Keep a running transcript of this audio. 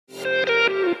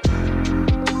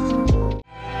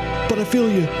but I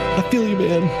feel you. I feel you,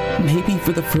 man. Maybe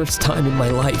for the first time in my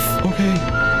life. Okay.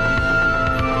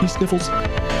 He sniffles.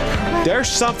 There's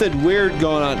something weird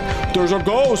going on. There's a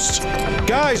ghost.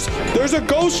 Guys, there's a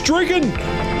ghost drinking.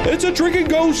 It's a drinking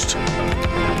ghost.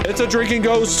 It's a drinking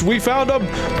ghost. We found him.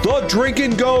 The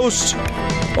drinking ghost.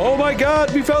 Oh my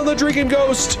God, we found the drinking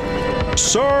ghost.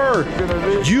 Sir,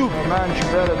 you...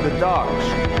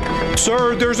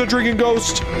 Sir, there's a drinking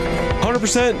ghost.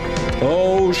 100%.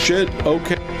 Oh shit,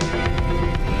 okay.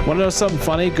 Want to know something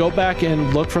funny? Go back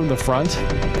and look from the front.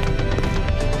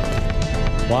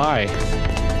 Why?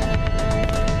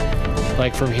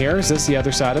 Like from here? Is this the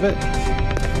other side of it?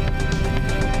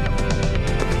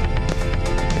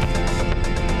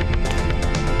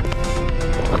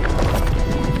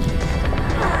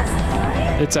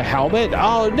 It's a helmet?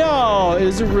 Oh no!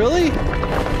 Is it really?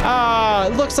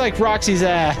 It looks like Roxy's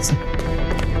ass.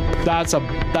 That's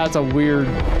a weird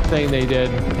thing they did.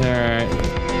 All right.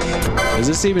 Is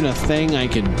this even a thing I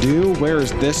can do? Where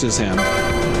is this? Is him?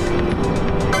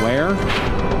 Where?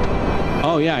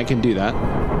 Oh yeah, I can do that.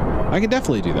 I can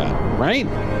definitely do that, right?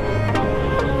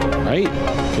 Right?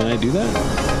 Can I do that?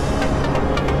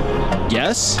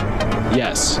 Yes.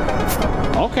 Yes.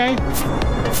 Okay.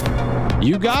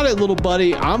 You got it, little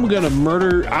buddy. I'm gonna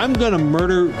murder.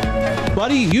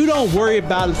 Buddy, you don't worry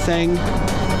about a thing.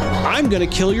 I'm gonna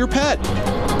kill your pet.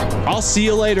 I'll see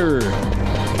you later.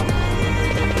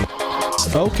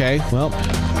 Okay, well,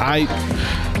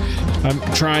 I'm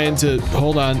trying to,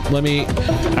 hold on,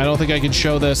 I don't think I can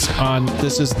show this on,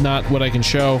 this is not what I can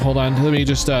show. Hold on, let me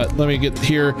just, let me get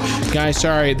here. Guys,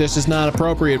 sorry, this is not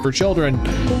appropriate for children.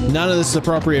 None of this is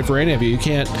appropriate for any of you. You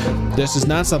can't, this is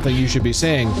not something you should be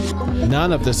saying.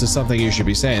 None of this is something you should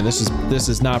be saying. This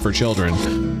is not for children.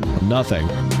 Nothing.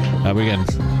 Again,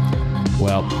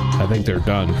 well, I think they're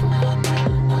done.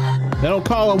 They don't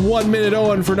call him 1 Minute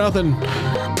Owen for nothing.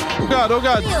 Oh God, oh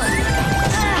God.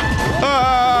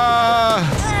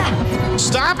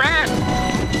 Stop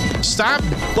it! Stop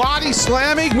body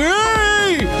slamming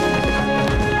me!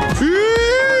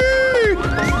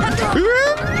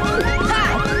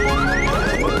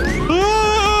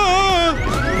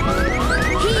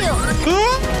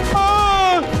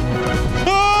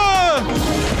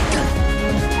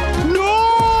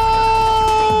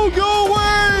 No! Go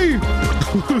away!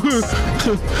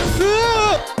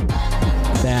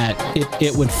 That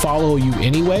it would follow you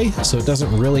anyway, so it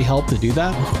doesn't really help to do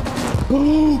that.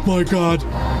 Oh my God.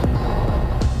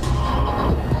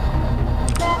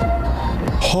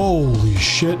 Holy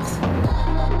shit.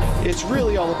 It's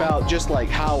really all about just like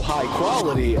how high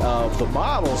quality of the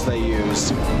models they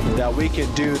use that we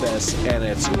can do this. And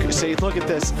it's, see, look at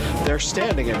this. They're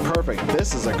standing in perfect.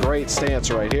 This is a great stance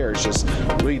right here. It's just,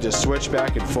 we can just switch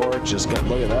back and forth. Just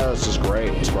look at that. It's just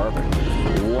great. It's perfect.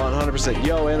 100%.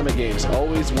 Yo, Anime Games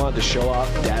always wanted to show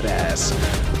off that ass.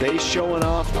 They showing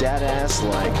off that ass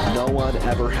like no one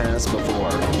ever has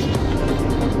before.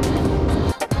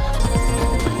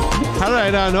 How did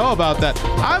I not know about that?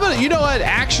 You know what?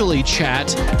 Actually,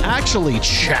 chat.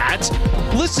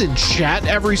 Listen, chat,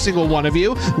 every single one of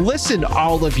you. Listen,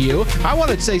 all of you. I want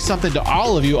to say something to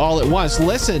all of you all at once.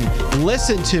 Listen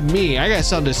to me. I got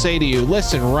something to say to you.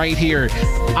 Listen right here.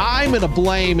 I'm gonna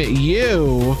blame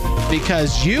you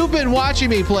because you've been watching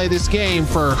me play this game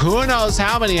for who knows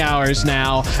how many hours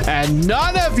now, and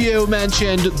none of you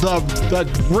mentioned the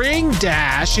ring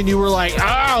dash, and you were like,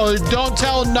 oh, don't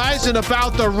tell Nyson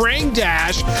about the ring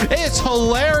dash. It's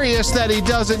hilarious that he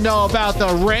doesn't know about the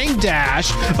ring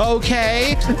dash.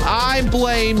 Okay, I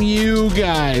blame you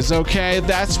guys. Okay,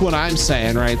 that's what I'm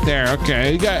saying right there.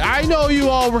 Okay, I know you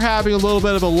all were having a little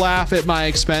bit of a laugh at my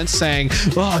expense, saying,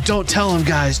 oh, don't tell him,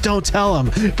 guys, don't tell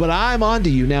him. But I'm onto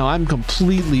you now. I'm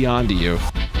completely onto you.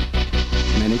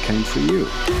 Many came for you.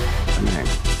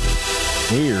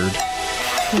 Weird.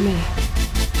 For me.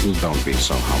 Don't be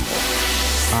so humble.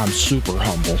 I'm super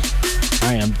humble.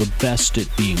 I am the best at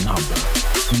being humble.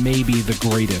 Maybe the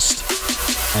greatest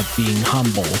at being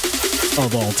humble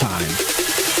of all time.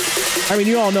 I mean,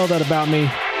 you all know that about me.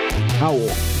 How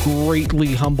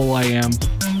greatly humble I am.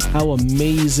 How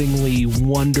amazingly,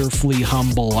 wonderfully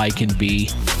humble I can be.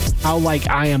 How like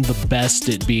I am the best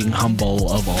at being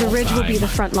humble of all time. The ridge will be the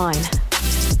front line.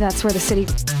 That's where the city...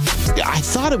 I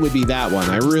thought it would be that one.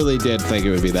 I really did think it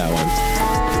would be that one.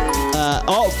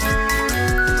 Oh.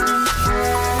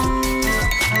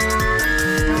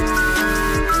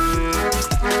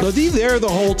 Was he there the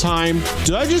whole time?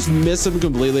 Did I just miss him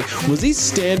completely? Was he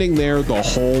standing there the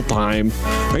whole time?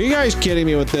 Are you guys kidding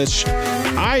me with this?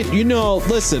 You know,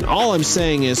 listen, all I'm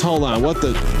saying is, hold on, what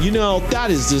the, you know, that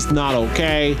is just not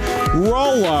okay.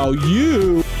 Rolo,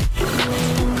 you.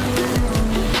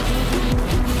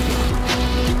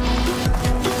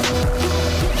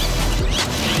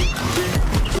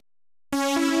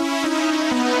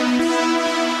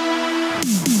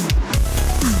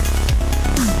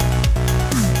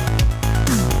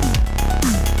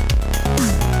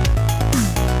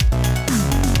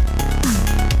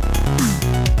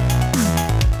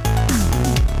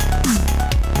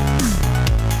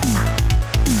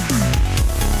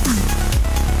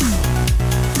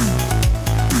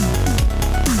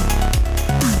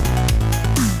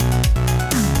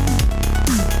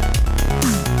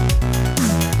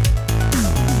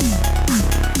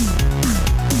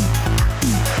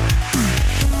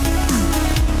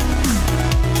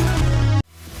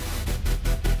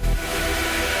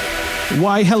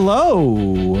 Why,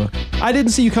 hello. I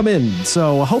didn't see you come in,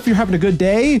 so I hope you're having a good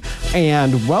day,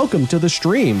 and welcome to the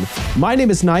stream. My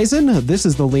name is Nizen, this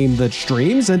is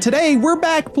TheLeemThatStreams, and today we're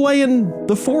back playing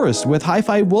The Forest with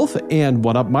Hi-Fi Wolf and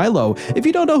What Up Milo. If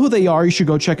you don't know who they are, you should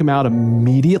go check them out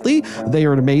immediately. They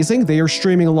are amazing. They are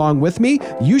streaming along with me.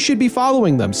 You should be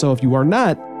following them, so if you are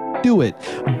not, do it.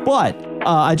 But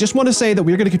I just want to say that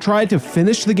we're going to try to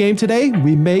finish the game today.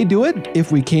 We may do it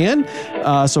if we can.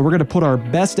 So we're going to put our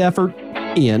best effort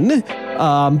in.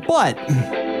 But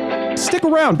stick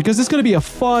around because it's going to be a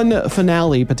fun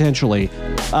finale potentially.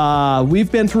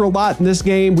 We've been through a lot in this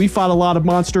game. We fought a lot of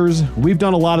monsters. We've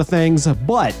done a lot of things,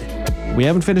 but we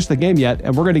haven't finished the game yet,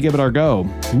 and we're going to give it our go.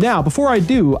 Now, before I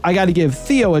do, I got to give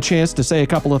Theo a chance to say a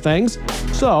couple of things.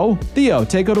 So, Theo,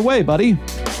 take it away, buddy.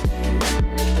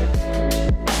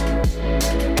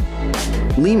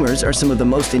 Lemurs are some of the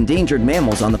most endangered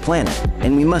mammals on the planet,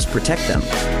 and we must protect them.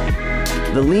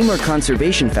 The Lemur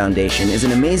Conservation Foundation is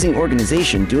an amazing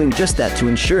organization doing just that to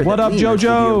ensure that lemurs will be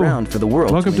around for the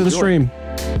world. Welcome to the stream.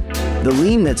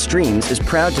 TheLeemThatStreams is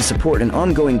proud to support an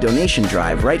ongoing donation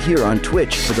drive right here on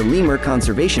Twitch for the Lemur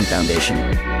Conservation Foundation.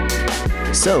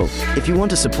 So, if you want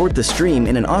to support the stream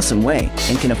in an awesome way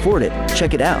and can afford it,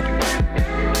 check it out.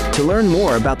 To learn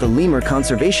more about the Lemur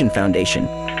Conservation Foundation,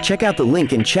 check out the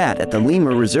link in chat at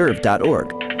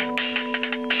thelemurreserve.org.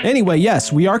 Anyway,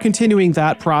 yes, we are continuing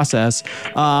that process.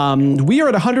 We are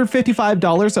at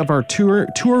 $155 of our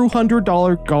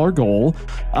 $200 goal.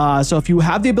 So if you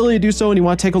have the ability to do so and you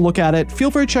want to take a look at it,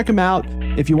 feel free to check them out.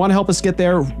 If you want to help us get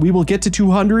there, we will get to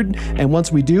 200. And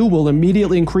once we do, we'll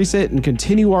immediately increase it and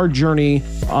continue our journey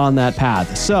on that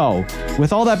path. So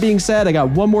with all that being said, I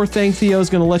got one more thing Theo's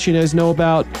going to let you guys know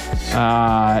about.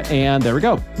 And there we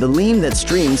go.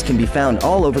 TheLeemThatStreams can be found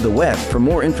all over the web for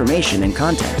more information and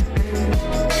content.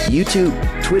 YouTube,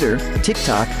 Twitter,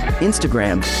 TikTok,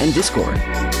 Instagram, and Discord.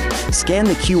 Scan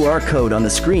the QR code on the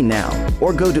screen now,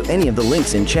 or go to any of the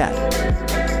links in chat.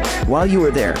 While you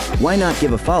are there, why not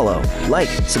give a follow, like,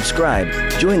 subscribe,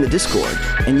 join the Discord,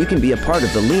 and you can be a part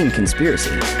of the Leem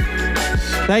conspiracy.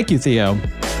 Thank you, Theo.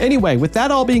 Anyway, with that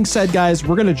all being said, guys,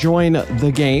 we're going to join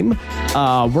the game.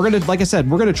 We're going to, like I said,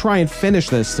 we're going to try and finish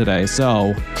this today.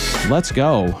 So let's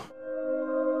go.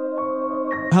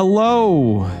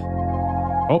 Hello.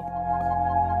 Oh.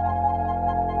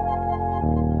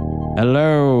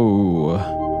 Hello.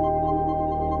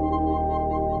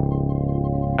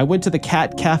 I went to the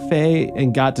cat cafe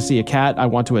and got to see a cat I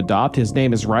want to adopt. His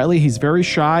name is Riley. He's very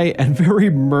shy and very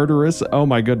murderous. Oh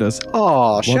my goodness.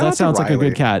 Oh, well, that sounds like a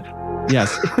good cat.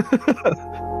 Yes.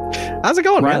 How's it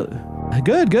going, Riley? Man?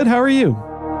 Good, good. How are you?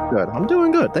 Good. I'm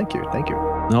doing good. Thank you. Thank you.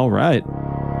 All right.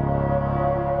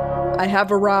 I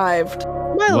have arrived.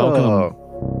 Welcome.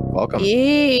 Welcome.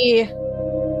 Eee.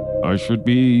 I should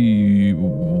be...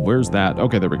 Where's that?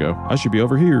 Okay, there we go. I should be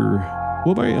over here.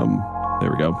 Well, bam.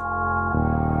 There we go.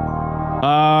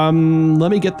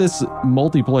 Let me get this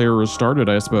multiplayer started,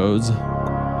 I suppose.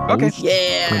 Okay.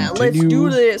 Yeah, let's do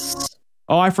this.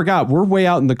 Oh, I forgot. We're way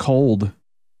out in the cold.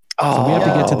 Oh, so we have to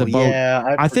get to the boat.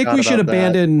 Yeah, I think we should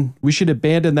abandon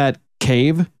that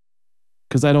cave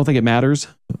because I don't think it matters.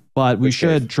 But we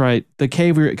should try the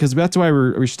cave because that's why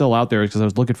we're still out there because I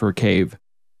was looking for a cave.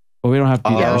 But we don't have to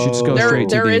do that. We should just go straight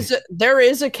to the... There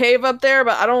is a cave up there,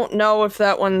 but I don't know if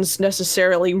that one's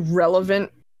necessarily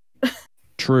relevant.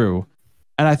 True.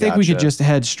 And I think we should just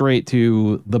head straight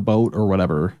to the boat or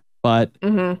whatever. But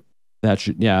that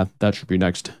should be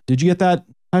next. Did you get that?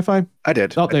 High five? I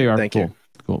did. Oh, there you are. Thank you.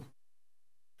 Cool.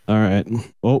 All right.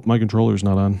 Oh, my controller's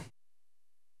not on.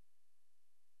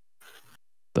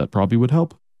 That probably would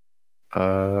help.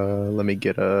 Let me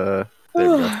get a...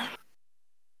 There we go.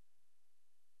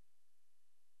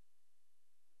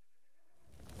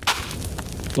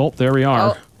 Oh, there we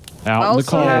are. Out in the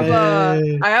cold.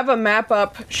 I have a map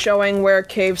up showing where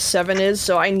Cave 7 is,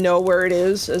 so I know where it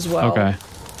is as well. Okay.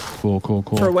 Cool.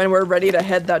 For when we're ready to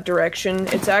head that direction.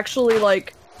 It's actually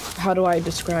like, how do I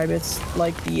describe it? It's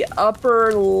like the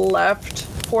upper left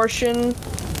portion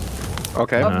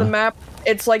of the map.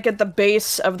 It's like at the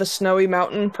base of the snowy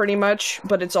mountain, pretty much,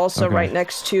 but it's also right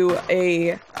next to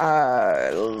a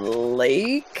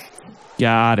lake.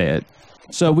 Got it.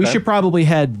 So we should probably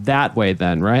head that way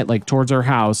then, right? Like towards our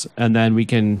house, and then we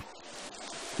can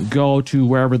go to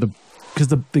wherever because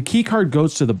the key card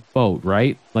goes to the boat,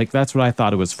 right? Like that's what I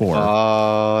thought it was for.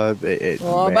 About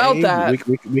that,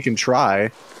 we can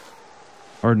try.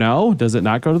 Or no? Does it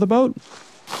not go to the boat?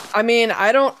 I mean,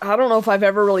 I don't know if I've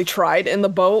ever really tried in the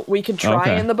boat. We could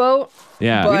try in the boat.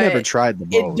 Yeah, we never tried the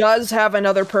boat. It does have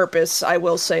another purpose. I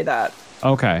will say that.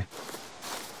 Okay.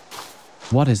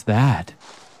 What is that?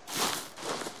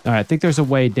 All right, I think there's a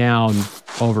way down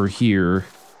over here.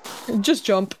 Just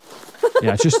jump.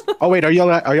 Yeah, just. Oh wait, are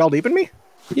y'all leaving me?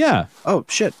 Yeah. Oh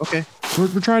shit. Okay.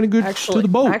 We're trying to go to the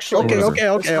boat. Actually,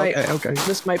 okay.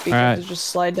 This might be All good to just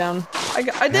slide down. I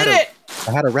did it.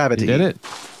 I had a rabbit. You did it.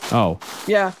 Oh.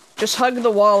 Yeah. Just hug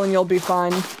the wall and you'll be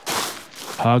fine.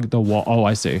 Hug the wall. Oh,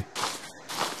 I see.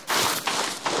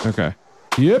 Okay.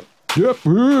 Yep.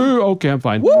 Okay, I'm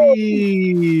fine.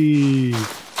 Whee!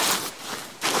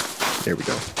 There we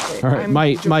go. All right,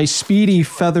 my speedy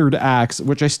feathered axe,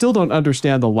 which I still don't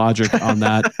understand the logic on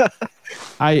that.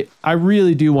 I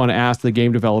really do want to ask the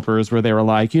game developers where they were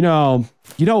like, you know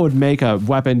it would make a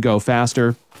weapon go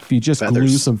faster if you just glue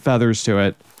some feathers to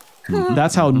it.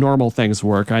 That's how normal things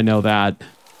work. I know that.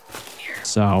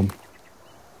 So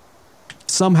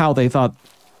somehow they thought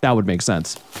that would make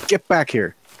sense. Get back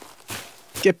here.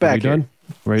 Get back here.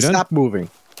 Are you done? Stop moving.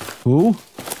 Who?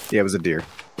 Yeah, it was a deer.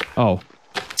 Oh.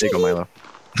 There you go, Milo.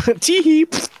 Tee-hee.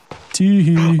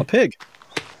 Tee-hee. A pig.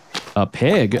 A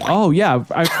pig? Oh, yeah.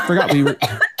 I forgot we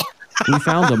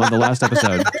found them on the last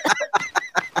episode.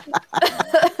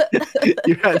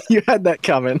 You had that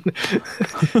coming.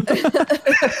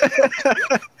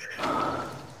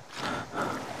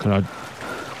 Can I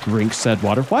drink said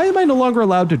water? Why am I no longer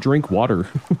allowed to drink water?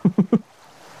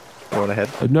 Going ahead.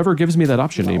 It never gives me that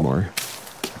option anymore.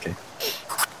 Okay.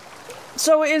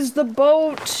 So is the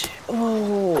boat...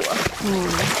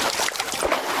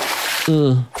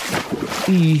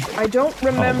 I don't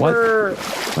remember...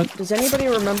 What? Does anybody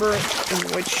remember in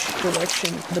which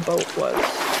direction the boat was?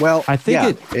 Well, I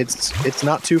think it's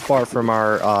not too far from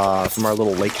our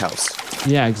little lake house.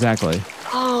 Yeah, exactly.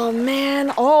 Oh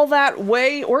man, all that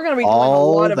way? We're gonna be doing a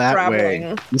lot of traveling.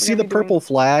 Way. You see the purple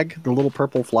flag, the little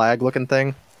purple flag looking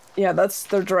thing? Yeah, that's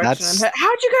the direction I'm heading.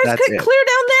 How'd you guys get clear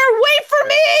down there? Wait for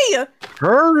me!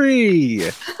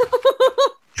 Hurry!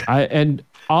 And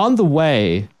on the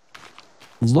way,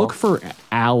 look for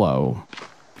aloe.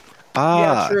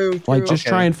 Yeah, true. Like, just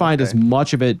try and find as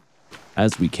much of it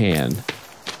as we can.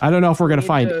 I don't know if we're going to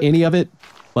find any of it,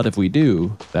 but if we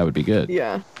do, that would be good.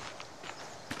 Yeah.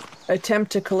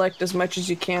 Attempt to collect as much as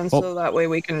you can so that way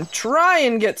we can try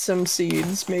and get some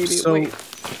seeds, maybe. So, wait.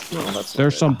 No, that's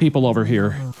there's some people over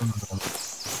here. I'm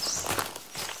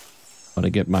going to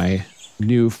get my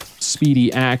new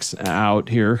speedy axe out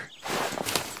here.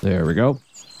 There we go.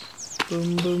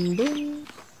 Boom, boom, boom.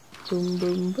 Boom,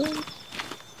 boom, boom.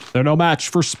 They're no match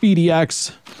for speedy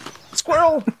axe.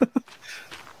 Squirrel!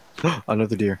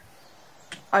 Another deer.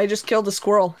 I just killed a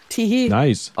squirrel. Tee-hee.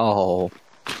 Nice. Oh.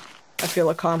 I feel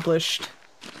accomplished.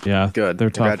 Yeah, good. They're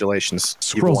tough. Congratulations.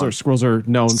 Squirrels are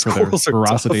known for their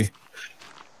ferocity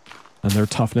and their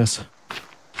toughness.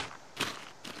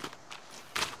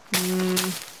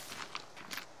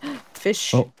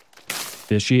 Fish. Oh,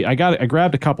 fishy. I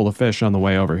grabbed a couple of fish on the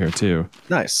way over here too.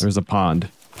 Nice. There's a pond.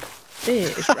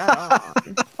 Fish, right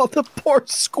on. Oh, the poor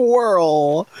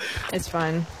squirrel. It's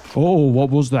fine. Oh, what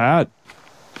was that?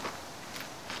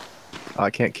 I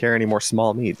can't carry any more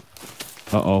small meat.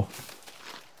 Uh-oh.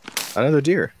 Another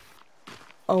deer.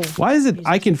 Oh. Why is it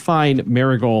I can find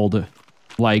marigold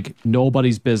like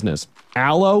nobody's business?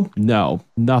 Aloe? No,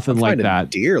 nothing like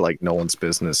that. Deer like no one's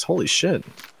business. Holy shit.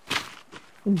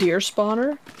 Deer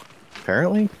spawner?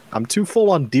 Apparently. I'm too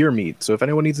full on deer meat, so if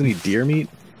anyone needs any deer meat...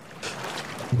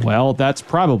 Well, that's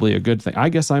probably a good thing. I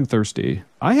guess I'm thirsty.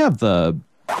 I have the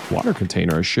water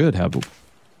container. I should have.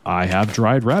 I have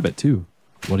dried rabbit, too.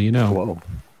 What do you know? Whoa.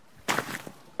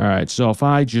 All right, so if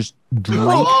I just drink...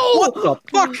 Oh, what the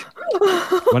fuck?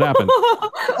 What happened?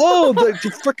 Oh, the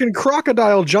freaking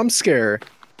crocodile jump scare.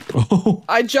 Oh.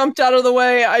 I jumped out of the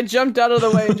way. I jumped out of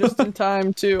the way just in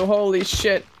time, too. Holy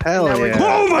shit. Hell yeah.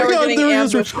 Oh my god, there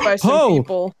is by some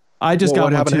people. I just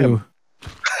got one, too.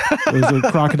 There's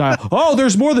a crocodile. Oh,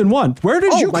 there's more than one. Where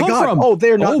did you come from? Oh,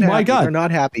 they're not happy. My god. They're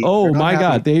not happy. Oh my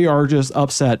god, they are just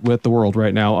upset with the world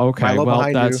right now. Okay,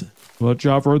 well, that's... Watch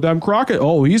out for them crocodile.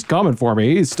 Oh, he's coming for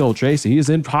me. He's still chasing. He's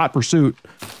in hot pursuit.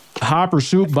 Hot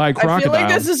pursuit by crocodile. I feel like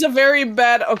this is a very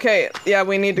bad... Okay, yeah,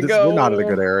 we need to go. We're not in a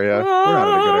good area. We're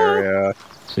not in a good area.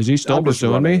 Is he still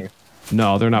pursuing me?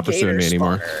 No, they're not pursuing me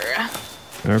anymore.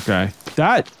 Okay.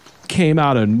 That came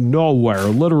out of nowhere.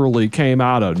 Literally came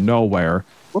out of nowhere.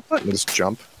 What button is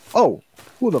jump? Oh,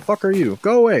 who the fuck are you?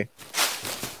 Go away.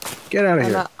 Get out of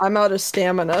here. I'm out of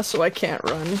stamina, so I can't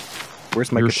run.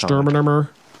 Where's my stamina?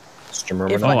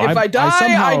 If I die,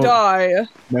 I die.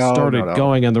 Started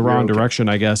going in the wrong direction,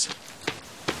 I guess.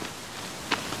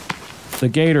 The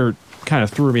gator kind of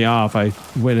threw me off. I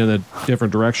went in a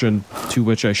different direction to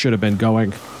which I should have been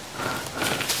going.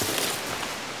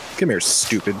 Come here,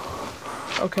 stupid.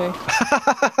 Okay.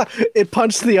 It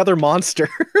punched the other monster.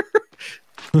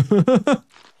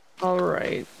 All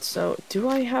right. So, do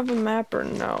I have a map or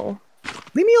no?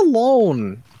 Leave me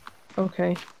alone.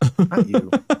 Okay. Not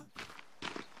you.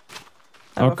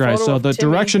 Okay, so the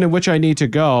direction in which I need to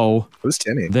go. Who's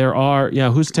Timmy? There are,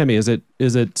 yeah, who's Timmy? Is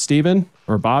it Steven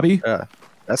or Bobby? Yeah,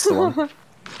 that's the one.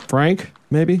 Frank,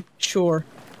 maybe? Sure.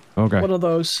 Okay. One of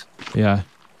those. Yeah.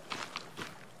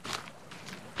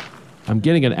 I'm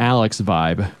getting an Alex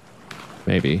vibe,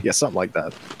 maybe. Yeah, something like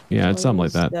that. Yeah, it's something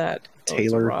like that.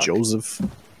 Taylor, Joseph.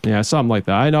 Yeah, something like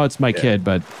that. I know it's my kid,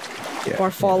 but... Yeah.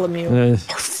 Bartholomew.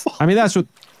 I mean, that's what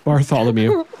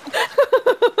Bartholomew.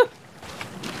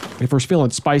 If we're feeling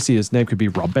spicy, his name could be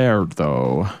Robert,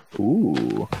 though.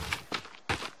 Ooh.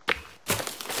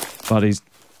 But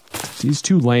he's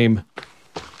too lame.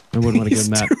 I wouldn't want to give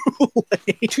him that.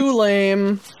 Too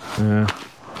lame. Yeah.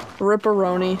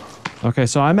 Ripperoni. Okay,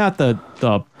 so I'm at the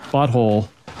butthole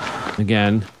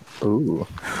again. Ooh.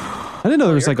 I didn't know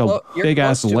there was like a big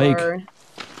ass lake. I didn't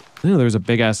know there was a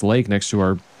big ass lake next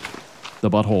to the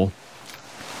butthole.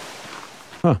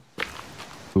 Huh.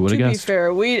 Who would have guessed? To be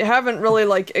fair, we haven't really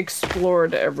like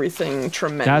explored everything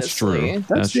tremendously. That's true.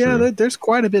 That's yeah, true. There's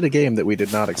quite a bit of game that we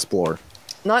did not explore.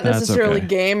 Not necessarily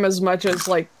game as much as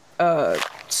like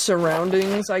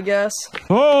surroundings, I guess.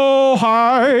 Oh,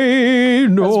 hi,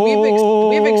 no.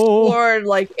 We've explored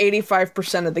like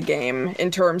 85% of the game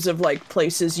in terms of like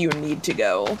places you need to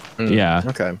go. Yeah.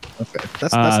 Okay.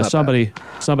 That's not somebody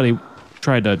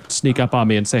tried to sneak up on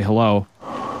me and say hello.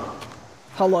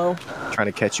 Hello. Trying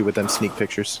to catch you with them sneak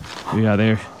pictures. Yeah,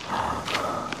 they're...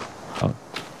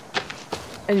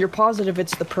 And you're positive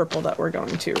it's the purple that we're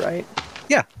going to, right?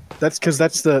 Yeah, that's because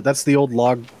that's the old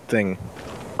log thing.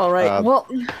 All right. Well,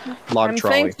 log I'm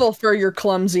trolley. thankful for your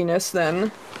clumsiness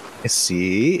then.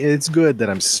 See, it's good that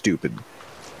I'm stupid.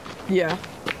 Yeah.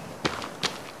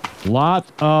 Lot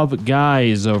of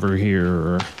guys over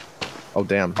here. Oh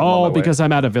damn! Oh, because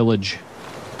I'm at a village.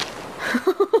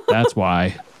 That's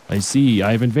why. I see.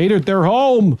 I've invaded their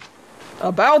home.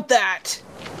 About that.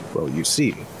 Well, you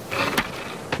see.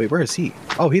 Wait, where is he?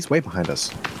 Oh, he's way behind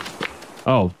us.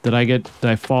 Oh, did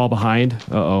I fall behind?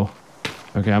 Uh-oh.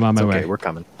 Okay, I'm on my way. Okay, we're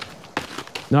coming.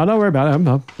 No, don't worry about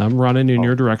it. I'm running in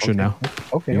your direction now.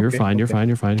 Okay, You're fine. You're fine.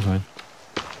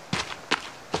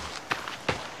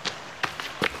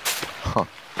 Huh.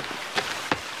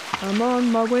 I'm on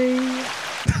my way.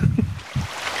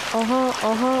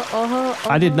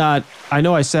 I did not. I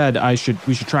know I said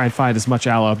we should try and find as much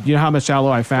aloe. You know how much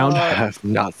aloe I found? I have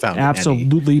not found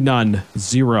absolutely none.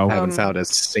 Zero. I haven't found a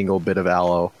single bit of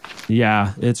aloe.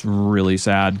 Yeah, it's really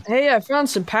sad. Hey, I found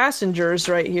some passengers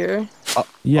right here.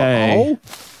 Yay.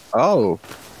 Oh.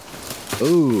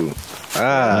 Ooh.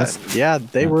 Yeah,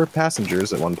 they were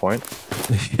passengers at one point.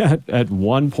 Yeah, at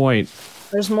one point.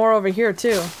 There's more over here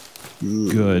too.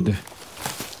 Good.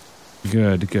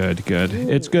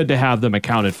 It's good to have them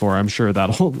accounted for. I'm sure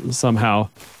that'll somehow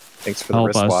Thanks for the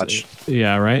wristwatch.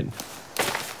 Yeah, right?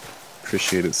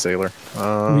 Appreciate it, sailor.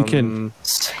 We can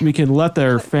let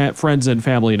their friends and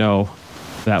family know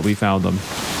that we found them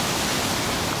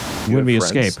when we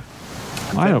escape.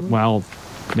 I don't. Well,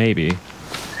 maybe.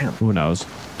 Damn. Who knows?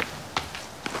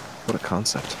 What a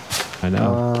concept. I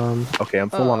know. Okay,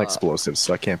 I'm full on explosives,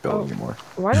 so I can't build anymore.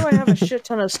 Why do I have a shit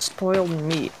ton of spoiled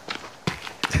meat?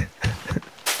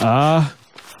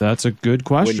 That's a good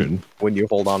question. When you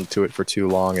hold on to it for too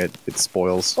long, it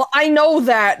spoils. Well, I know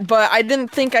that, but I didn't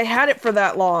think I had it for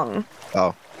that long.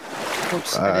 Oh.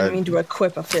 Oops, I didn't mean to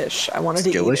equip a fish. I wanted to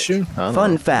eat issue? it.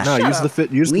 Fun fact. No, use the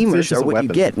lemurs as are a what weapon.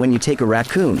 you get when you take a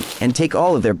raccoon and take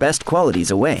all of their best qualities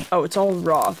away. Oh, it's all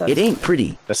raw. It ain't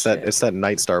pretty. It's that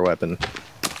Night Star weapon.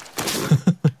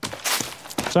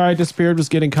 Sorry, I disappeared. Was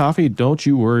getting coffee. Don't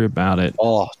you worry about it.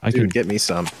 Oh, dude, get me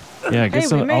some. Yeah, get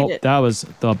some. Oh, that was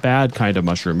the bad kind of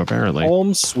mushroom, apparently.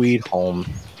 Home sweet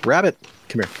home. Rabbit,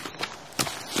 come here.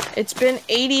 It's been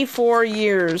 84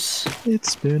 years.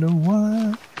 It's been a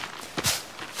while.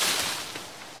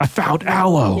 I found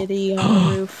aloe. Kitty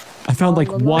on the roof. I found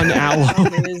like one aloe.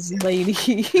 Lady.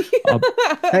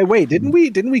 Hey, wait, didn't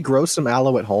we grow some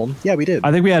aloe at home? Yeah, we did.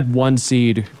 I think we had one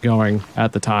seed going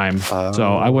at the time,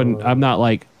 so I'm not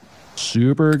like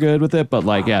super good with it, but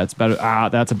like, yeah, it's better.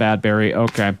 That's a bad berry.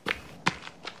 Okay.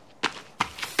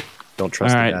 Don't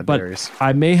trust the bad berries.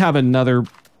 I may have another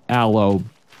aloe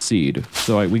seed,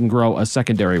 so we can grow a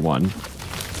secondary one.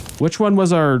 Which one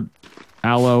was our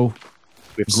aloe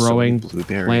growing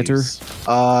planter?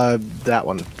 That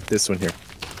one. This one here.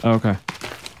 Okay.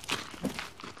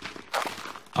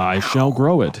 I shall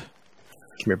grow it.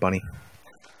 Come here, bunny.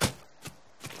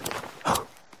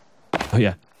 Oh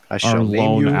yeah. I shall our name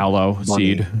lone you aloe Bunny.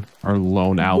 seed. Our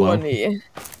lone aloe. Bunny.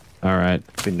 All right.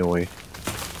 Benoy.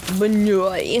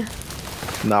 Benoy.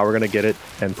 Now we're gonna get it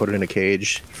and put it in a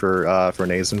cage for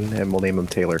Nazen, and we'll name him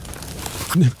Taylor.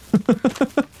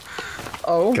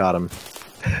 Oh. Got him.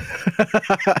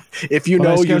 If you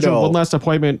know, you know. One last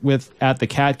appointment at the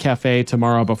cat cafe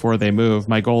tomorrow before they move.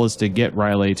 My goal is to get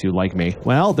Riley to like me.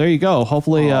 Well, there you go.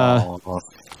 Hopefully,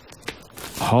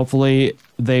 hopefully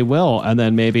they will. And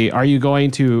then maybe, are you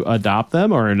going to adopt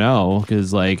them or no?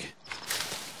 Because like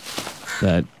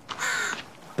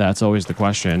that's always the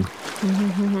question.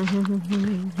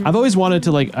 I've always wanted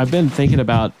to I've been thinking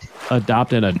about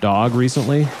adopting a dog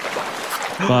recently,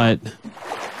 but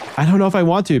I don't know if I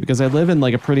want to because I live in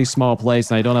a pretty small place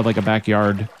and I don't have a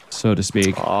backyard, so to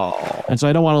speak. Oh. And so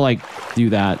I don't want to do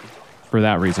that for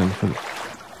that reason.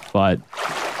 But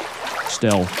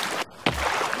still.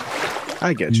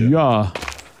 I get you. Yeah.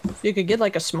 You could get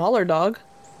a smaller dog.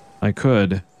 I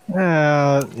could.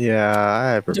 Yeah,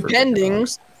 I prefer depending.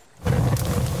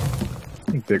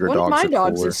 Bigger One dogs. of my are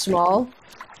dogs cooler. is small.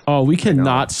 Oh, we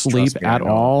cannot sleep at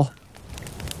all.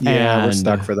 Yeah, we're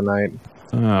stuck for the night.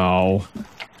 Oh.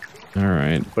 All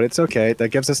right. But it's okay. That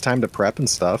gives us time to prep and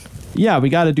stuff. Yeah, we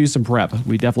got to do some prep.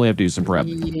 We definitely have to do some prep.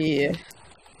 Yeah.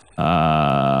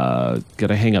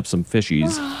 Gotta hang up some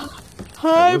fishies.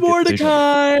 Hi,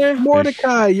 Mordecai.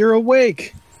 Mordecai, you're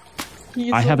awake.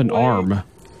 He's I have an arm.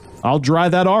 I'll dry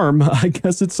that arm. I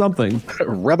guess it's something.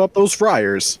 Rev up those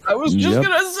fryers. I was just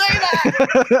gonna say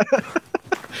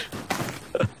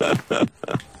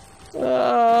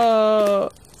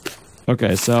that.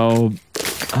 Okay, so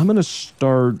I'm gonna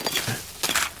start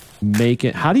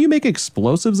making. How do you make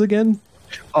explosives again?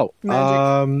 Oh,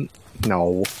 Magic.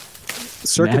 No.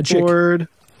 Circuit Magic? board.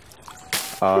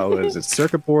 What is it?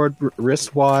 Circuit board,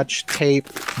 wristwatch, tape,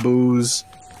 booze,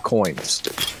 coins.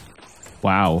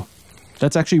 Wow,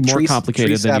 that's actually more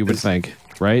complicated than you would think,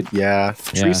 right? Yeah.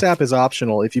 Tree sap is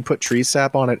optional. If you put tree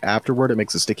sap on it afterward, it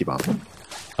makes a sticky bomb.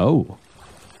 Oh,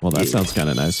 well, that sounds kind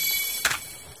of nice.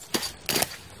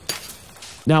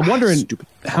 Now I'm wondering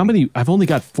how many. I've only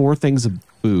got 4 things of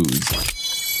booze.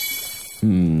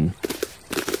 I'm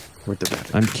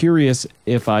curious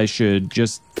if I should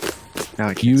just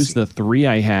use the 3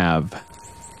 I have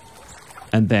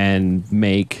and then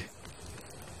make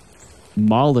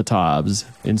Molotovs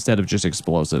instead of just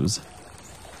explosives.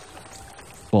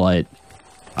 But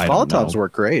I don't know. Molotovs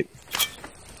work great.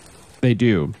 They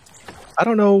do. I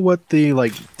don't know what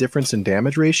the difference in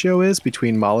damage ratio is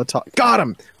between Molotov. Got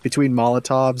him! Between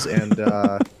Molotovs and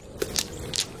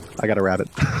I got a rabbit.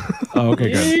 Oh,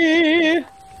 okay, good.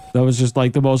 That was just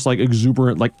the most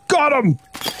exuberant got him!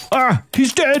 Ah,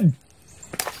 he's dead!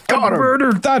 Got him!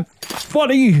 Murdered that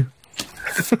bunny!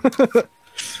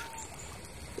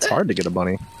 It's hard to get a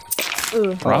bunny.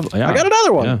 Probably. Yeah. I got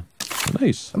another one. Yeah.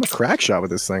 Nice. I'm a crack shot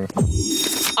with this thing.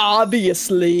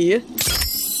 Obviously.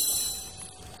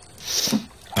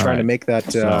 Trying to make that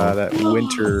that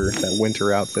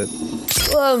winter outfit.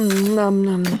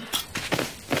 Nom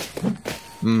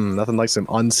nom. Nothing like some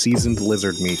unseasoned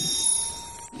lizard meat.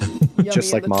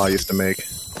 Just like Ma used to make.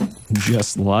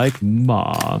 Just like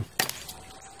Ma.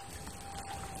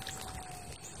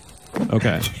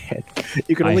 Okay.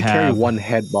 You can only carry 1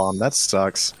 head bomb. That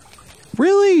sucks.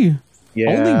 Really? Yeah.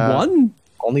 Only 1?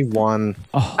 Only 1.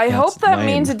 Oh, I hope that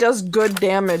means it does good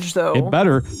damage, though. It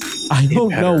better. I don't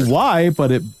know why,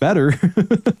 but it better.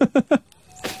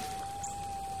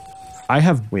 I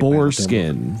have boar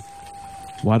skin.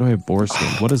 Why do I have boar skin?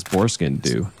 What does boar skin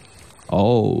do?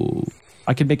 Oh,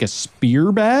 I can make a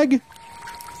spear bag?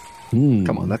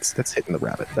 Come on, that's hitting the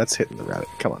rabbit. That's hitting the rabbit.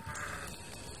 Come on.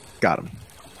 Got him.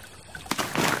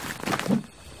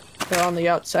 They're on the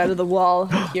outside of the wall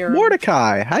here.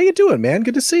 Mordecai, how you doing, man?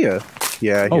 Good to see you.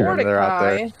 Yeah, here they're out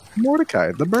there.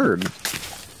 Mordecai, the bird.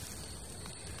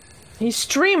 He's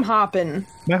stream hopping.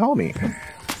 My homie.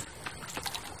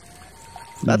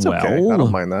 That's okay. I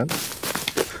don't mind that.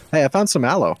 Hey, I found some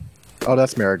aloe. Oh,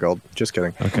 that's marigold. Just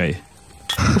kidding. Okay.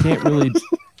 Can't really.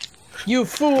 You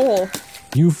fool.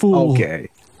 You fool. Okay.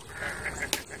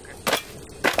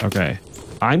 Okay.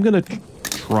 I'm gonna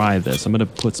try this. I'm gonna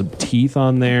put some teeth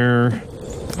on there.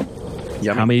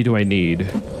 Yummy. How many do I need?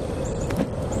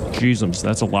 Jeezums,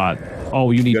 that's a lot.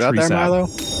 Oh, you need Good out tree there, sap. Milo?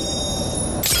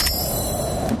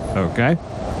 Okay.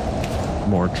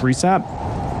 More tree sap.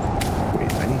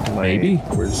 Wait, I need my... Maybe.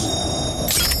 Where's...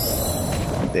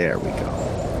 There we go.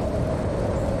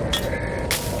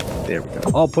 There we go.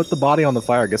 Oh, put the body on the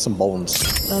fire. Get some bones.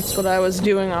 That's what I was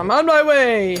doing. I'm on my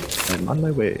way. I'm on my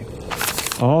way.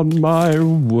 On my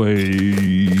way.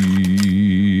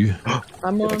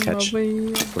 I'm on my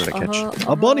way. What did I catch?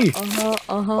 A bunny!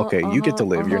 Okay, you get to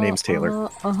live. Your name's Taylor.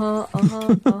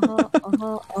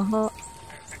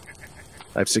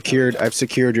 I've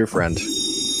secured your friend.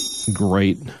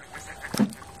 Great.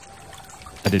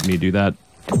 I didn't mean to do that.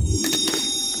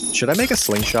 Should I make a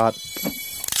slingshot?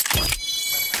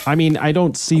 I mean, I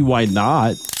don't see why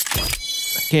not.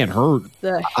 Can't hurt.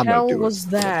 The hell was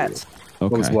that?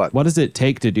 Okay. What does it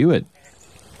take to do it?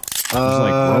 Just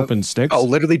like rope and sticks? Oh,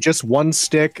 literally just one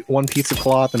stick, one piece of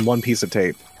cloth, and one piece of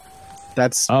tape.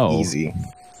 That's easy.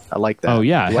 I like that. Oh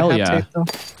yeah, hell yeah. Tape,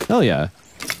 hell yeah.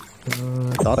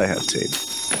 I thought I had tape.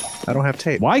 I don't have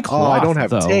tape. Why cloth, I don't have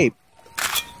though? tape.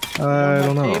 I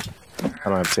don't know. I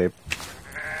don't have tape.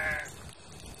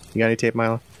 You got any tape,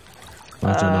 Milo?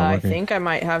 I think I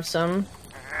might have some.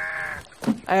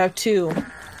 I have 2.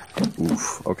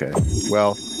 Oof. Okay.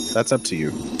 Well, that's up to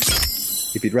you.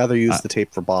 If you'd rather use the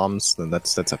tape for bombs, then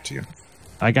that's up to you.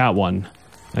 I got one.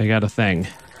 I got a thing.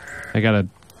 Do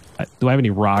I have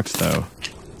any rocks though?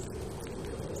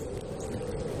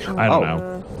 I don't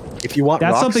know. If you want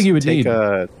that's rocks, something you would need.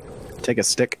 Take a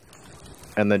stick,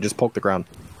 and then just poke the ground.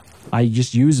 I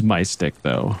just use my stick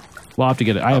though. We'll have to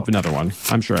get it. I have another one.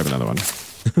 I'm sure I have another one.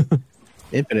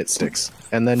 Infinite sticks,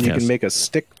 and then you can make a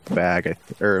stick bag,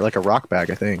 or like a rock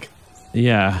bag, I think.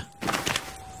 Yeah.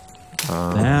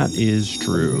 That is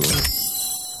true.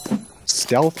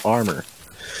 Stealth armor.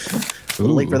 A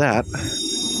little late for that.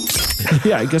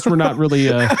 Yeah, I guess we're not really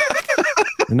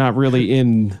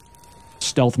in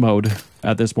stealth mode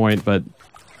at this point, but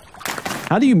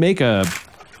how do you make a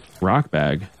rock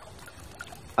bag?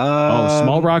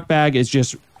 Small rock bag is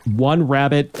just 1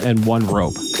 rabbit and 1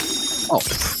 rope. Oh,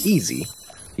 easy.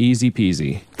 Easy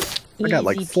peasy. I got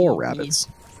like 4 rabbits.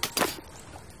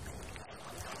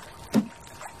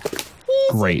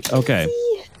 Great. Okay.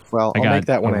 Well, I'll make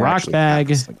that one. A rock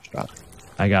bag.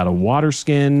 I got a water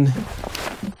skin.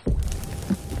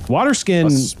 Water skin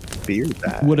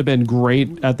would have been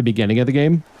great at the beginning of the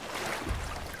game.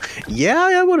 Yeah,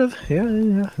 I would have.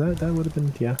 Yeah. That would have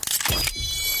been, yeah.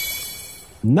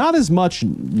 Not as much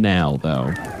now,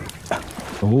 though.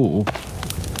 Ooh.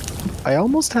 I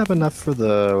almost have enough for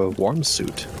the warm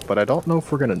suit, but I don't know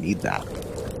if we're going to need that.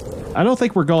 I don't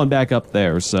think we're going back up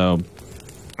there, so...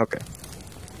 Okay.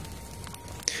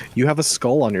 You have a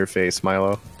skull on your face,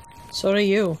 Milo. So do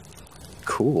you.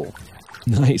 Cool.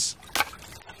 Nice.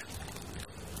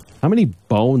 How many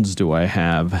bones do I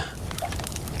have?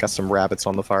 Got some rabbits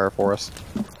on the fire for us.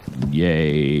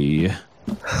 Yay.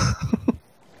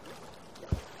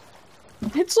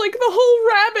 It's like the whole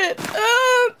rabbit.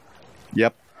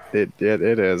 Yep, it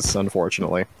is,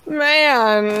 unfortunately.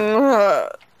 Man.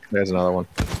 There's another one.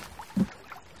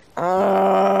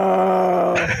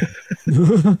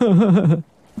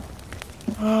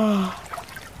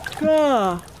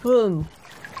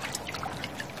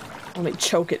 Let me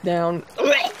choke it down.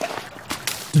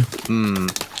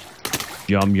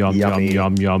 Yum, yum, Yummy.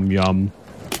 yum, yum, yum, yum.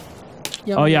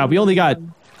 Oh yeah, we only got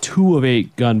 2 of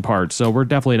 8 gun parts, so we're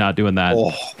definitely not doing that.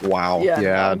 Oh, wow.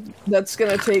 Yeah. That's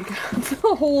gonna take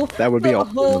the whole That would be a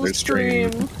whole whole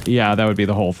stream. Yeah, that would be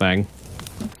the whole thing.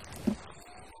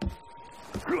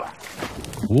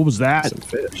 What was that? Some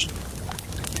fish.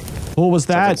 What was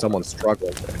that? Like someone's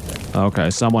struggling. Okay,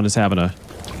 someone is having a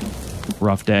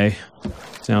rough day.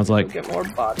 Sounds like. Get more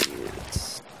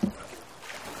bodies.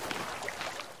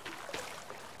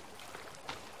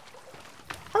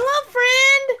 Hello,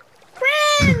 friend.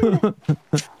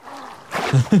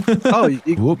 Oh,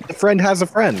 the friend has a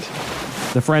friend.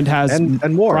 The friend has and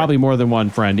more. Probably more than one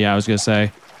friend. Yeah, I was gonna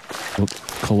say. We'll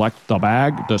collect the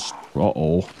bag. Just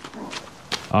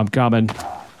I'm coming.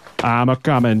 I'm a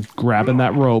coming. Grabbing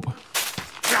that rope.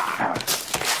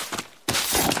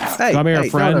 Hey, come here,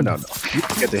 friend. No. You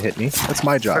get to hit me. That's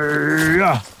my job.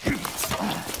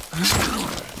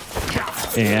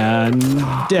 And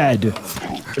dead.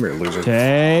 Come here, loser.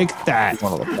 Take that.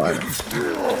 One of the fire.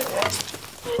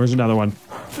 Where's another one?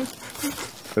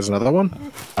 There's another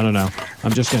one? I don't know.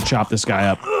 I'm just gonna chop this guy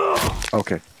up.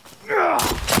 Okay.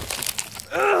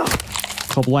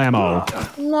 Kablamo.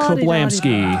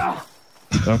 Kablamski.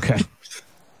 Okay.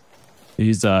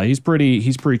 He's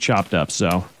pretty chopped up,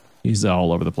 so he's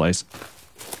all over the place.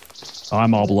 Oh,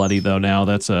 I'm all bloody though now.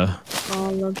 That's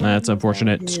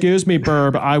unfortunate. Excuse me,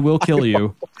 Burb. I will kill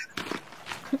you.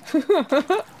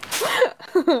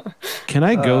 Can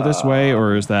I go this way,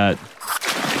 or is that...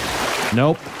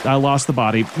 Nope. I lost the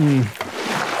body.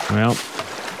 Well,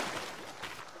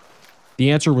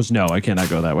 the answer was no. I cannot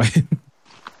go that way.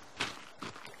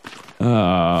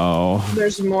 Oh.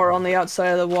 There's more on the outside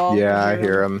of the wall. Yeah, I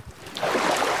hear him.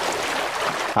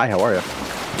 Hi, how are you?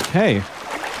 Hey.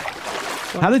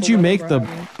 How did you make the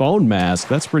bone mask?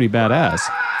 That's pretty badass.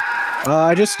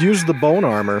 I just used the bone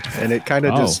armor, and it kind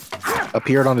of just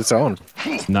appeared on its own.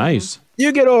 Nice.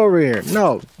 You get over here.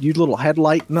 No, you little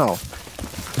headlight. No.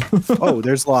 Oh,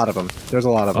 there's a lot of them. There's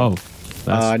a lot of them.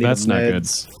 Oh, that's not good.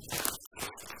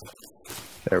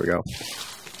 There we go.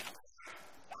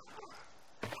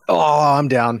 Oh, I'm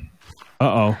down.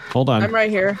 Uh-oh. Hold on. I'm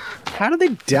right here. How did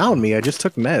they down me? I just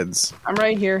took meds. I'm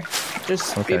right here.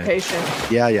 Just be patient.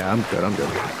 Yeah, I'm good. I'm good.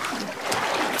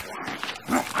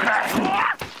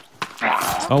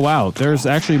 Oh, wow. There's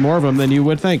actually more of them than you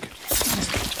would think.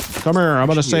 Come here. I'm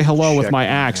going to say hello with my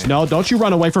axe. No, don't you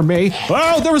run away from me.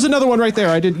 Oh, there was another one right there.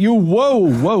 I did.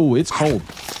 Whoa. It's cold.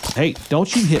 Hey,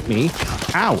 don't you hit me.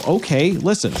 Ow. Okay.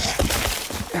 Listen.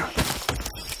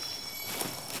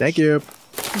 Thank you.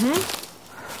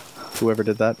 Whoever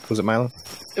did that. Was it Milo?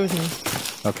 It was me.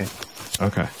 Okay.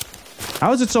 Okay.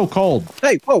 How is it so cold?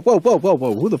 Hey, whoa.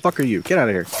 Who the fuck are you? Get out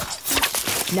of here.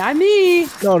 Not me.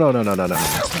 No.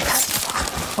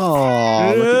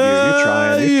 Oh, look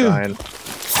at you. You're trying.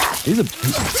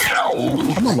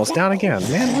 I'm almost down again.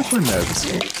 Man, where's my meds?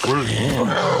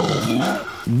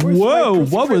 Whoa,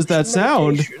 what was that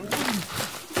sound?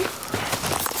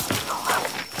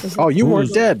 Oh, you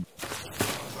weren't dead.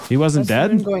 He wasn't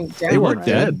dead? They weren't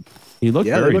dead. He looked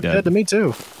very dead. Dead to me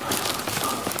too.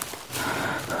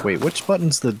 Wait, which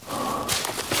button's the...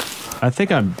 I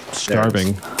think I'm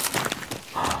starving.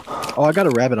 Oh, I got a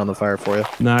rabbit on the fire for you.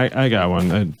 No, I got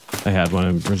one. I had one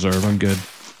in reserve. I'm good.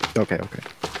 Okay.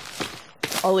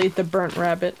 I'll eat the burnt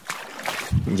rabbit.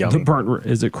 Yummy. The burnt...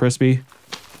 Is it crispy?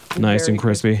 Nice and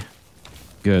crispy.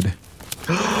 Good.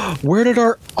 Where did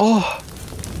our... Oh.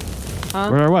 Huh?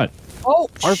 Where are what? Oh,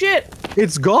 shit.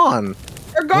 It's gone.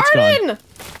 Our garden.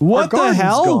 What the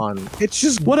hell? Gone. It's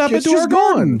just... What happened to our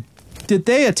garden? Did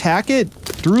they attack it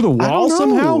through the wall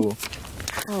somehow?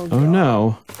 Oh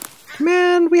no.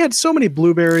 Man, we had so many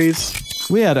blueberries.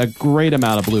 We had a great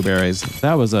amount of blueberries.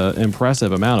 That was an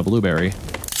impressive amount of blueberry.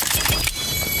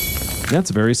 That's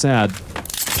very sad.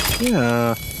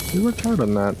 Yeah, we worked hard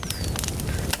on that.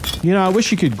 You know, I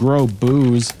wish you could grow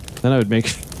booze. Then I would make...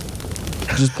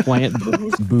 just plant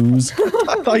booze.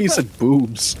 I thought you said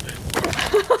boobs.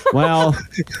 Well...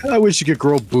 I wish you could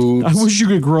grow boobs. I wish you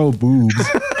could grow boobs.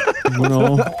 You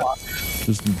know?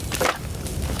 Just...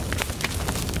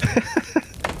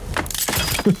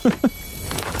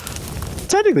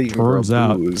 Technically, you can grow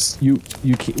booze. You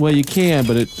can, well, you can,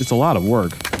 but it's a lot of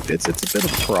work. It's a bit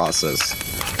of a process.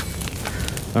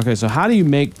 Okay, so how do you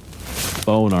make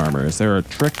bone armor? Is there a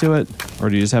trick to it, or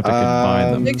do you just have to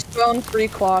combine them? 6 bone, 3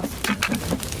 cloth.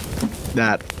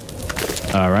 That.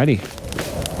 Alrighty.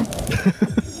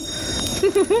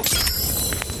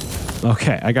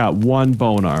 Okay, I got 1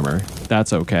 bone armor.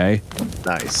 That's okay.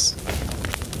 Nice.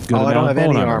 Good I don't have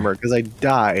any armor armor because I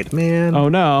died, man. Oh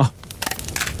no.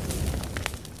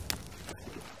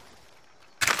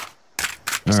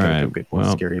 All right.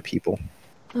 Well, scary people.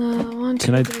 1,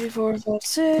 2, 3, 4, 5,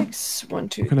 6. 1,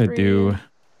 2, 3. What can I do?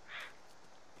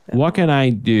 What can I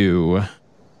do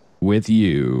with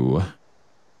you?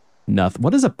 Nothing.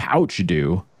 What does a pouch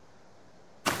do?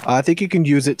 I think you can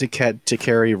use it to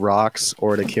carry rocks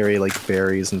or to carry like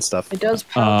berries and stuff. It does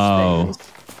pouch things.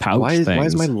 Pouch things. Why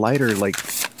is my lighter like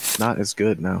not as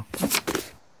good now?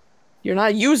 You're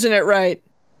not using it right.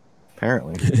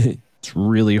 Apparently. It's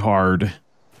really hard.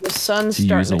 The sun's to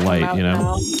starting use a to light, come out you know.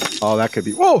 now. Oh, that could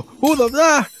be. Whoa! Who the?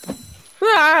 Ah!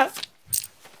 Ah!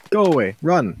 Go away!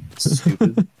 Run!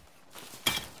 Stupid.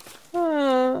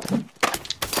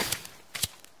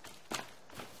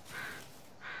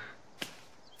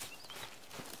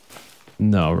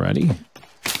 No, ready?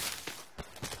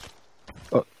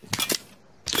 Oh,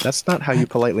 that's not how you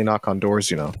politely knock on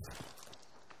doors, you know.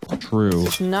 True.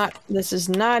 This is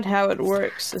not how it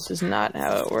works. This is not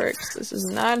how it works. This is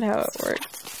not how it works.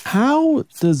 How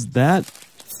does that...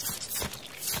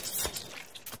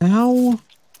 How? All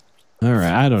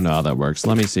right, I don't know how that works.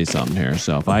 Let me see something here.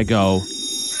 So if I go...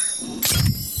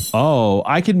 Oh,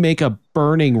 I can make a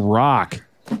burning rock.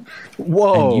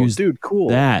 Whoa, and use dude, cool.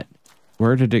 That.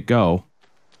 Where did it go?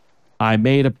 I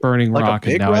made a burning like rock, a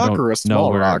big and now rock I don't or a small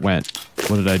know where rock? it went.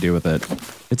 What did I do with it?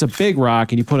 It's a big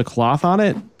rock, and you put a cloth on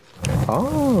it?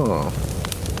 Oh.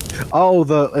 Oh,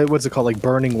 what's it called? Like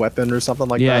burning weapon or something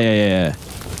like that?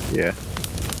 Yeah.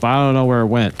 But I don't know where it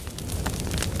went.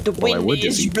 The wind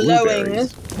is blowing.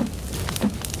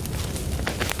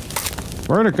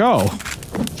 Where'd it go?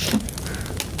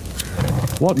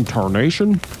 What in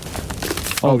tarnation?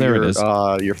 Oh, there it is.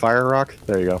 Your fire rock?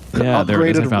 There you go. Yeah, there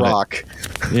it is. I found rock. It.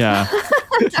 Yeah.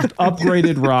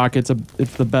 Upgraded rock. It's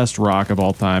the best rock of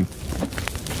all time.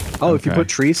 Oh, if you put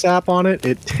tree sap on it,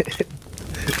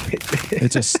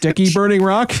 it's a sticky burning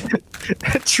rock.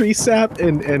 Tree sap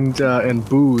and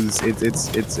booze.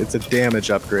 It's a damage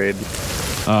upgrade.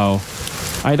 Oh.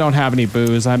 I don't have any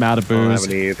booze. I'm out of booze. I don't have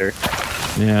any either.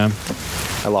 Yeah.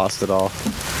 I lost it all.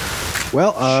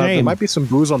 Well, there might be some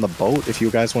booze on the boat if you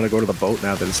guys want to go to the boat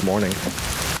now that it's morning.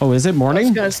 Oh, is it morning? I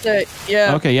was gonna say,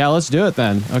 yeah. Okay, yeah, let's do it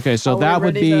then. Okay, so that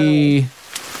would be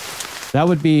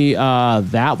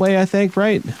that way, I think,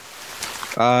 right?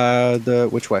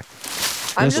 Which way?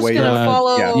 I'm This just way, gonna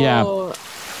follow yeah.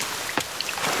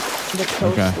 the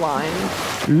coastline.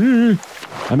 Okay.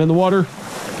 I'm in the water.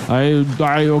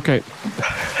 Okay.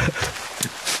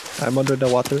 I'm under the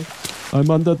water.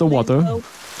 I'm under the water.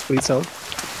 Please help.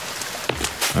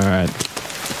 All right.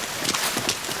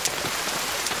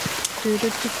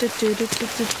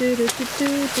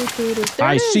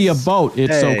 I see a boat.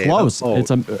 It's so close.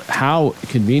 It's how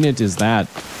convenient is that?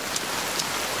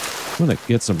 I'm gonna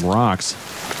get some rocks.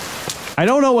 I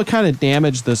don't know what kind of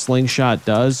damage the slingshot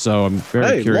does, so I'm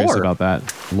very curious about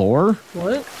that. Lore?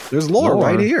 What? There's lore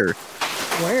right here.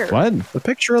 Where? What? The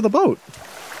picture of the boat.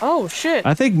 Oh shit!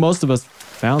 I think most of us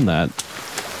found that.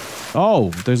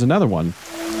 Oh, there's another one.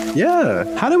 Yeah.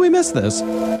 How did we miss this?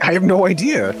 I have no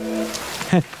idea.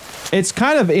 It's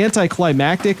kind of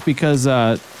anticlimactic because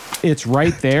it's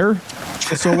right there.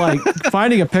 So like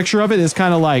finding a picture of it is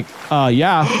kind of like,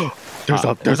 yeah.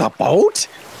 There's a boat?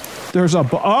 There's a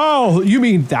oh, you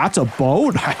mean that's a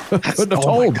boat? I couldn't have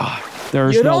told. My God.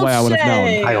 There's no way I would have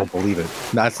known. I don't believe it.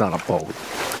 That's not a boat.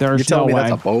 There's You're telling no me way.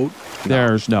 that's a boat? No.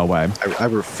 There's no way. I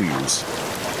refuse.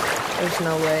 There's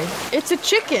no way. It's a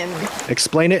chicken.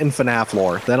 Explain it in FNAF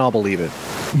lore, then I'll believe it.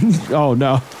 Oh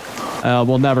no,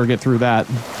 we'll never get through that.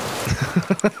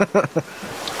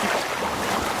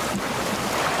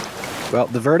 Well,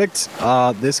 the verdict: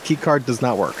 this key card does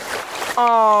not work.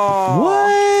 Oh.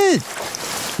 What?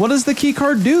 What does the key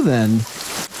card do then?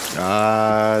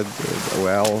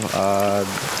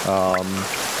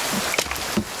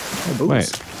 Booze.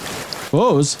 Wait,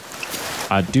 booze?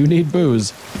 I do need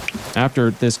booze.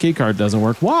 After this key card doesn't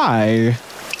work, why?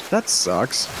 That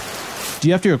sucks. Do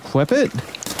you have to equip it?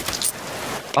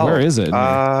 Oh, where is it?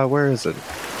 Where is it?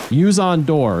 Use on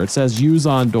door. It says use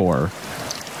on door.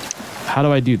 How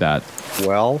do I do that?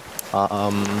 Well,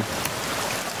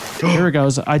 Here it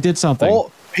goes. I did something.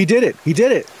 Oh, he did it. He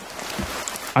did it.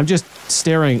 I'm just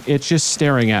staring. It's just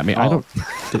staring at me. I don't.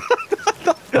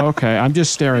 Okay, I'm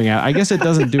just staring at. I guess it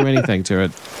doesn't do anything to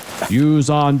it. Use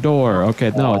on door.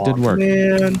 Okay, no, it did work.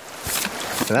 Man.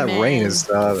 That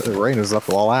rain is up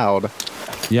loud.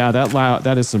 Yeah,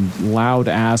 that is some loud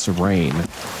ass rain.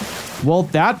 Well,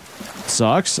 that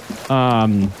sucks.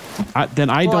 Then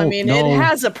I don't I mean, know. it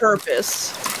has a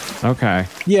purpose. Okay.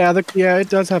 Yeah, it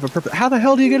does have a purpose. How the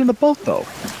hell do you get in the boat though?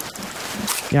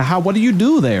 Yeah, what do you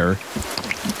do there?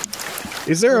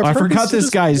 Is there a I purpose forgot to this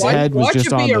guy's head was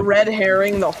just on Watch it be the. a red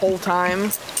herring the whole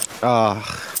time.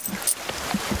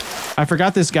 I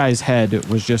forgot this guy's head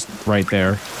was just right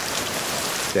there.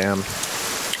 Damn.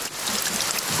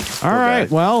 All right.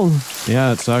 Well,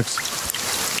 yeah, it sucks.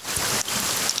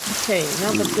 Okay,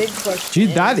 now the big question.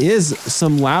 Gee, that is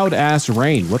some loud ass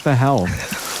rain. What the hell?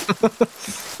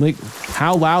 Like,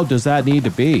 how loud does that need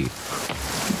to be?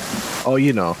 Oh,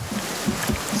 you know.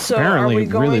 So apparently are we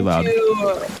going really loud.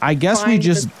 To I guess we find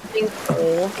just. the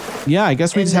sinkhole Yeah, I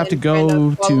guess we just have to go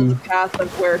follow to the path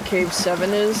of where Cave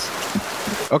 7 is.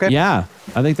 Okay. Yeah,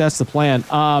 I think that's the plan.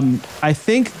 I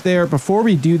think before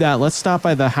we do that, let's stop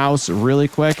by the house really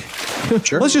quick.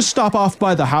 Sure. Let's just stop off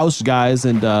by the house, guys,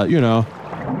 and it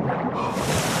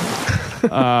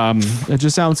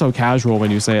just sounds so casual when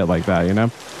you say it like that, you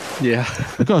know? Yeah.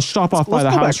 Let's go stop off by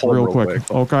the house real quick.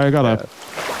 Okay, I gotta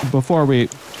before we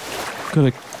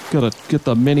gotta get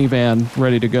the minivan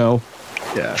ready to go.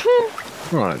 Yeah.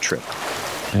 We're on a trip.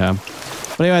 Yeah.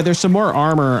 But anyway, there's some more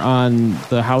armor on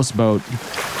the houseboat.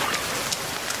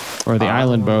 Or the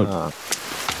island boat.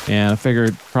 And I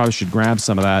figured probably should grab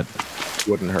some of that.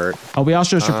 Wouldn't hurt. Oh, we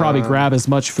also should probably grab as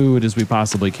much food as we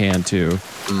possibly can, too.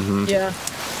 Mm-hmm. Yeah.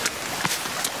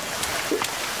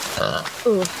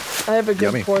 I have a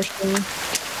good Yummy. portion.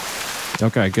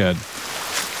 Okay, good.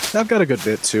 I've got a good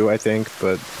bit, too, I think,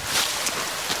 but...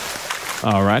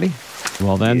 Alrighty.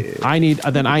 Well, then, I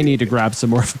need to grab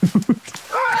some more food.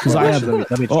 Because I have...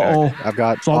 Let me check. I've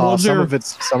got... some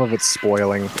of it's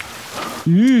spoiling.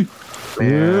 Man.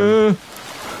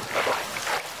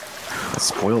 It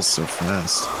spoils so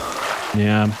fast.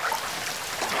 Yeah.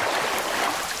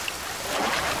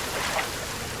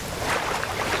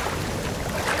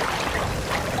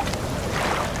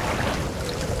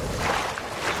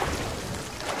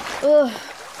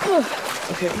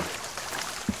 Okay.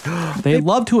 They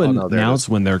love to announce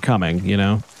when they're coming, you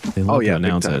know? They love to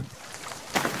announce it.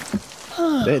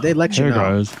 They let you know.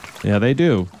 Goes. Yeah, they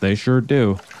do. They sure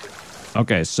do.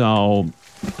 Okay, so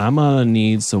I'm gonna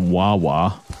need some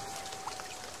Wawa.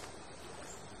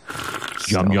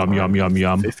 Yum, yum, yum, yum,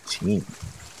 yum. 15.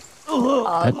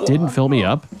 That didn't fill me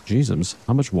up. Jesus,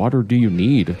 how much water do you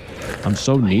need? I'm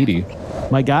so needy.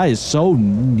 My guy is so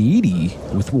needy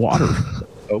with water.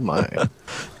 Oh my.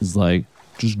 He's like,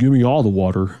 just give me all the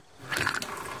water.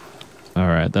 All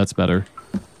right, that's better.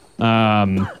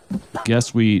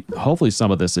 Guess hopefully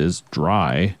some of this is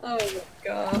dry. Oh my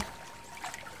god.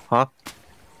 Huh?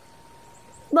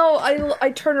 No,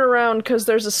 I turn around because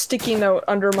there's a sticky note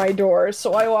under my door,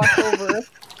 so I walk over.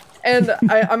 And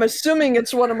I'm assuming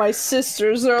it's one of my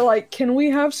sisters. They're like, can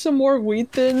we have some more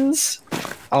wheat thins?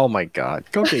 Oh my god.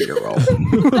 Go get your roll.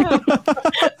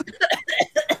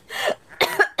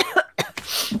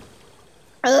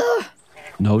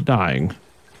 No dying.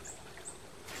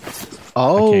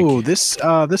 Oh, this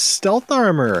stealth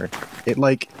armor. It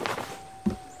like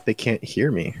they can't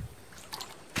hear me.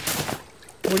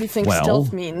 What do you think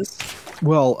stealth means?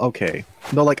 Well, okay.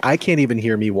 No, like I can't even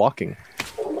hear me walking.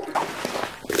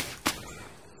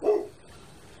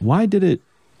 Why is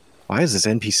this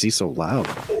NPC so loud?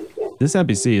 This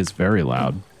NPC is very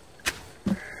loud.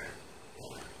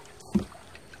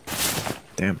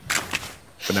 Damn.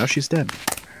 But now she's dead.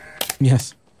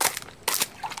 Yes.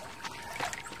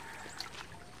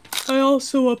 I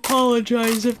also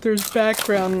apologize if there's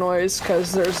background noise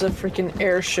because there's a freaking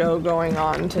air show going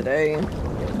on today.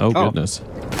 Oh, goodness.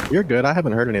 You're good. I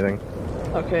haven't heard anything.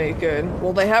 Okay, good.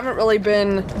 Well, they haven't really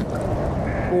been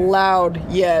loud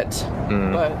yet,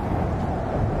 but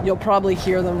you'll probably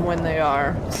hear them when they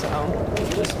are, so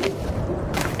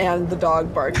and the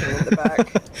dog barking in the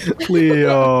back.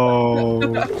 Leo.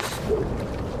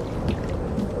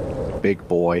 Big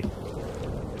boy.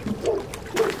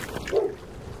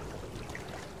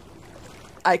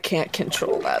 I can't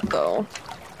control that though.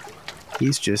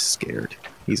 He's just scared.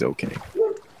 He's okay.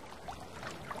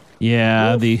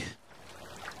 Yeah, the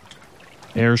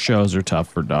air shows are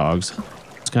tough for dogs.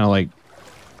 It's kind of like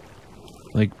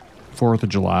 4th of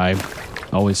July,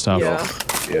 always tough.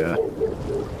 Yeah.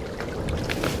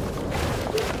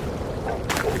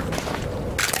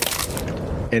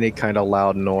 Any kind of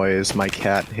loud noise, my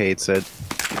cat hates it.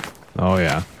 Oh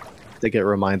yeah. I think it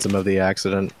reminds him of the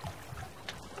accident.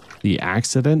 The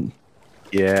accident?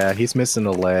 Yeah, he's missing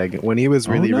a leg. When he was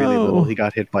really little, he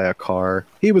got hit by a car.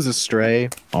 He was a stray.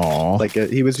 Aw. Like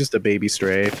he was just a baby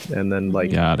stray, and then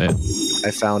like got it.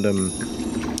 I found him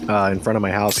in front of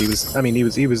my house. He was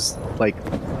like,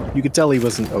 you could tell he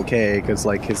wasn't okay because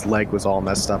like his leg was all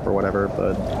messed up or whatever.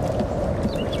 But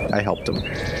I helped him.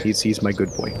 He's my good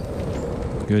boy.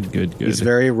 Good. He's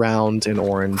very round and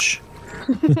orange.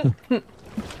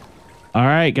 All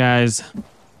right, guys.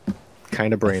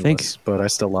 Kind of brainless, but I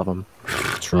still love him.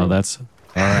 Well, that's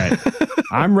all right.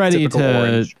 I'm ready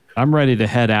to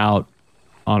head out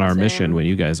on our mission when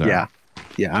you guys are.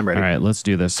 Yeah, I'm ready. All right, let's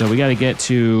do this. So we got to get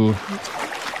to.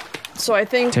 So I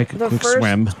think the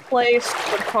first place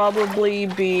would probably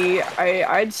be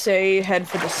I'd say head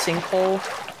for the sinkhole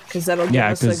because that'll give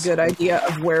us a good idea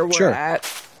of where we're at.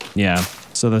 Yeah.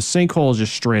 So the sinkhole is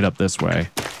just straight up this way.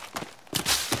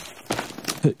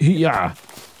 Yeah.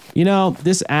 You know,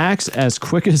 this axe, as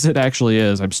quick as it actually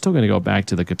is, I'm still going to go back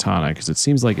to the katana because it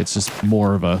seems like it's just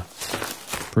more of a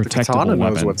protectable katana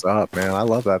weapon. Knows what's up, man. I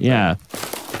love that. Yeah,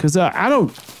 because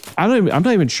I'm not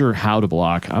even sure how to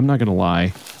block. I'm not going to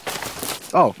lie.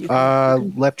 Oh,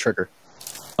 left trigger.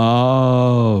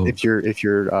 Oh. If you're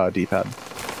D-pad.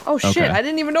 Oh shit! Okay. I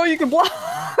didn't even know you could block.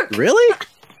 Really?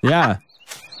 Yeah.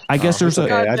 I guess there's a.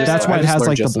 That's why it has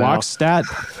like the block stat,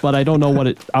 but I don't know what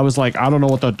it. I was like, I don't know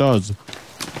what that does.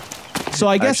 So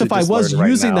I guess if I was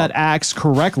using that axe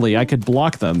correctly, I could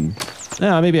block them.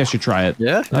 Yeah, maybe I should try it.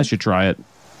 Yeah, I should try it.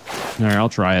 All right, I'll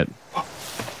try it.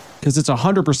 Because it's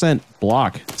 100%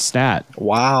 block stat.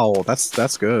 Wow,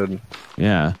 that's good.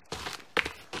 Yeah.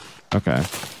 Okay.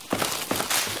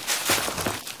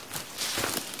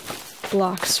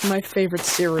 Blocks, my favorite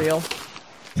cereal.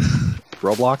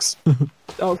 Roblox?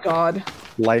 Oh god.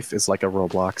 Life is like a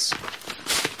Roblox.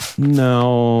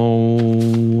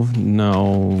 No.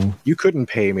 You couldn't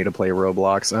pay me to play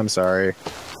Roblox. I'm sorry.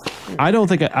 I don't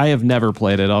think I have never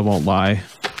played it. I won't lie.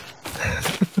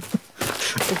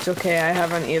 It's okay. I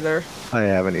haven't either. I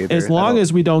haven't either. As long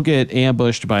as we don't get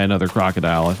ambushed by another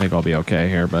crocodile, I think I'll be okay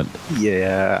here. But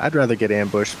yeah, I'd rather get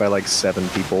ambushed by like 7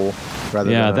 people rather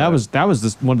than that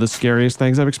was one of the scariest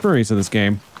things I've experienced in this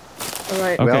game. All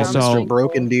right. Okay, well, so Mr.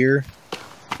 Broken Deer.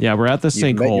 Yeah, we're at the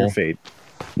sinkhole. Met your fate.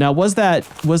 Now, was that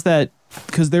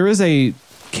because there is a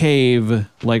cave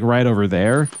like right over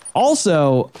there?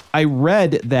 Also, I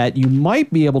read that you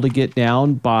might be able to get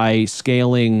down by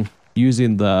scaling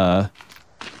using the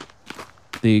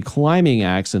the climbing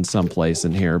axe in some place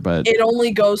in here, but it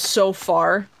only goes so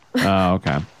far. Oh,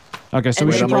 okay. Okay, so And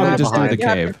we should you probably have just do to- the you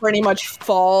have cave. to pretty much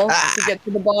fall to get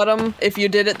to the bottom if you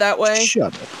did it that way.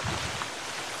 Shut up.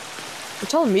 You're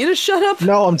telling me to shut up?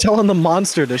 No, I'm telling the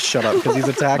monster to shut up because he's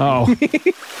attacking Oh. me.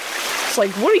 It's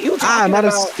like, what are you talking I'm out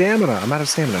of about? stamina. I'm out of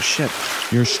stamina. Shit.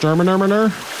 You're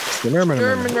Sturminer?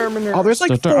 Oh, there's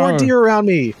like 4 deer around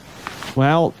me.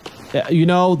 Well, you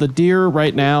know, the deer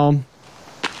right now,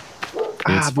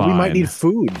 it's but we might fine. need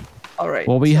food. All right.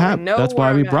 Well, we so I have. know That's why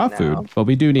where we I'm at brought now. food, but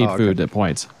we do need food at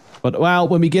points. But well,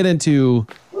 when we get into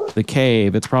the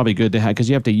cave, it's probably good to have because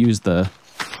you have to use the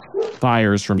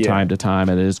fires from time to time.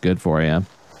 It is good for you.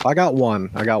 I got one.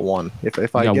 If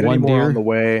I got get any one more deer? on the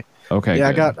way. Okay.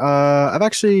 Yeah, good. I got. I've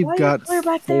actually Why are you got clear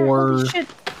back there? 4. Holy shit.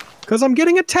 Because I'm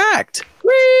getting attacked.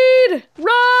 Reed!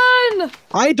 Run!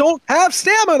 I don't have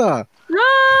stamina.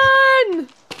 Run!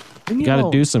 You got to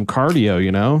do some cardio,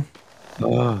 you know.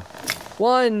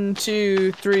 1,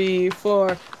 2, 3,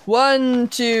 4. 1,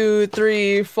 2,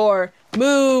 3, 4.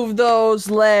 Move those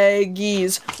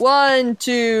leggies. 1,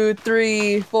 2,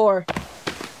 3, 4.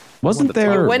 Wasn't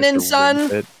there? Winning,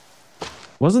 son.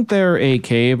 Wasn't there a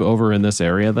cave over in this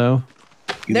area though?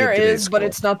 There is, but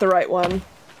it's not the right one.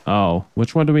 Oh,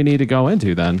 which one do we need to go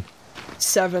into then?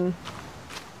 7.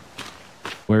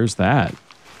 Where's that?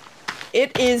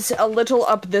 It is a little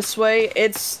up this way.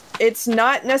 It's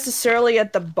not necessarily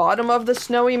at the bottom of the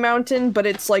snowy mountain, but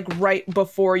it's like right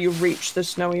before you reach the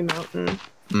snowy mountain.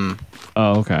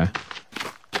 Oh, okay.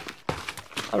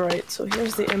 All right, so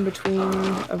here's the in-between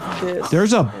of this.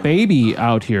 There's a baby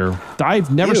out here.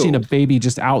 I've never seen a baby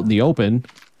just out in the open.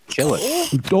 Kill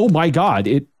it. Oh my God!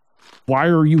 Why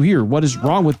are you here? What is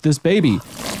wrong with this baby?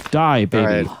 Die, baby.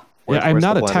 Right. Yeah, I'm Where's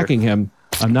not the blender? attacking him.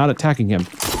 I'm not attacking him.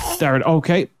 There.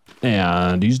 Okay,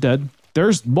 and he's dead.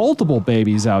 There's multiple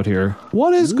babies out here.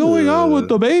 What is going on with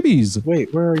the babies?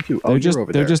 Wait, where are you? Oh, They're you're just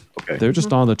over they're there. just Okay. they're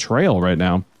just on the trail right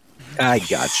now. I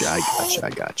gotcha.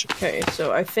 Okay,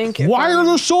 so I think if Why are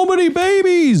there so many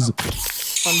babies?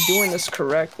 if I'm doing this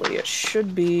correctly, it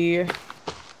should be. All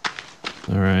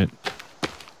right.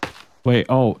 Wait,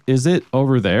 oh, is it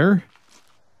over there?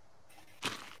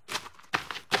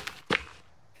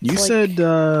 You said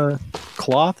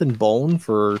cloth and bone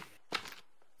for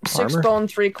 6 armor? bone,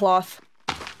 3 cloth.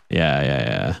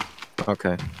 Yeah.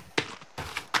 Okay.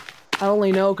 I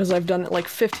only know because I've done it like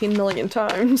 15 million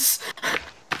times.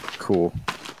 Cool.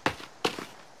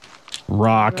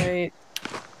 Rock. Right.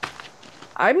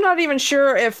 I'm not even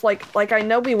sure if like I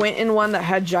know we went in one that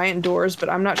had giant doors, but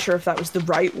I'm not sure if that was the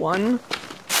right one.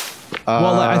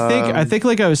 Well, I think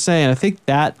like I was saying, I think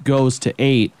that goes to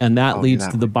 8, and that leads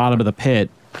to the bottom of the pit,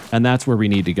 and that's where we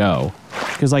need to go.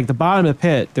 Because like the bottom of the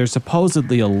pit, there's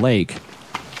supposedly a lake,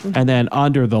 and then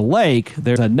under the lake,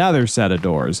 there's another set of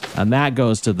doors, and that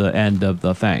goes to the end of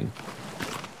the thing.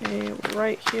 Okay,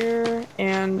 right here,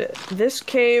 and this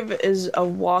cave is a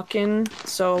walk-in,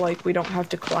 so like we don't have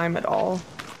to climb at all.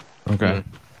 Okay.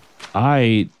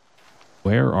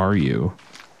 Where are you?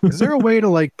 Is there a way to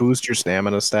like boost your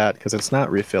stamina stat? Because it's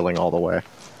not refilling all the way.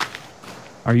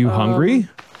 Are you hungry?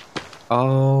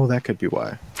 Oh, that could be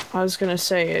why. I was gonna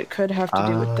say it could have to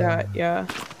do with that, yeah.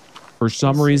 For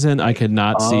some reason, I could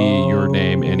not see your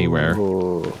name anywhere.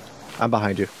 I'm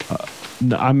behind you.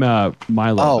 No, I'm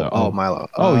Milo. Oh, Milo.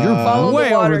 Oh, you're Follow way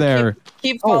the water. over there.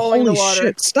 Keep following holy the water.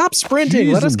 shit! Stop sprinting.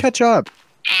 Let us Jesus. catch up.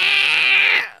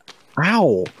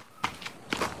 Ow!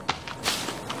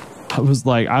 I was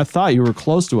like, I thought you were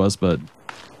close to us, but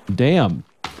damn.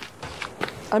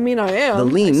 I mean, I am. The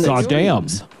lean that God damn.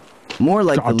 streams. More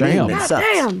like the lean that sucks.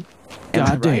 Damn.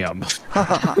 God damn.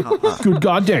 Good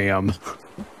goddamn.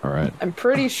 All right. I'm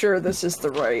pretty sure this is the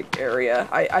right area.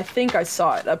 I think I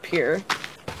saw it up here.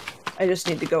 I just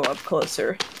need to go up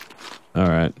closer. All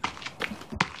right.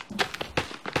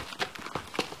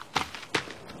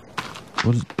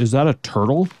 What is that a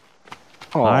turtle?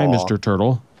 Hi, Aw. Mr.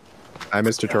 Turtle. Hi,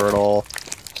 Mr. Turtle.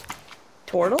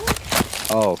 Turtle?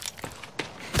 Oh.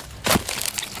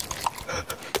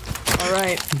 All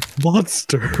right.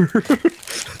 Monster.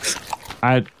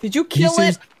 Did you kill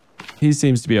it? He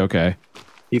seems to be okay.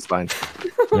 He's fine.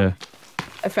 Yeah.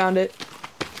 I found it.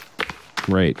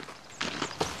 Great.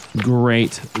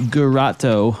 Great.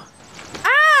 Garato.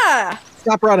 Ah!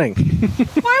 Stop running.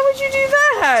 Why would you do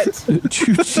that?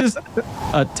 You just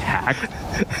attacked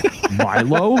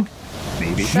Milo?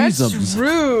 Maybe. That's Jesus.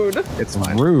 rude. It's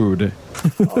fine. Rude.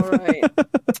 All right.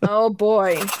 Oh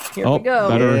boy. Here Oh, we go.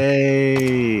 better.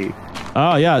 Yay.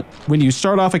 Oh, yeah. When you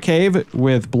start off a cave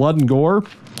with blood and gore,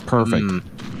 perfect.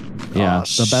 Yeah, Oh,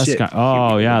 the best shit. kind.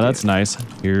 Oh, yeah, that's nice.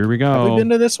 Here we Have we go. been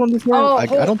to this one before? Oh, I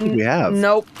don't think we have.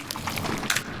 Nope.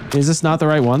 Is this not the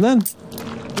right one then?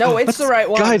 No, it's the right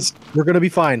one. Guys, we're gonna be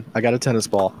fine. I got a tennis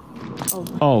ball.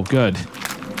 Oh, good.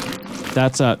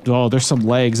 That's oh, there's some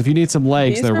legs. If you need some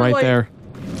legs, These they're are right like- there.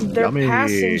 They're Yummy.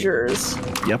 passengers.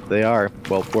 Yep, they are.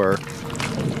 Well, we're.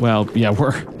 Well, yeah,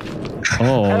 we're. I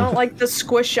Oh. don't like the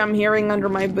squish I'm hearing under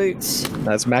my boots.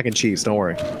 That's mac and cheese. Don't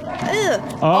worry.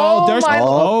 Ugh. Oh, there's. my-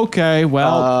 Okay,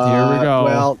 well, here we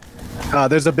go. Well,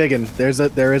 there's a big one. There is a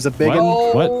big one.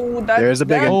 Oh, that, There's a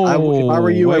big that- one. If I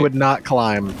were you, I wait. would not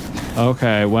climb.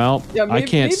 Okay, well, Yeah, I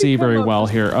can't maybe see come very up. well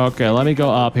here. Okay, let me go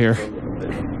up here.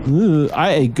 Ooh,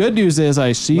 good news is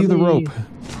I see the rope.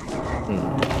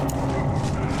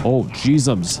 Oh,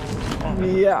 jeezums.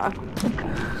 Yeah.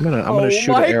 I'm gonna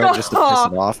shoot an arrow just to piss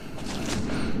it off.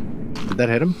 Did that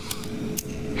hit him?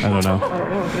 I don't know. I don't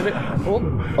know, did it?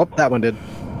 Oh. Oh, that one did.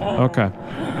 Okay.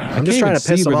 I'm just trying to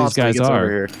piss him where off these guys till he gets are.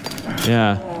 over here.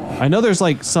 Yeah. I know there's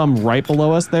like some right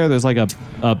below us there. There's like a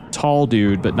tall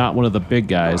dude, but not one of the big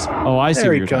guys. Oh, I see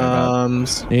There what he you're talking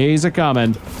comes. about. He's a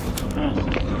coming.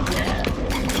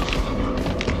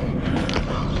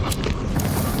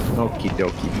 Okie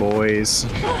dokie, boys.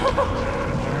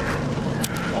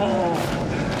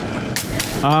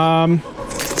 All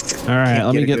right,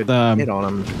 let me a get good the hit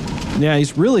on him. Yeah,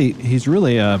 he's really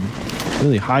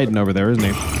hiding over there, isn't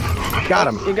he? Got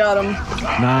him. You got him.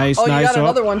 Nice, Oh, nice. you got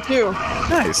another one too.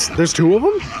 Nice. There's two of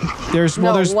them? There's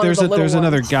No, there's one of the little there's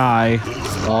another ones. guy.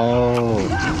 Oh.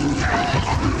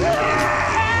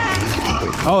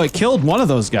 Oh, it killed one of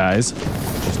those guys,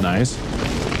 which is nice.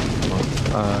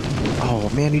 Oh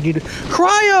man, you need to.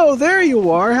 Cryo, there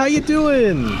you are. How you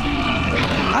doing?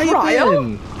 How you Cryo?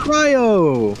 been?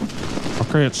 Cryo.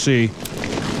 I can't see.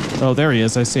 Oh, there he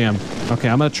is. I see him. Okay,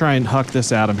 I'm gonna try and huck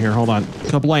this at him here. Hold on.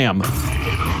 Kablam.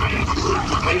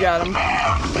 You got him.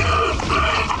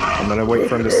 I'm gonna wait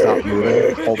for him to stop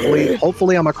moving.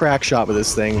 Hopefully I'm a crack shot with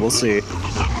this thing. We'll see.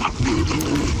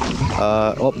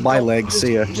 Oh, my leg.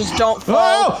 See ya. Just don't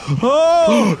fall.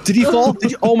 Oh! Did he fall?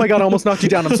 Did you? Oh my god, I almost knocked you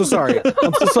down. I'm so sorry.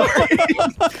 I'm so sorry.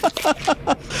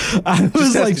 I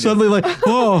was like suddenly like,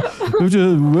 oh,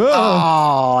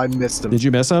 Oh, I missed him. Did you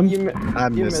miss him? I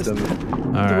missed him.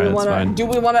 All right, that's fine. Do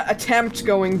we want to attempt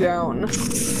going down?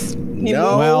 He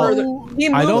No. moved Well, further, he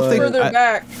I don't moved think- further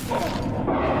back.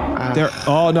 There.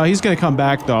 Oh no, he's gonna come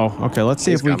back though. Okay, let's see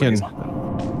He's if we coming, can.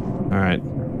 All right.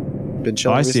 Been Oh,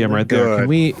 chilling I see him right there. Can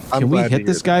we hit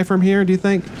this guy from here? Do you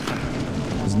think?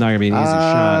 It's not gonna be an easy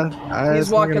shot. He's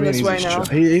walking this way now.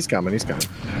 He's coming. He's coming.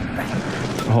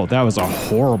 Oh, that was a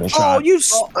horrible Oh, shot. you!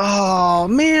 Oh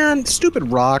man,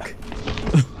 stupid rock.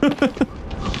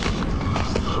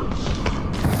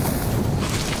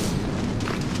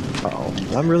 Oh,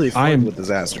 I'm really fine with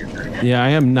disaster. Yeah, I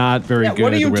am not very good.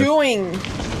 What are you with- doing?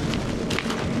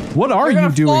 What are You're you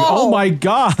gonna doing? fall. Oh my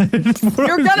god! You're gonna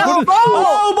fall!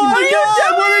 Oh my What are you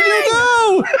god! What did you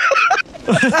do?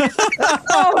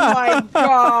 Oh my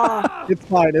god! It's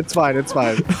fine. It's fine. It's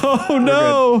fine. Oh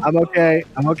no! I'm okay.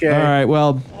 I'm okay. All right.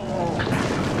 Well.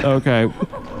 Okay.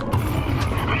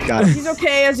 Got it. He's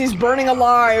okay as he's burning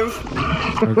alive.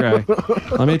 Okay.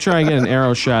 Let me try and get an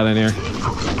arrow shot in here.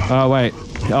 Oh wait.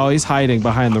 Oh, he's hiding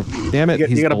behind the. Damn it!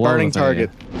 You got a below burning the thing. target.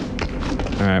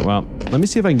 All right. Well, let me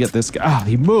see if I can get this guy. Ah,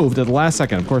 he moved at the last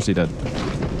second. Of course he did.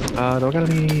 Do I got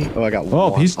any? Oh, I got one.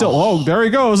 Oh, he's still. Oh, there he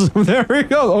goes. There he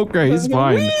goes. Okay, he's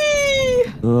fine. Whee!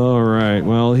 All right.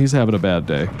 Well, he's having a bad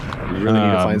day. We really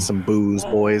need to find some booze,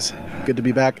 boys. Good to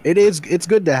be back. It's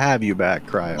good to have you back,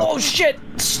 Cryo. Oh shit!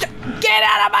 Get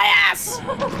out of my ass!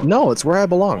 No, it's where I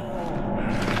belong.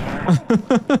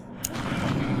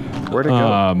 Where'd it go?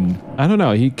 I don't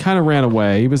know. He kind of ran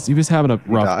away. He was having a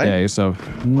rough died? day. So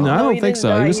no, I don't think didn't so.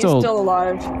 die. He was He's still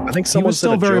alive. I think he someone was said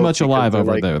still a very joke much because alive they're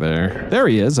over like, there. There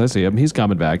he is. I see him. He's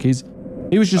coming back. He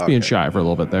was just being shy for a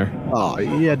little bit there. Oh,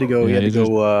 he had to go. Yeah, he had to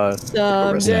go.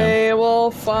 Someday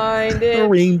we'll find it. The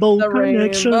rainbow the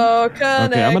connection. Rainbow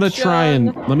connection. Okay, I'm gonna try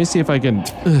and let me see if I can.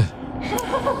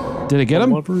 Did I get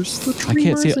him? I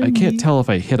can't see. I can't tell if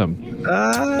I hit him.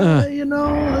 You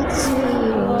know, that's.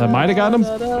 That might have got him.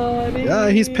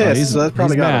 He's pissed. So that's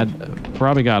probably he's got mad. him.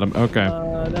 Probably got him. Okay.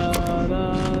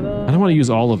 I don't want to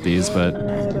use all of these, but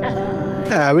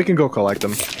Yeah, we can go collect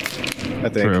them. I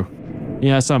think. true.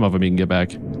 Yeah, some of them you can get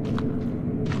back.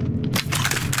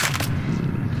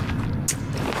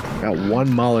 Got one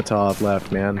Molotov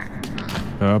left, man.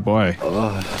 Oh boy.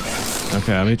 Ugh.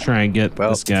 Okay, let me try and get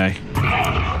this guy.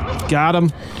 Got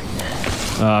him.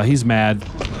 He's mad.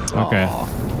 Okay.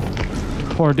 Aw.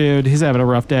 Poor dude. He's having a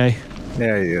rough day.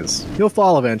 There he is. He'll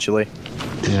fall eventually.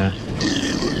 Yeah.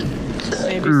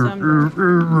 Maybe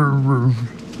someday.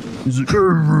 He's like,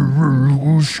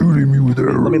 who's shooting me with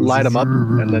arrows? Let me light him up,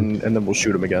 and then we'll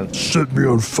shoot him again. Set me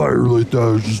on fire like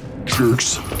that, just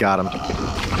jerks. Got him.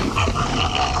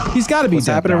 He's got to be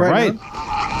dead now, right? He's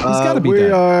got to be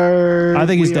dead. I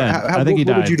think he's dead. I think he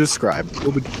died. What would you describe?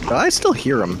 I still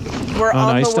hear him. We're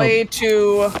on the way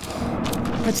to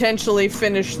potentially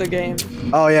finish the game.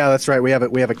 Oh yeah, that's right. We have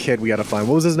a kid we gotta find.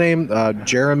 What was his name?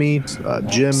 Jeremy,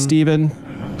 Jim, Steven,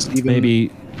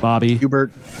 maybe Bobby.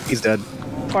 Hubert. He's dead.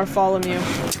 Bartholomew.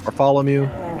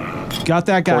 Got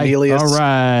that guy. Cornelius. All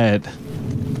right.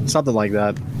 Something like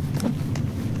that.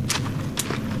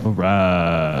 All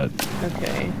right.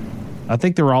 Okay. I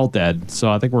think they're all dead, so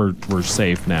I think we're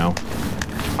safe now.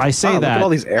 I say that. Look at all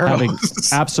these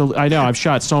arrows. Absolutely. I know. I've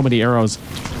shot so many arrows.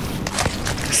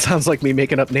 Sounds like me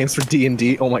making up names for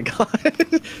D&D. Oh my god.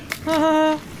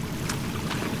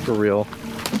 For real.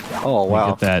 Oh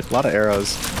wow. That. A lot of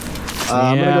arrows. Yeah,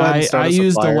 I'm gonna go ahead and start I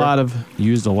used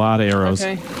a lot of arrows.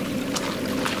 Okay.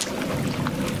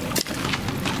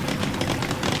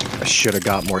 I should have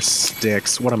got more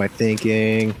sticks. What am I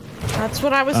thinking? That's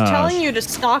what I was telling you, to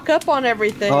stock up on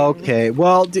everything. Okay,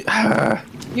 well,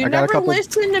 you never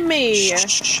listen to me.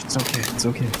 Shh, it's okay. It's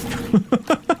okay.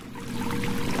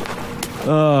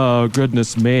 Oh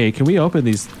goodness me! Can we open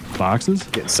these boxes?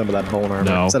 Get some of that bone armor.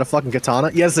 No. Is that a fucking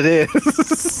katana? Yes, it is.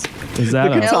 Is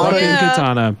that a fucking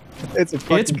katana? It's a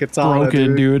fucking katana,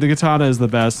 broken, dude. The katana is the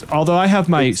best. Although I have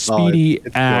my speedy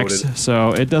axe, loaded.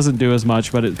 so it doesn't do as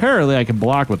much, but apparently I can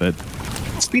block with it.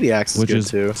 Speedy axe is good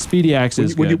too. Speedy axe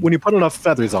is good. When you put enough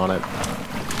feathers on it.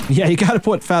 Yeah, you gotta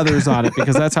put feathers on it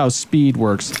because that's how speed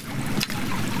works.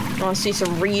 I want to see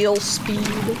some real speed.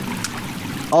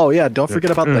 Oh yeah, don't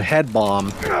forget about the head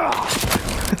bomb.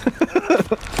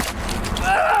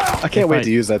 I can't wait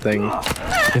to use that thing.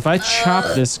 If I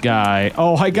chop this guy...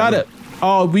 Oh, I got it.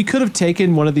 Oh, we could have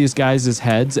taken one of these guys'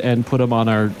 heads and put them on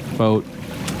our boat.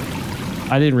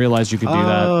 I didn't realize you could do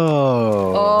that.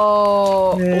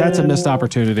 Oh. That's a missed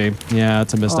opportunity. Yeah,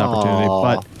 it's a missed opportunity,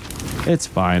 but it's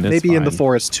fine. It's Maybe fine. in the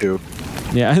forest too.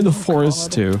 Yeah, in the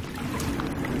forest too.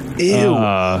 Ew.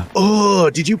 Oh,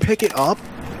 did you pick it up?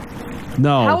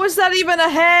 No. How is that even a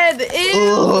head?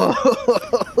 Ew.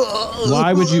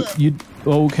 Why would you?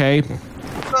 Okay.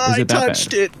 I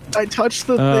touched it. I touched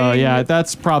the thing. Oh, yeah,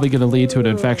 that's probably going to lead to an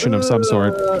infection of some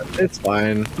sort. It's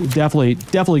fine. Definitely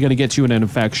going to get you an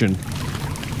infection.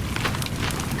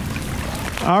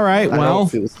 All right, well,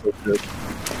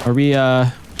 are we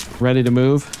ready to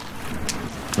move?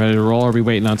 Ready to roll? Or are we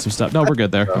waiting on some stuff? No, we're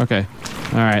good there. Okay.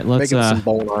 All right, let's making some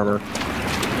bone armor.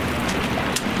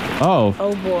 Oh.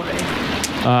 Oh boy.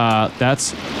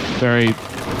 That's very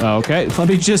okay. Let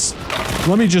me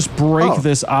just break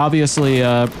this obviously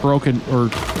broken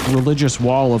or religious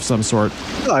wall of some sort.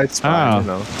 No, it's fine. You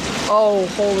know. Oh,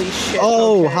 holy shit.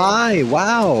 Oh, hi.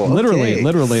 Wow. Literally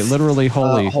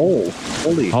holy.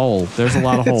 Hole. There's a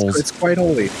lot of holes. It's quite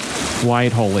holy.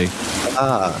 Quite holy.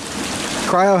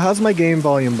 Cryo, how's my game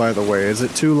volume, by the way? Is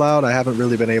it too loud? I haven't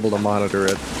really been able to monitor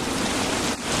it.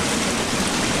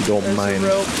 Don't mind.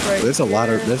 There's a lot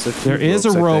of. There is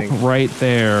a rope right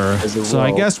there. So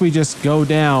I guess we just go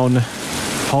down,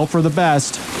 hope for the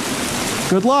best.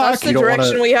 Good luck. That's the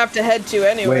direction we have to head to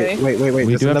anyway. Wait.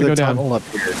 We do have to go down. Up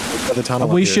here.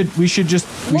 We should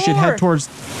head towards.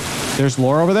 There's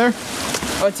lore over there.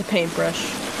 Oh, it's a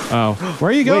paintbrush. Oh, where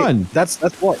are you going? That's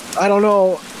what. I don't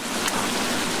know.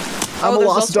 I'm a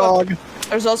lost dog.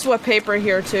 There's also a paper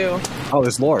here too. Oh,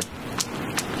 there's lore.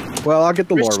 Well, I'll get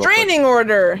the lore. Restraining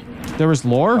order. There was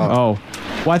lore? Oh.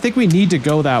 Well, I think we need to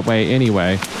go that way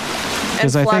anyway.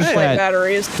 And flashlight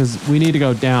batteries. Because we need to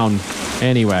go down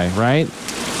anyway, right?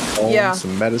 Oh, yeah.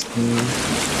 Some medicine.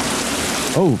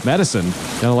 Oh, medicine.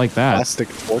 Don't like that. Plastic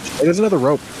torch. Hey, there's another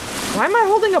rope. Why am I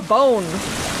holding a bone?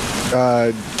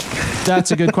 That's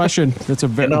a good question. That's a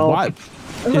very... What?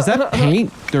 Is that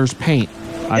paint? There's paint.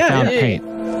 I found paint.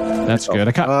 That's good.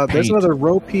 I got paint. There's another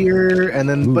rope here, and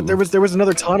then but there was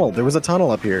another tunnel. There was a tunnel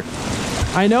up here.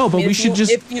 I know, but we should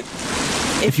just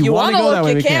if you want to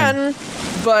look, you can.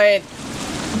 But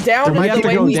down is the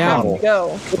way we have to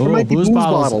go. Oh, booze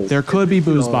bottles. There could be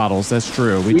booze bottles. That's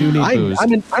true. We do need booze. I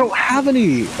mean, I don't have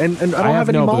any, and I don't have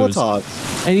any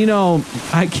Molotovs. And you know,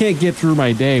 I can't get through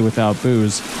my day without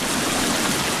booze.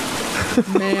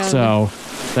 Man. So.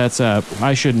 That's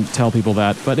I shouldn't tell people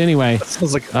that, but anyway. That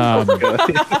sounds like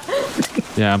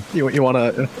yeah. You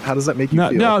wanna? How does that make you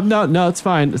feel? No, it's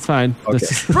fine. It's fine. Okay.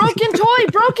 Broken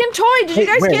toy. Did you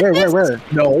guys get this? Where?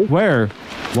 No. Where?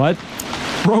 What?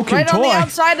 Broken right toy. On the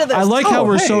outside of this. I like how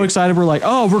we're so excited. We're like,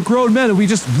 oh, we're grown men and we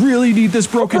just really need this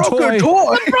broken toy.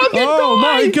 Oh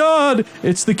my god!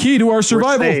 It's the key to our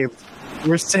survival.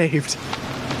 We're saved.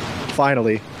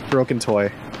 Finally. broken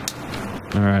toy.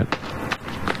 All right.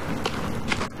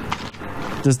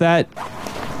 Does that...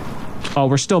 Oh,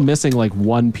 we're still missing like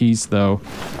one piece though.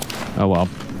 Oh well.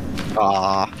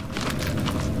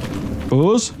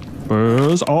 Booze?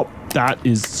 Booze. Oh, that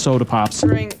is soda pops.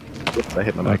 Drink. Oops, I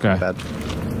hit my mic. Bad.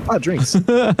 Ah, drinks.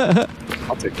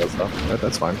 I'll take those though.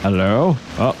 That's fine. Hello?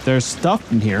 Oh, there's stuff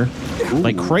in here. Ooh.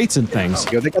 Like crates and things.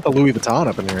 Yo, they got the Louis Vuitton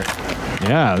up in here.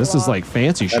 Yeah, this is like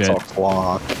fancy shit. That's all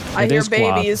cloth. I hear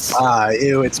babies.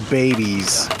 Ew, it's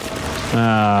babies.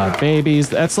 Babies.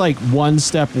 That's like one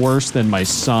step worse than my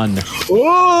son.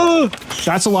 Oh!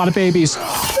 That's a lot of babies.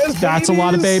 That's a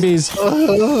lot of babies.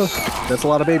 That's a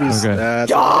lot of babies. Okay.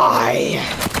 Die!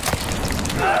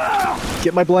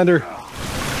 Get my blender.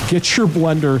 Get your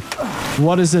blender.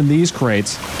 What is in these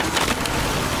crates?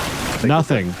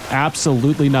 Nothing.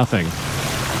 Absolutely nothing.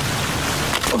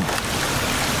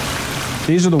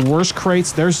 These are the worst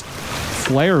crates. There's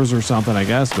flares or something, I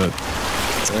guess, but...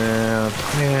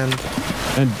 man.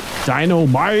 And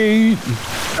dynamite.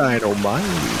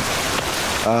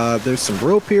 There's some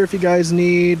rope here if you guys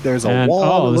need. There's a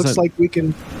wall. It looks like we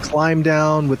can climb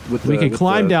down with we can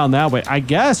climb down that way. I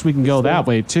guess we can go that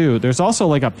way too. There's also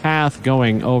like a path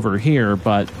going over here,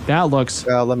 but that looks...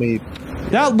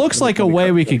 That looks like a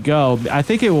way we could go. I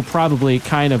think it will probably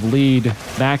kind of lead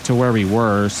back to where we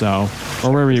were,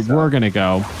 or where we were going to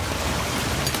go.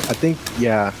 I think,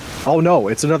 yeah. Oh no,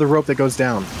 it's another rope that goes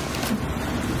down.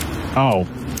 Oh.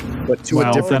 But to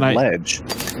a different ledge.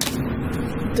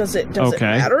 Does it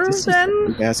matter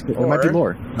then? It might be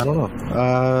more. I don't know.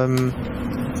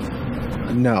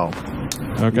 No.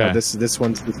 Okay. No, this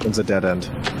one's a dead end.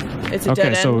 It's a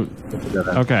dead end. So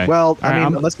okay. Well, I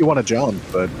mean, unless you want to jump,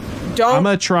 but I'm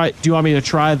gonna try. Do you want me to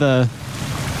try the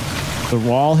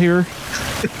wall here?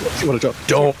 You want to jump?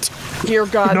 Don't. Dear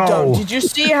God, don't. Did you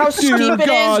see how steep it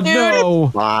is, dude? No.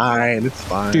 Fine, it's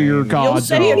fine. Dear God, you'll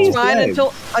say it's fine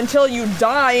until you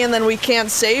die, and then we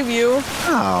can't save you.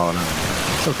 Oh no,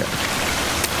 it's okay.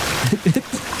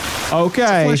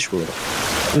 Okay. It's a flesh wound.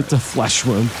 It's a flesh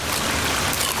wound.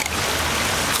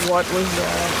 What was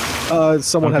that?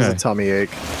 Someone has a tummy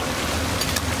ache.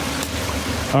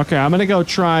 Okay, I'm gonna go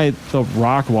try the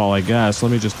rock wall, I guess.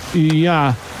 Let me just...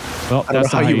 Yeah. Well, I don't know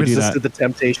that's how not you do resisted that. the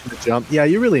temptation to jump. Yeah,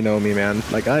 you really know me, man.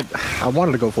 Like, I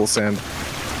wanted to go full send.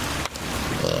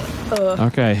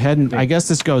 Okay, heading... I guess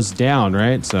this goes down,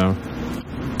 right? So...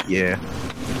 Yeah.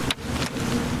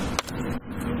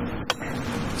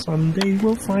 Someday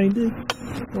we'll find it.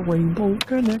 The rainbow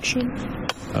connection.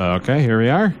 Okay, here we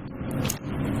are.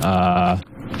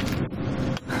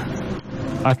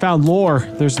 I found lore.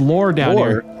 There's lore down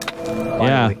here.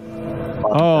 Yeah.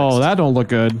 Oh, that don't look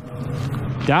good.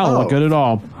 That don't look good at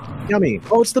all. Yummy.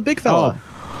 Oh, it's the big fella.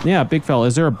 Oh, yeah, big fella.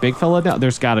 Is there a big fella down?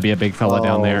 There's got to be a big fella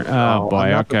down there. Oh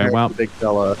boy. Okay. Well. Big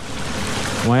fella.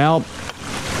 Well.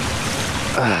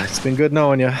 It's been good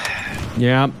knowing you.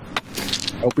 Yeah.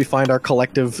 Hope we find our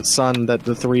collective son that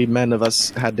the three men of us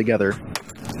had together.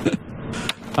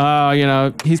 You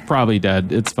know, he's probably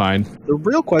dead. It's fine. The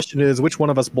real question is, which one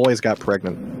of us boys got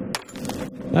pregnant?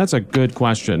 That's a good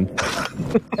question.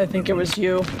 I think it was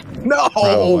you. No!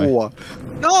 Probably.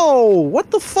 No! What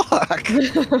the fuck?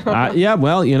 Yeah,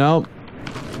 well, you know.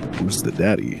 Who's the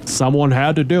daddy? Someone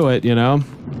had to do it, you know.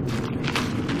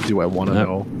 Do I want to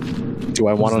know? Do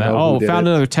I want to know? Oh, found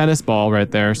another tennis ball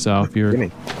right there. So if you're... Gimme.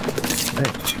 Hey.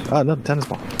 Oh, another tennis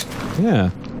ball.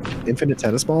 Yeah. Infinite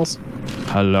tennis balls?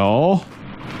 Hello?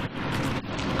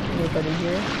 Anybody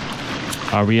here?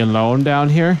 Are we alone down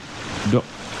here?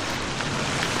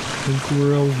 I think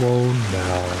we're alone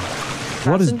now.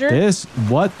 What is this?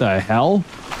 What the hell?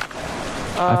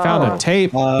 I found a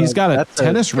tape. He's got a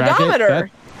tennis racket. Pedometer.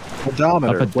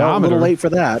 Pedometer. A pedometer. Well, a little late for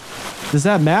that. Does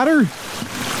that matter?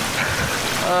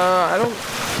 I don't...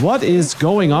 What is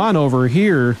going on over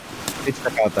here? Let's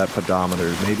check out that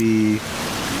pedometer. Maybe...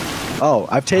 Oh,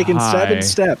 I've taken 7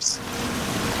 steps.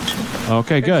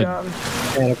 Okay, good.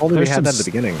 And if only we had that at the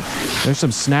beginning. There's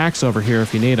some snacks over here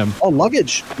if you need them. Oh,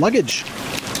 luggage. Luggage.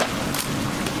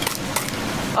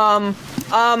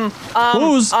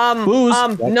 Booze. Booze.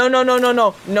 No.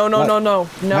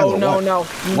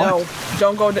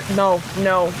 Don't go. No.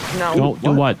 Don't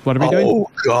do what? What are we doing? Oh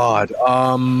God.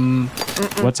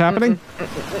 What's happening?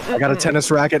 I got a tennis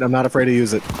racket. I'm not afraid to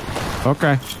use it.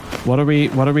 Okay. What are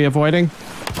we avoiding?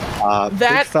 That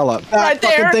big fella. That right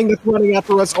fucking there. thing that's running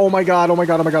after us. Oh my God.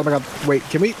 Wait,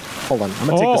 can we? Hold on. I'm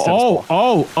gonna take this tennis ball.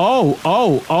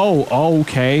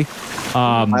 Okay.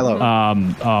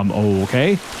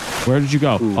 Okay. Where did you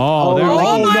go? Ooh. Oh, there.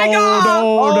 Oh my God.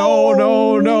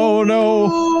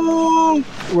 No.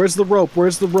 Where's the rope?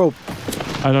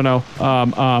 I don't know.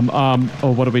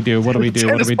 Oh, what do we do? What do we do?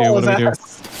 What do we do? What do we do?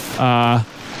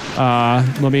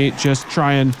 Let me just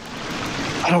try and.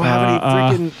 I don't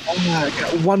have any freaking. I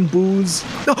got one booze.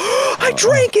 No, I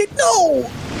drank it. No.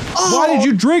 Oh, why did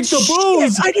you drink the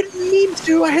booze? I didn't mean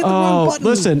to. I hit the wrong button.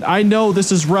 Listen, I know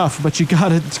this is rough, but you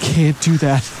can't do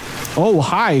that. Oh,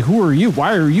 hi. Who are you?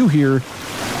 Why are you here?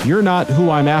 You're not who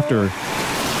I'm after.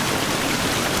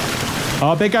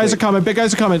 Oh, big guys are coming. Big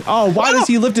guys are coming. Oh, why does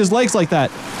he lift his legs like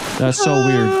that? That's so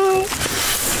weird.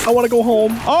 I want to go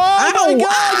home. Oh my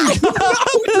god!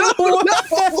 No.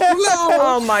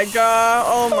 Oh my god!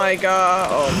 Oh my god!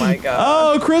 Oh my god!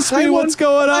 Oh, Crispy, what's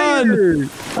going on?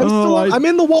 I'm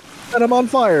in the wall and I'm on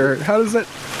fire. How does that?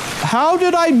 How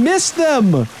did I miss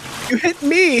them? You hit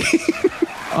me.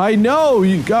 I know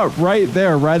you got right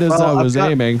there, right as I was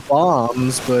aiming.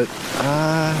 Bombs, but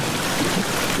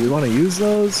do you want to use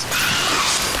those?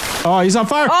 Oh, he's on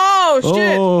fire! Oh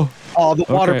shit! Oh, the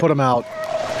water put him out.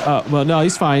 Well, no,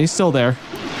 he's fine. He's still there.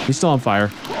 He's still on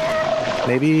fire.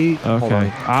 Maybe.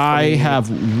 Okay. I have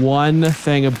one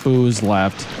thing of booze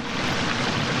left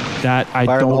that I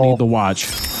don't need to watch.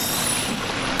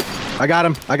 I got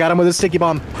him. I got him with a sticky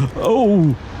bomb.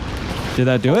 Oh. Did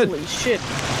that do it? Holy shit.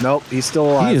 Nope. He's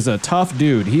still alive. He is a tough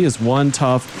dude. He is one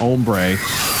tough hombre.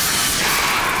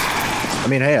 I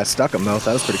mean, hey, I stuck him though.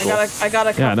 That was pretty cool. I got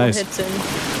a couple hits in.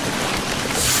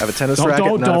 I have a tennis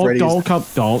racket.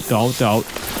 Don't.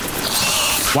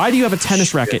 Why do you have a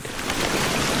tennis racket?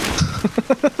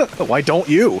 Why don't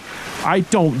you? I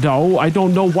don't know. I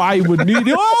don't know why you would need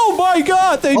it. Oh my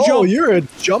god, they jumped. Oh, you're a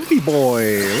jumpy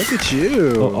boy. Look at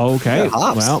you. Okay.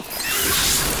 Well.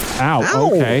 Ow.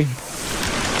 Okay.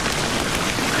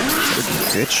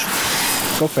 Bitch.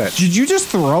 Go fetch. Did you just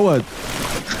throw a...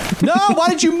 No, why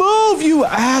did you move, you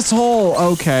asshole?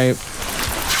 Okay.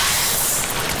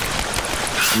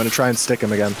 I'm gonna try and stick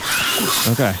him again.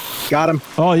 Okay. Got him.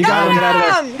 Oh, you got him. Get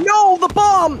out of there. No, the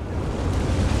bomb!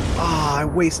 Ah, I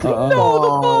wasted the bomb. No, the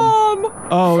bomb!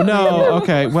 Oh, no.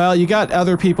 Okay. Well, you got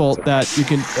other people that you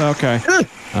can... Okay.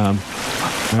 All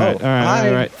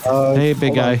right. Hey,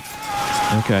 big guy.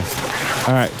 Okay.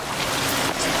 All right.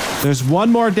 There's one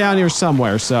more down here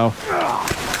somewhere, so...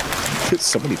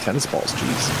 So many tennis balls,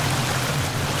 jeez.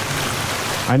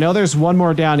 I know there's one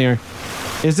more down here.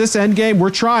 Is this end game? We're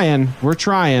trying. We're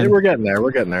trying. Hey, we're getting there.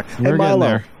 We're getting there. We're getting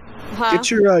there. Huh? Get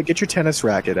your tennis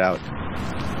racket out.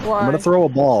 Why? I'm gonna throw a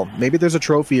ball. Maybe there's a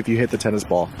trophy if you hit the tennis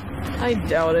ball. I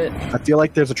doubt it. I feel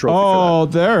like there's a trophy Oh,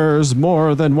 for that. there's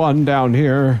more than one down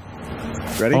here.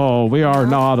 Ready? Oh, we are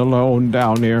not alone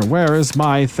down here. Where is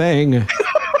my thing?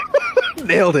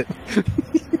 Nailed it.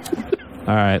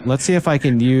 All right, let's see if I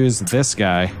can use this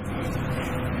guy.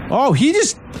 Oh,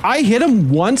 I hit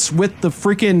him once with the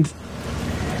freaking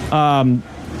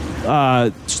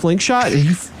slingshot,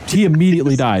 and he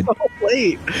immediately died. So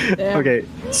late. Damn. Okay,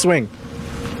 swing.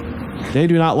 They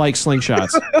do not like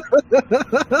slingshots.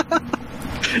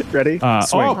 Ready?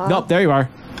 Swing. Oh, nope, there you are.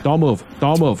 Don't move.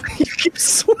 Don't move. You keep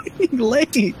swinging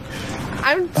late.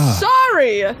 I'm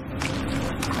sorry.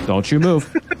 Don't you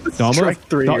move. Don't move.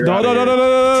 Three, No,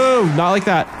 not like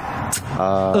that.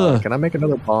 Can I make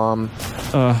another bomb?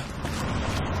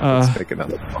 Let's make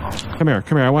another bomb. Come here.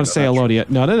 I want to say hello to you.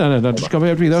 No. Just come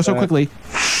here to me there so quickly.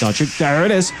 Don't you? There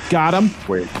it is. Got him.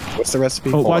 Wait, what's the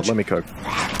recipe? Oh, watch. Let me cook.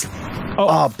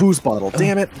 Oh, booze bottle.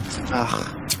 Damn it.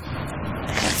 Ugh.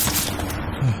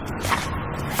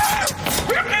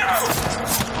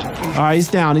 He's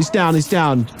down.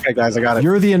 Okay, guys, I got it.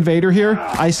 You're the invader here.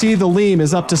 I see the Leem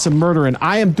is up to some murdering.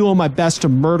 I am doing my best to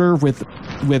murder with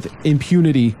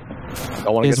impunity.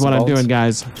 Is what I'm doing,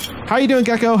 guys. How you doing,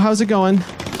 Gecko? How's it going?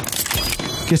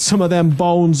 Get some of them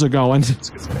bones a-going. Let's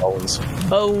get some bones.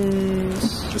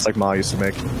 Bones. Just like Ma used to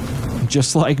make.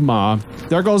 Just like Mom.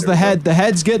 There goes the head. The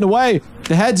head's getting away.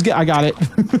 I got it.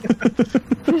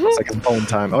 It's like a bone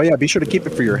time. Oh yeah, be sure to keep it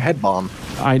for your head bomb.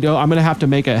 I know. I'm gonna have to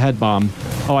make a head bomb.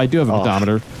 Oh, I do have a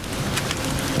pedometer.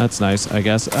 That's nice, I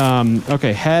guess.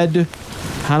 Okay, head.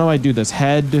 How do I do this?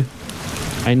 Head.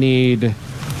 I need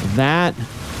that.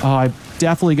 Oh, I'm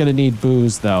definitely gonna need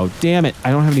booze though. Damn it,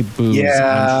 I don't have any booze.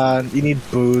 Yeah, you need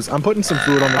booze. I'm putting some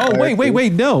food on the fire. Oh,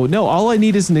 wait. No. All I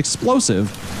need is an explosive.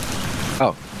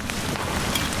 Oh.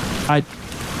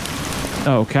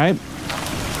 Okay.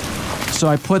 So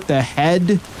I put the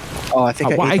head. Oh, I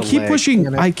think I keep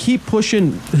pushing. I keep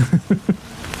pushing.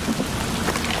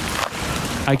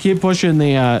 I keep pushing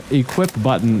the equip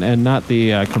button and not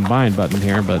the combine button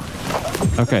here. But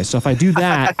okay, so if I do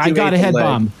that, I got a head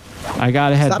bomb. I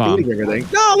got a head bomb. Eating everything.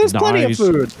 No, there's plenty of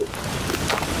food.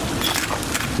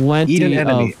 Plenty Eat an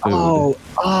enemy. of food.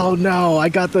 Oh no! I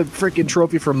got the freaking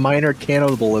trophy for minor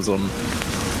cannibalism.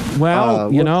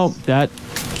 Well, you know, that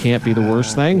can't be the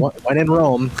worst thing. When in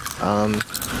Rome.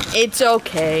 It's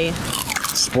okay.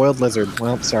 Spoiled lizard.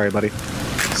 Well, sorry, buddy.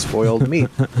 Spoiled meat.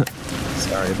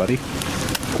 Sorry, buddy.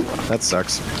 That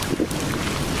sucks.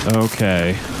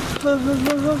 Okay.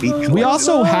 We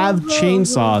also have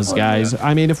chainsaws, guys.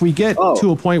 I mean, if we get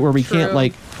to a point where we can't,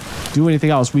 like, do anything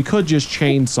else, we could just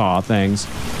chainsaw things.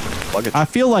 I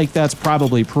feel like that's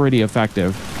probably pretty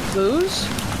effective. Booze?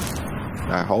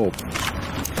 I hope.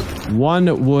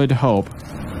 One would hope.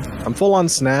 I'm full on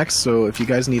snacks, so if you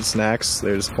guys need snacks,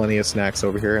 there's plenty of snacks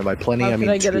over here. And by plenty, I mean 2.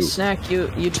 How could I get a snack? You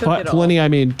took it all. Plenty, I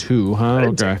mean 2, huh? I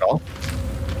didn't take it all.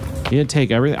 You didn't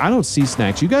take everything? I don't see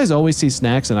snacks. You guys always see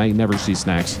snacks, and I never see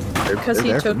snacks. Because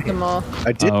he took them all.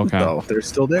 I didn't, though. They're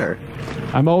still there.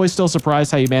 I'm always still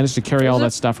surprised how you managed to carry all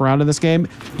that stuff around in this game.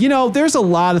 You know, there's a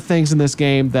lot of things in this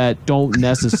game that don't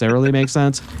necessarily make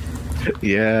sense.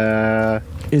 Yeah.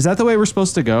 Is that the way we're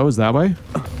supposed to go? Is that way?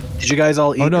 Did you guys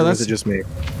all eat, or was it just me?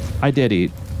 I did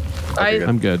eat.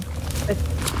 I'm good.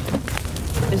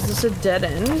 Is this a dead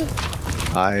end?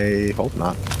 I hope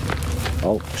not.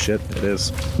 Oh, shit, it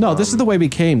is. No, this is the way we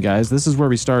came, guys. This is where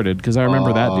we started, because I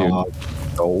remember that dude.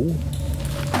 No.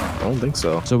 I don't think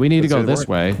so. So we need to go this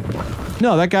way.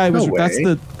 No, that guy was...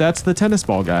 That's the tennis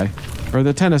ball guy. Or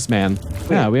the tennis man.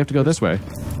 Yeah, we have to go this way.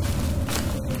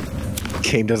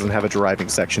 Game doesn't have a driving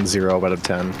section. 0 out of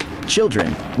 10.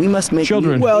 Children, we must make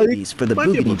movies for the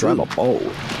boogity boo.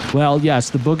 Well, yes,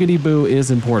 the boogity boo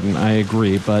is important. I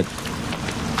agree, but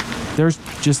there's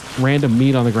just random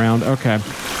meat on the ground. Okay.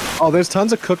 Oh, there's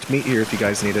tons of cooked meat here if you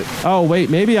guys need it. Oh, wait,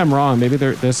 maybe I'm wrong. Maybe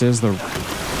this is the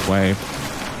way.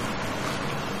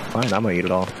 Fine, I'm gonna eat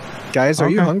it all. Guys, are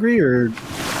you hungry or?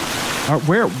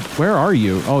 Where are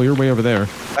you? Oh, you're way over there.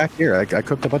 Back here. I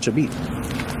cooked a bunch of meat.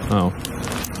 Oh.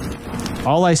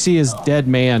 All I see is dead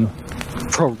man.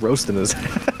 Bro, roasting his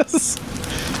ass.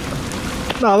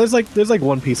 No, there's like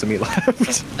one piece of meat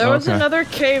left. There was another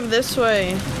cave this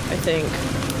way, I think.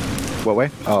 What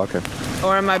way? Oh, okay.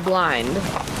 Or am I blind?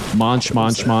 Munch.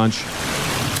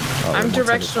 Oh, I'm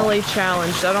directionally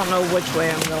challenged. I don't know which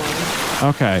way I'm going.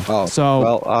 Okay. Oh, so.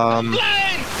 Well,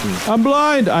 I'm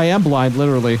blind. I am blind,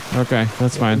 literally. Okay,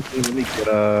 that's fine. Let me get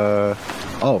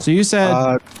Oh. So you said.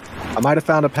 I might have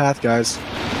found a path, guys.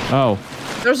 Oh.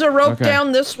 There's a rope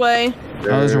down this way.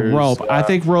 There's a rope. I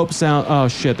think rope sound. Oh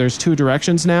shit! There's 2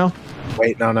 directions now.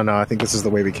 Wait, no. I think this is the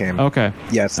way we came. Okay.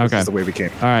 Yes, this is the way we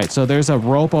came. All right, so there's a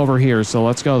rope over here. So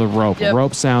let's go the rope. Yep.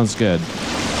 Rope sounds good.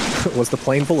 Was the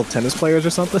plane full of tennis players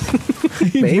or something?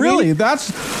 Maybe? Really?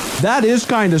 That is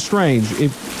kind of strange.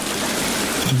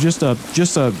 Just a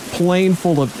plane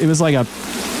full of. It was like a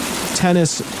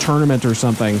tennis tournament or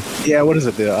something. Yeah. What is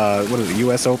it?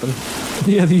 U.S. Open?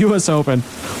 Yeah, the U.S. Open.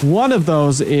 One of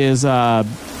those is I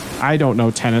don't know,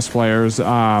 tennis players. Pete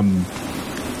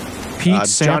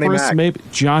Sampras, maybe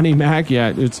Johnny Mac.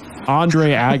 Yeah, it's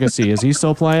Andre Agassi. Is he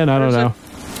still playing? I don't know.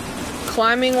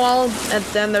 Climbing wall, and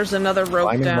then there's another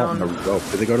rope down. Rope.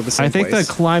 Did they go to the same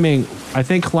place? I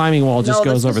think climbing wall just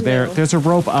goes over there. New. There's a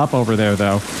rope up over there,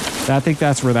 though. I think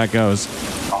that's where that goes.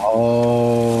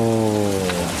 Oh,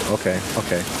 okay.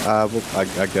 Well,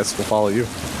 I guess we'll follow you.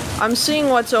 I'm seeing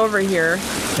what's over here.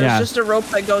 There's just a rope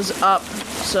that goes up.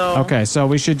 So okay, so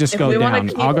we should just go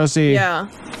down. I'll go see. Yeah.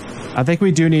 I think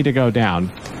we do need to go down.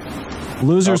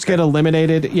 Losers get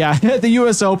eliminated. Yeah, at the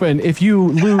U.S. Open, if you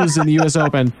lose in the U.S.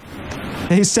 Open,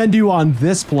 they send you on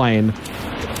this plane.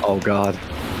 Oh, God.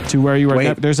 To where you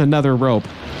were. There's another rope.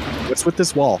 What's with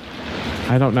this wall?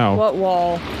 I don't know. What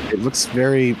wall? It looks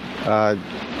very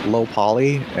low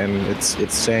poly, and it's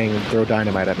saying throw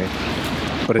dynamite at me.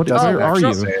 But it doesn't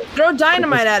actually say it. Throw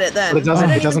dynamite at it then. But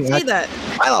it doesn't see that.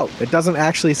 Milo, it doesn't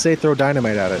actually say throw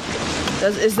dynamite at it.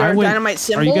 Is there a dynamite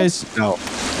symbol? Are you guys? No.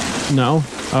 No?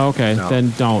 Oh, okay, then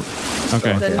don't.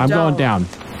 Okay, then I'm going down.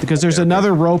 Because there's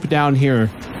another rope down here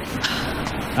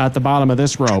at the bottom of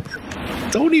this rope.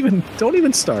 Don't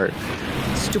even start.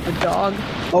 Stupid dog.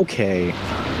 Okay.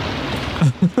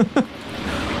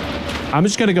 I'm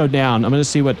just going to go down. I'm going to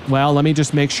see what... Well, let me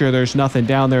just make sure there's nothing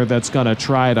down there that's going to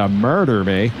try to murder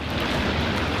me.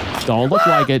 Don't look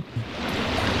like it.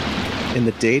 In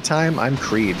the daytime, I'm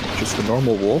Creed. Just a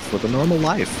normal wolf with a normal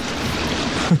life.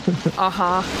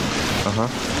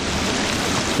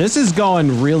 This is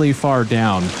going really far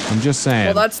down. I'm just saying.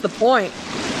 Well, that's the point.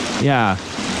 Yeah.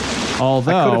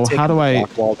 Although, how do I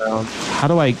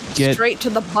get... Straight to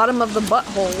the bottom of the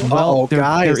butthole. Well,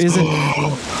 guys. There isn't...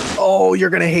 Oh, you're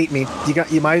gonna hate me.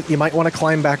 You might want to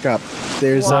climb back up.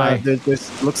 There's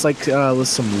looks like there's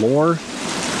some lore.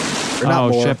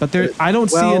 Shit! But I don't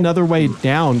see another way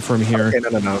down from here. Okay,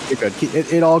 no. You're good.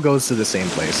 It all goes to the same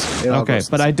place. Okay,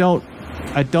 but I don't.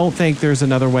 I don't think there's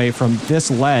another way from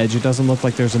this ledge. It doesn't look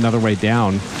like there's another way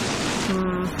down.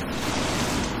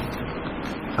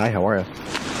 Hi, how are you?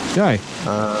 Hi.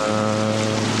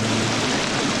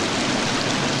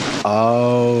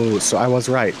 Oh, so I was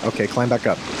right. Okay, climb back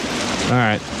up. All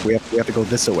right. We have to go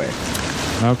this way.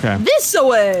 Okay. This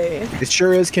away. It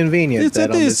sure is convenient It's that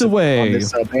a this away. on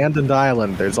this abandoned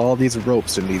island, there's all these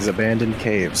ropes in these abandoned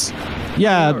caves.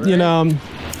 Yeah, you know,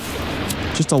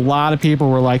 just a lot of people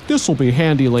were like, "This will be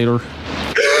handy later."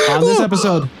 On this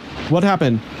episode, what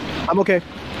happened? I'm okay.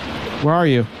 Where are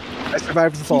you? I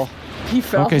survived the fall. He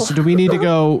fell. Okay, so do we need to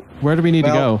go? Where do we need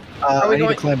to go? I need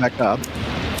to climb back up.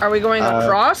 Are we going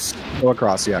across? Go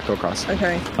across, yeah, go across.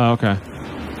 Okay. Oh, okay.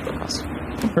 Go across.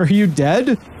 Are you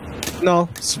dead? No,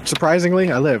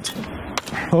 surprisingly, I lived.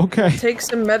 Okay. Take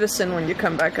some medicine when you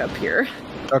come back up here.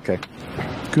 Okay.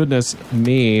 Goodness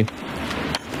me.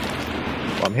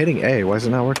 Well, I'm hitting A. Why is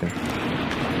it not working?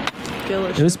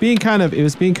 Delicious. It was being kind of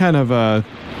yeah,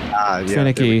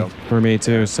 finicky for me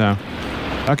too. So,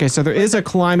 okay, so there is a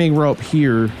climbing rope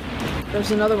here.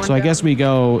 There's another one. So I guess we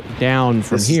go down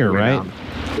from here, right? Down.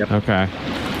 Yep. Okay.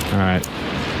 All right.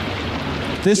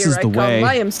 This Here is the I way. come.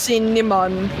 I am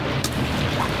Cinnamon.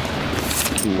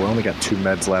 Ooh, I only got 2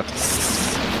 meds left.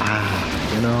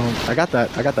 You know, I got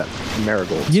that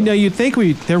marigold. You know, you'd think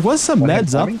there was some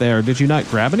meds up there. Did you not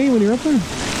grab any when you were up there?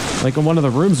 Like in one of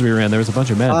the rooms we were in, there was a bunch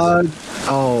of meds.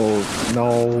 Oh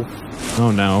no.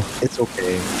 Oh no. It's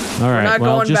okay. All right. We're not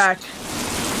going back.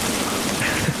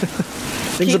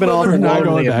 Things have been awful not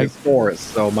lonely going in this forest,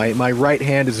 so my right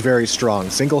hand is very strong.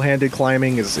 Single-handed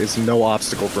climbing is no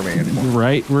obstacle for me anymore.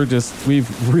 Right?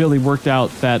 We've really worked out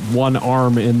that one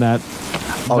arm in that.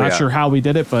 Not sure how we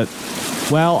did it, but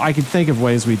well, I can think of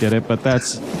ways we did it, but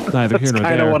that's neither here nor there.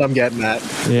 That's kind of what I'm getting at.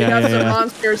 We got some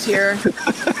monsters here.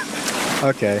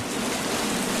 Okay.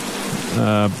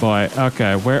 Boy.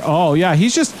 Okay. Where? Oh, yeah.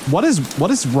 He's just. What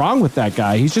is wrong with that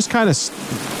guy? He's just kind of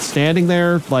standing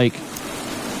there, like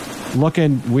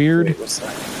looking weird. Wait, what's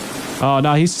that? Oh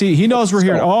no, he knows we're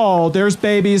here. Oh, there's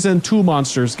babies and 2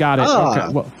 monsters. Got it. Okay.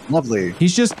 Well, lovely.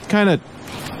 He's just kind of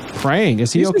praying.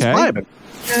 Is he He's okay? Just vibing.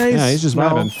 Yeah, he's just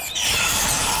vibing.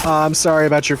 I'm sorry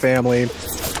about your family.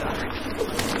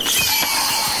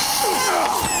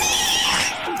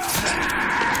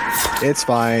 It's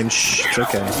fine. Shh. It's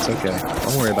okay. It's okay.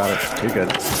 Don't worry about it. You're good.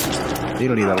 You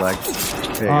don't need that leg.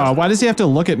 There you go. Why does he have to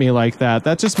look at me like that?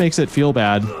 That just makes it feel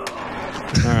bad.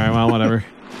 All right, well, whatever.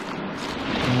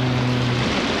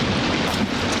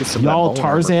 Y'all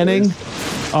Tarzaning?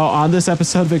 Oh, on this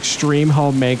episode of Extreme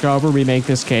Home Makeover, we make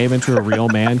this cave into a real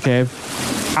man cave.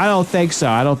 I don't think so.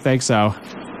 I don't think so.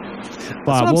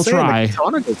 But we'll try.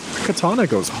 The katana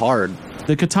goes hard.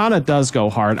 The katana does go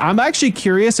hard. I'm actually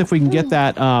curious if we can get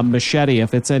that machete,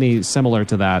 if it's any similar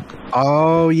to that.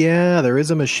 Oh, yeah, there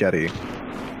is a machete.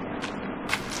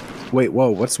 Wait,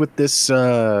 whoa, what's with this,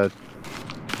 what's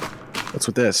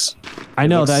with this? I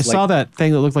know that I saw that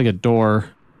thing that looked like a door.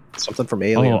 Something from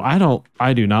Alien. Oh,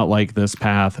 I do not like this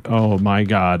path. Oh my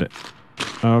God.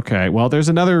 Okay, well, there's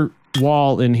another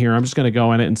wall in here. I'm just going to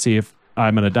go in it and see if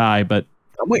I'm going to die, but.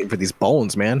 I'm waiting for these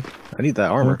bones, man. I need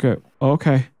that armor. Okay.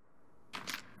 Okay.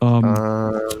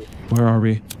 Where are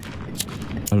we?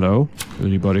 Hello?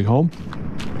 Anybody home?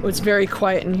 Oh, it's very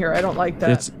quiet in here. I don't like that.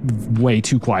 It's way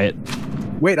too quiet.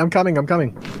 Wait, I'm coming. I'm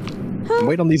coming. I'm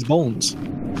waiting on these bones.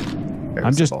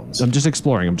 I'm just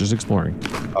exploring. I'm just exploring.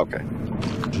 Okay.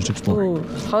 Just exploring. Ooh,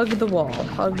 hug the wall.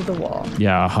 Hug the wall.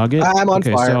 Yeah, hug it. I'm on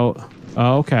fire. So,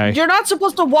 okay. You're not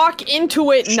supposed to walk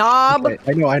into it, knob. Okay.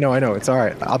 I know. It's all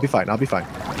right. I'll be fine.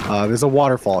 There's a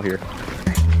waterfall here.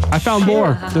 I found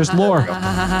lore. There's lore.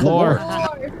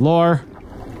 Lore.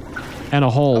 And a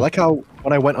hole. I like how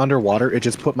when I went underwater, it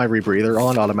just put my rebreather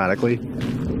on automatically.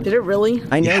 Did it really?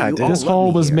 I know you all This love hole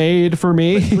me was here, made for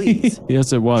me. please,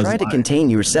 Yes, it was. try to contain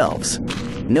yourselves.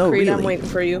 No, Creed, really. I'm waiting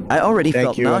for you. I already Thank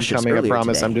felt you. I'm nauseous coming. I earlier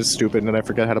promise. today. I'm just stupid and I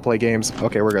forget how to play games.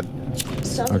 Okay, we're good.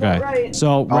 Sounds Okay. about right.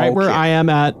 So right where Okay. I am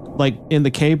at, like in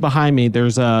the cave behind me,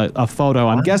 there's a photo.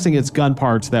 I'm guessing it's gun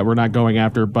parts that we're not going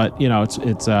after, but you know, it's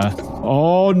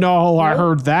oh no, I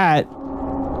heard that.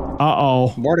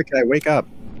 Uh-oh. Mordecai, wake up.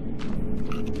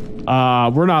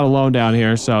 We're not alone down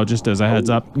here, so just as a heads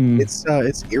up.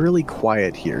 It's eerily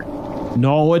quiet here.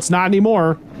 No, it's not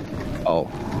anymore. Oh.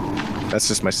 That's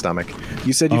just my stomach.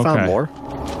 You said you found lore?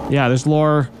 Yeah, there's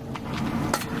lore.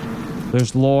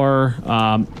 There's lore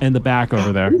in the back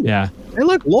over there. Yeah. Hey,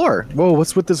 look, lore. Whoa,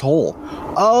 what's with this hole?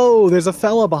 Oh, there's a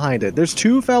fella behind it. There's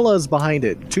 2 fellas behind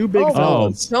it. 2 big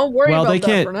fellas. Don't worry about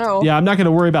that for now. Yeah, I'm not going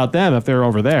to worry about them if they're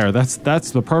over there. That's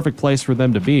the perfect place for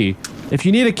them to be. If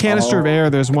you need a canister of air,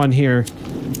 there's one here.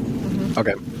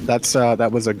 Okay, that's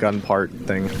that was a gun part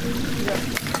thing.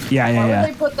 Yeah. Why would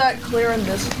they put that clear in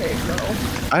this cave,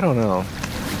 though? I don't know.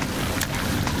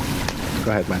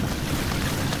 Go ahead, man.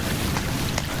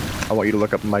 I want you to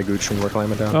look up my gooch when we're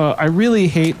climbing down. I really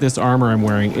hate this armor I'm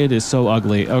wearing. It is so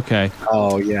ugly. Okay.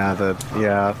 Oh yeah,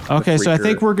 Okay, so I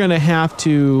think we're gonna have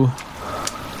to.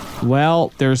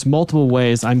 Well, there's multiple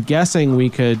ways. I'm guessing we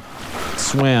could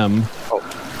swim. Oh,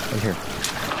 I'm here.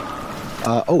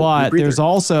 But there's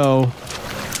also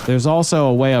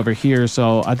a way over here.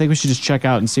 So I think we should just check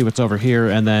out and see what's over here,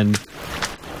 and then.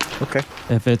 Okay.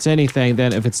 If it's anything,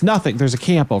 then if it's nothing, there's a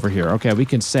camp over here. Okay, we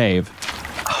can save.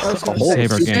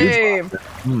 Save our game.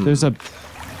 There's a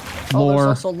lore. There's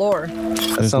also lore.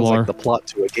 That sounds like the plot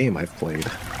to a game I've played.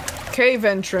 Cave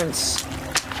entrance.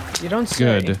 You don't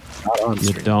say. Good.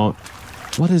 You don't.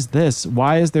 What is this?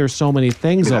 Why is there so many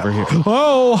things over here?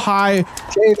 Oh, hi.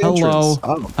 Hello.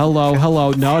 Oh. Hello.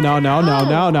 No. How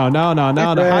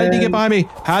did you get behind me?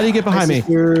 How did you get behind me?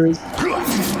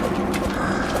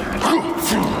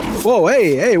 Whoa,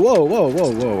 hey, whoa.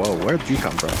 Where did you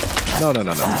come from? No.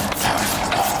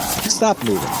 Stop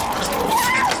moving.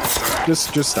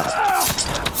 Just stop.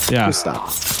 Yeah. Just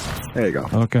stop. There you go.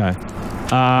 Okay.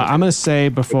 I'm going to say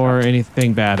before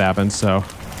anything bad happens, so.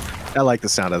 I like the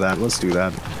sound of that. Let's do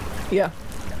that. Yeah.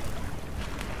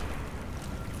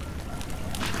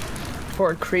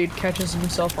 Before Creed catches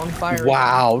himself on fire.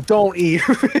 Wow, don't eat.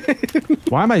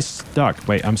 Why am I stuck?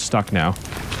 Wait, I'm stuck now.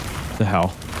 The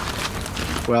hell?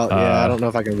 Well, yeah, I don't know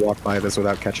if I can walk by this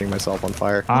without catching myself on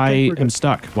fire. I am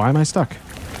stuck. Why am I stuck?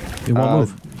 It won't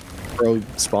move. Bro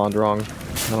spawned wrong.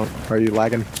 Are you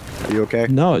lagging? Are you okay?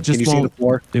 No, it just Can you won't. See the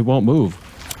floor? It won't move.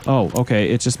 Oh, okay.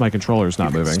 It's just my controller's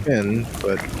not moving. Spin,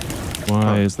 but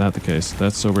why is that the case?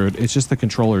 That's so weird. It's just the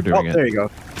controller doing it. There you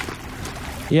go.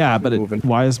 Yeah, but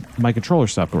why is my controller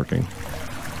stopped working?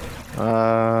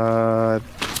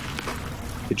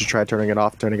 Did you try turning it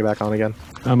off, turning it back on again?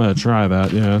 I'm gonna try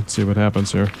that. Yeah, see what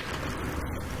happens here.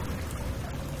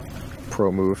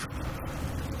 Pro move.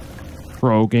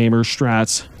 Pro gamer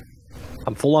strats.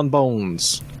 I'm full on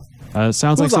bones.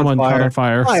 Sounds like someone caught on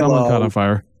fire. Someone caught on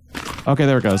fire. Okay,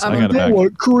 there it goes. I got it back. I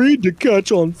want Creed to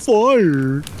catch on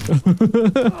fire.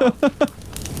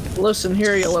 Listen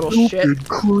here, you little shit.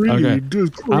 Creed. Okay.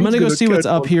 I'm gonna go see what's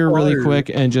up here really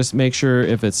quick and just make sure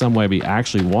if it's some way we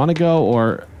actually want to go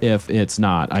or if it's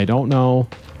not. I don't know.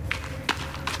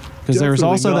 Because there's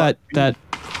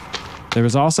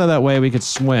also that way we could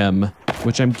swim,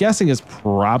 which I'm guessing is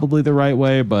probably the right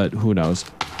way, but who knows?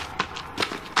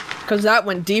 Because that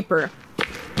went deeper.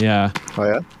 Yeah. Oh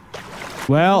yeah.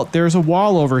 Well, there's a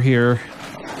wall over here.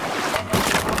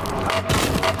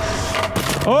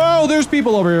 Oh, there's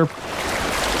people over here.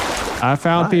 I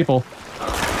found people.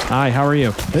 Hi, how are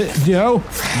you? No.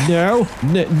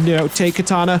 Take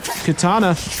katana.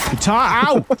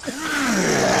 Ow!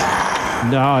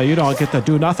 No, you don't get to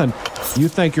do nothing. You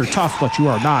think you're tough, but you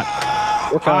are not.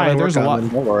 Hi, there's a lot.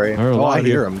 Don't worry. Oh, I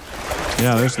hear them.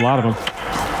 Yeah, there's a lot of them.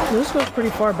 This goes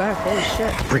pretty far back. Holy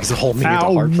shit. Brings a whole meaning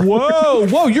Ow, to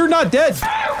heart. whoa, you're not dead.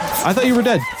 I thought you were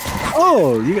dead.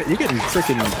 Oh, you're getting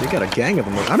freaking. You got a gang of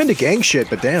them. I'm into gang shit,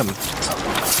 but damn.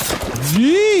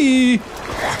 Gee.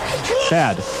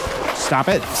 Bad. Stop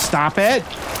it.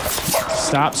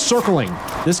 Stop circling.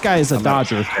 This guy is a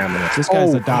dodger. This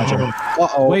guy's a dodger.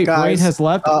 Wait, guys. Rain has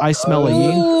left. I smell a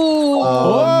ying.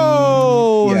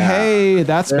 Oh, yeah. Hey,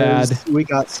 that's bad. We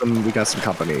got some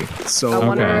company.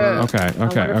 So okay.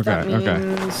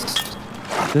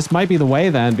 This might be the way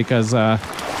then, because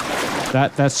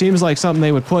that seems like something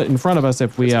they would put in front of us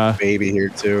if we There's a baby here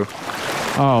too.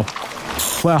 Oh.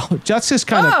 Well, that's just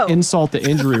kind of insult to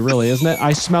injury, really, isn't it?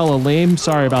 I smell a lame.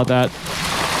 Sorry about that.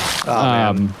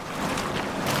 Man.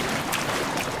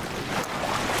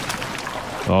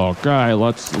 Okay,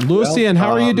 Lucian,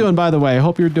 how are you doing, by the way? I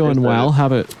hope you're doing well.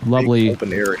 Have a lovely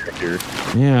open area here.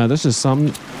 Yeah, this is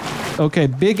some. Okay,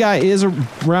 big guy is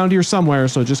around here somewhere,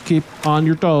 so just keep on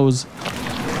your toes.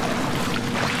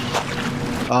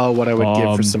 Oh, what I would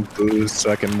give for some booze so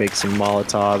I can make some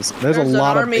Molotovs. There's a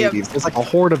lot of babies. There's like a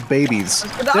horde of babies.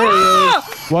 There he is.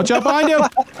 Watch out behind you.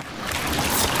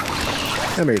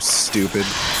 Come here, stupid.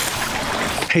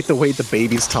 Hate the way the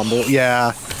babies tumble.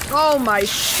 Yeah. Oh my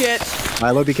shit.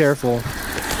 Milo, be careful.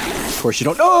 Of course you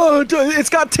don't. Oh, it's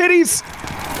got titties.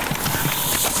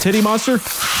 Titty monster?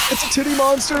 It's a titty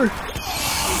monster.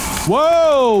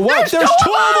 Whoa! What? There's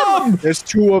two of them! There's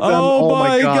two of them. Oh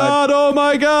my god! Oh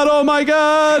my god! Oh my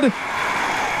god!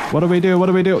 What do we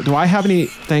do? Do I have any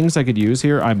things I could use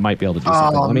here? I might be able to do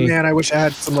something. Oh man, I wish I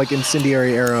had some like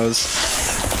incendiary arrows.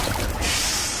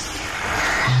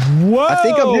 Whoa! I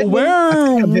think I'm hitting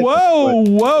Whoa!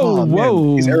 Whoa!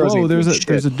 Whoa! These arrows Whoa! ain't There's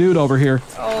shit. a dude over here.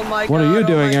 Oh my god. What are you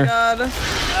doing here? God.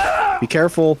 Be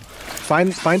careful.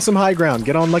 Find some high ground.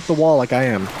 Get on like the wall like I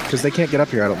am, because they can't get up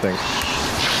here, I don't think.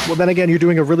 Well, then again, you're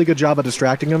doing a really good job of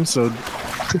distracting them, so...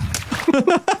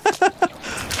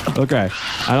 Okay.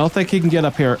 I don't think he can get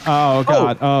up here. Oh,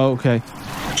 God. Oh, okay.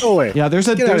 Oh, wait. Yeah, there's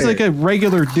like a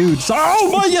regular dude.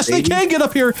 Oh, my, yes, they can get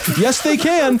up here. Yes, they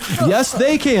can. Yes,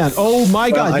 they can. Oh, my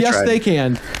God. Yes, they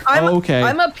can. Okay.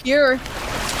 I'm up here.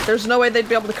 There's no way they'd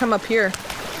be able to come up here.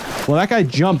 Well, that guy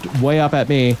jumped way up at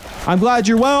me. I'm glad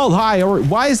you're well. Hi. Or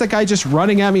why is that guy just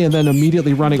running at me and then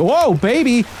immediately running? Whoa,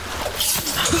 baby.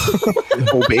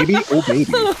 Oh, baby. Oh, baby.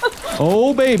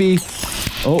 Oh, baby.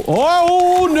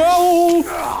 Oh, no.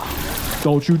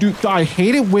 Don't you do... I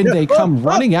hate it when they come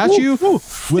running at you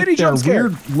with their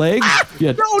weird legs.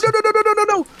 Yeah. No.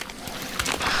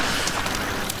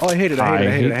 Oh, I hate it. I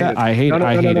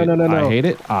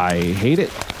hate it.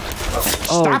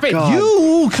 Stop it. God.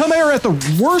 You come here at the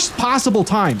worst possible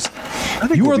times.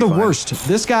 You are the worst.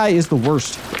 This guy is the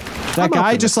worst. That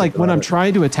guy just like when I'm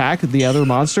trying to attack the other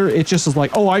monster, it just is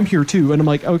like, oh, I'm here too. And I'm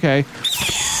like, okay.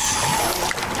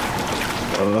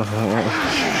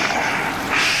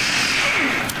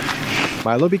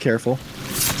 Milo, be careful.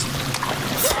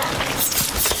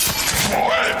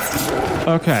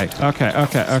 Okay. Oh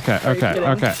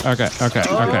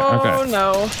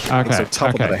no. Okay. So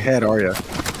tough about the head, are you?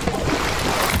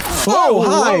 Oh,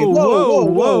 hi! Whoa!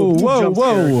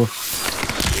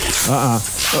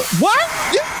 What?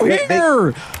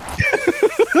 Here!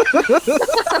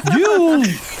 You!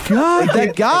 God,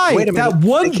 that guy! That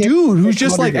one dude who's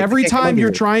just like every time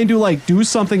you're trying to like do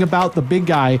something about the big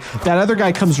guy, that other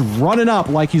guy comes running up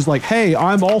like he's like, "Hey,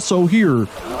 I'm also here."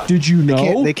 Did you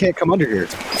know? They can't come under here.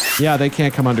 Yeah, they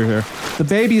can't come under here. The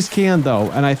babies can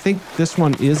though, and I think this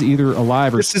one is either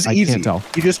alive or this is I easy. Can't tell.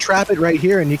 You just trap it right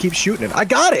here and you keep shooting it. I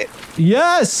got it.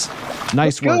 Yes.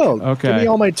 Nice work. Go. Okay. Give me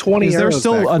all my 20 Is there arrows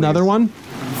still back, another one?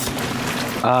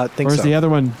 Think or is so. the other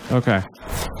one? Okay.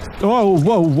 Oh,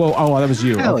 whoa. Oh, that was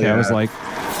you. Hell okay, yeah. I was like,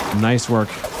 nice work.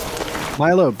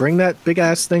 Milo, bring that big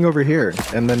ass thing over here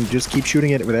and then just keep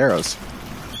shooting it with arrows.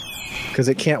 Because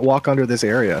it can't walk under this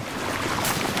area.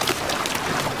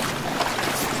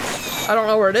 I don't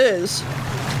know where it is.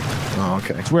 Oh,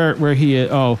 okay. It's where he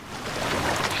is. Oh.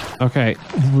 Okay.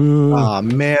 Aw,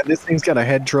 man, this thing's got a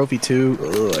head trophy too.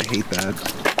 Ugh, I hate that.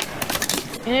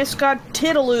 And it's got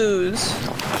titaloos.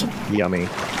 Yummy.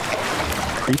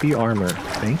 Creepy armor.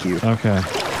 Thank you. Okay.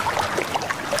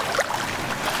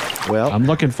 Well, I'm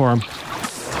looking for him.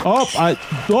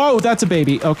 Oh, that's a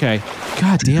baby. Okay.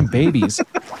 Goddamn babies.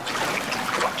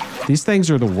 These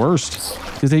things are the worst.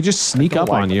 Because they just sneak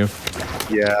up on you.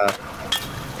 Yeah.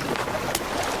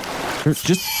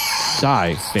 Just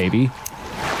die, baby.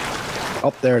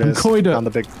 Oh, there it is. I'm going to on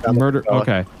the big murder.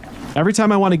 Okay. Every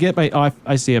time I want to get my... Oh,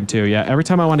 I see him too, yeah. Every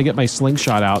time I want to get my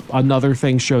slingshot out, another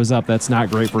thing shows up that's not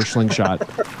great for slingshot.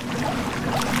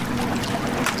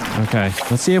 Okay.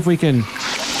 Let's see if we can...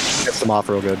 Get some off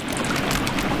real good.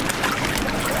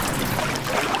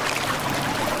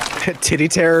 Titty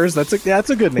Terrors. That's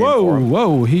a good name for him.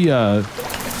 Whoa. He,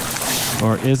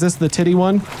 Or is this the titty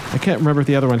one? I can't remember if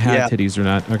the other one had titties or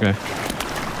not. Okay.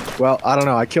 Well, I don't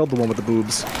know. I killed the one with the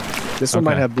boobs. This one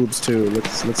might have boobs too.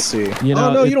 Let's see. You know,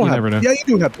 oh no, you don't have. Never know. Yeah, you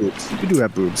do have boobs. You do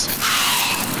have boobs.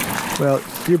 Well,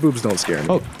 your boobs don't scare me.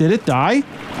 Oh, did it die?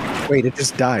 Wait, it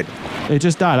just died. It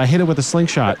just died. I hit it with a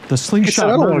slingshot. The slingshot I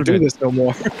don't want murdered to do it. this no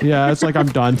more. Yeah, it's like I'm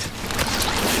done.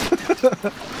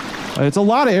 It's a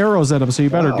lot of arrows in them, so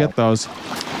you better get those.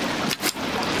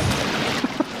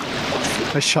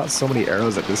 I shot so many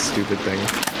arrows at this stupid thing.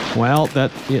 Well,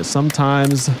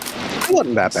 sometimes. It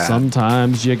wasn't that bad.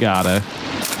 Sometimes you gotta.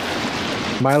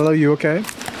 Milo, you okay?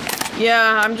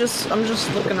 Yeah, I'm just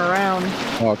looking around.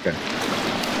 Oh, okay.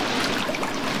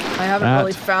 I haven't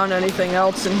really found anything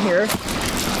else in here.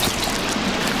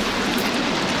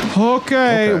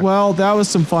 Okay, well, that was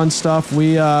some fun stuff.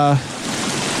 We, all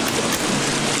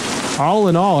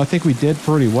in all, I think we did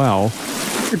pretty well.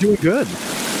 You're doing good.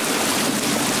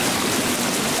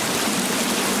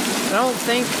 I don't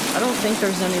think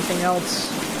there's anything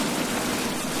else.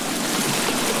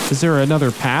 Is there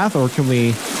another path, or can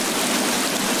we...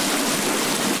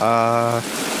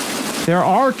 There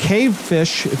are cave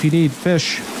fish, if you need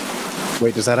fish.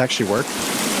 Wait, does that actually work?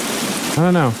 I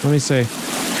don't know. Let me see.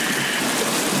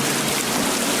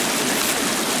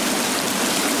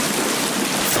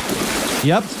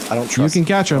 Yep. I don't trust You can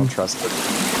catch them. I don't trust it.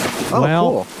 Oh, well,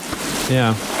 cool.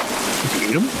 Yeah. You can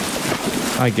eat them?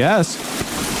 I guess.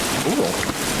 Cool.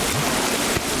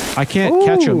 I can't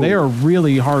catch them. They are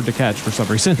really hard to catch for some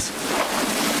reason.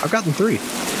 I've gotten 3.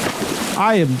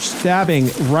 I am stabbing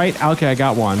right. Okay, I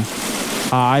got one.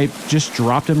 I just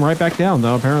dropped him right back down,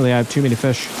 though. Apparently, I have too many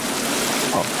fish.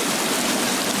 Oh.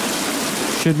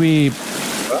 Should we?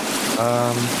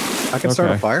 I can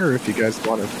start a fire if you guys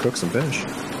want to cook some fish.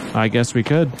 I guess we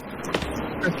could.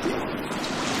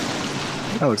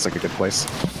 That looks like a good place.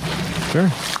 Sure.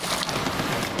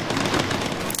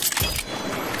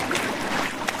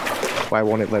 Why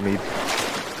won't it let me?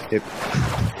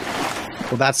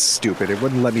 Well, that's stupid. It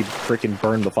wouldn't let me freaking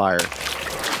burn the fire.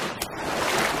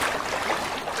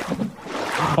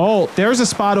 Oh, there's a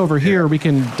spot over here we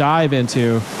can dive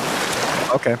into.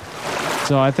 Okay.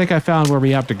 So I think I found where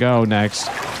we have to go next.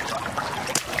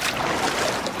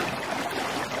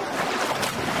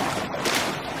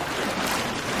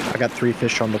 I got 3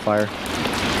 fish on the fire.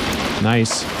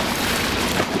 Nice.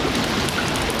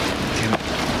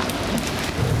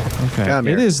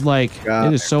 Okay. It is like,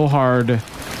 it is so hard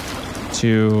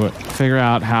to figure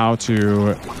out how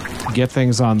to get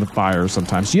things on the fire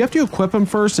sometimes. Do you have to equip them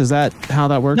first? Is that how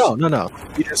that works? No.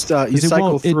 You just you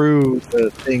cycle through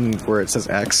the thing where it says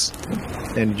X,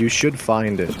 and you should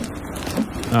find it.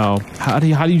 Oh, how do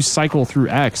you cycle through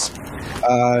X?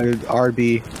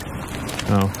 RB.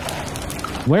 Oh,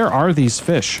 where are these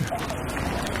fish?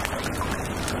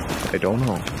 I don't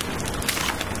know.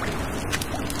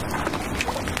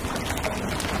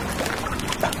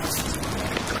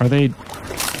 Are they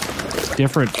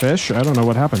different fish? I don't know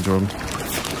what happened to them.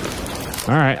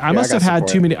 All right, I must have had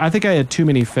too many. I think I had too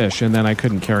many fish, and then I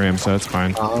couldn't carry them, so it's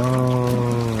fine.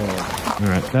 Oh. All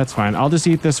right, that's fine. I'll just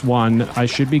eat this one. I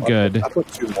should be good. I'll put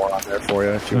 2 more on there for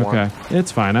you if you want. Okay,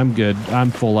 it's fine. I'm good.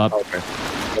 I'm full up. Okay.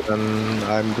 So then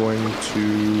I'm going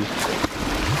to.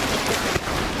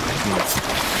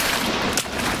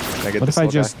 Can I get what if I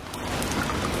just?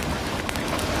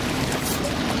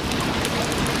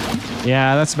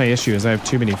 Yeah, that's my issue. Is I have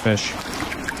too many fish.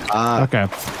 Okay.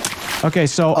 Okay,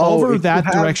 so over that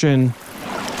direction.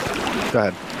 Go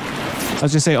ahead. I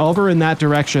was just say over in that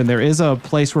direction, there is a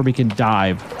place where we can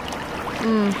dive.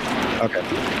 Okay.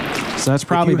 So that's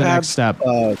probably the next step.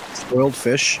 Spoiled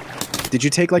fish. Did you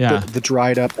take like the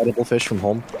dried up edible fish from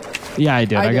home? Yeah, I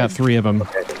did. I got 3 of them.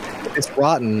 Okay. If it's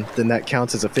rotten, then that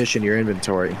counts as a fish in your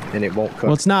inventory, and it won't cook.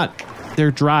 Well, it's not.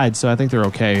 They're dried, so I think they're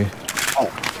okay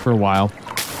for a while.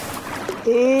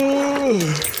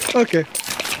 Okay.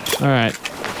 All right.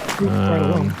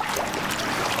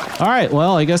 All right.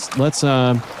 Well, I guess let's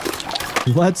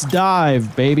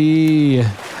dive, baby.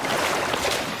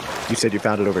 You said you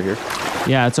found it over here?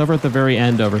 Yeah, it's over at the very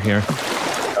end over here.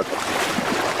 Okay.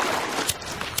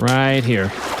 Right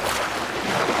here.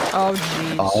 Oh,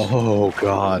 jeez. Oh,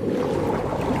 God.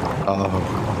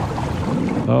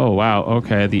 Oh, wow.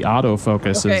 Okay, the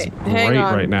autofocus is great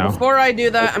right now. Before I do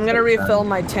that, I'm going to refill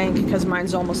my tank because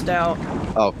mine's almost out.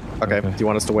 Oh, okay. Do you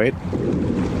want us to wait?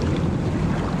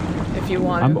 If you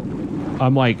want.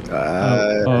 I'm like,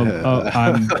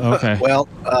 I'm okay. Well,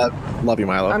 love you,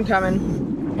 Milo. I'm coming.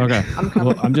 Okay.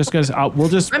 Well, I'm just gonna. I'm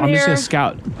just gonna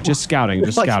scout. Just scouting.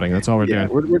 Just scouting. That's all we're doing.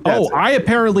 We're I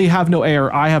apparently have no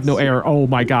air. I have no air. Oh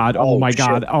my god. Oh my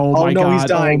god. Oh my god.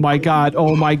 Oh my god.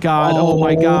 Oh my god. Oh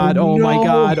my god. Oh my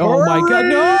god. Oh my god.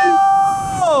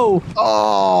 No!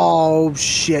 Oh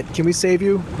shit. Can we save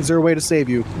you? Is there a way to save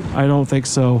you? I don't think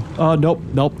so. Oh nope.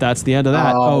 Nope. That's the end of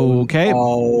that. Okay.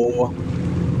 Oh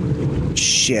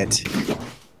shit.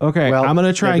 Okay. Well, I'm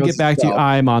gonna try and get back to you.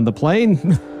 I'm on the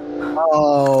plane.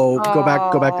 Oh, go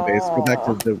back to base. Go back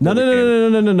to the.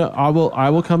 No. I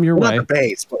will come your way. Not the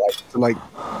base, but like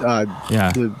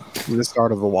the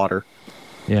start of the water.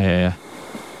 Yeah.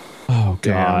 Oh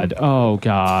god. Damn. Oh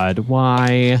god.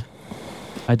 Why?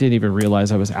 I didn't even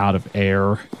realize I was out of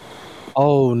air.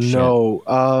 Oh no.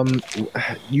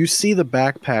 You see the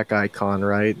backpack icon,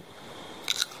 right?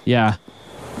 Yeah.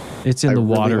 It's in the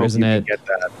water, isn't it? Get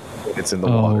that. It's in the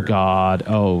water.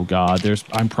 Oh god.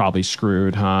 I'm probably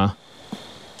screwed, huh?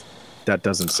 That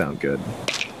doesn't sound good.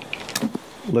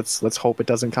 Let's hope it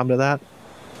doesn't come to that.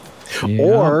 Yeah.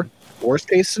 Or worst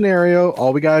case scenario,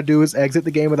 all we gotta do is exit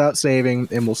the game without saving,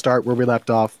 and we'll start where we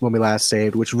left off when we last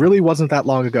saved, which really wasn't that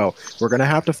long ago. We're gonna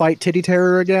have to fight Titty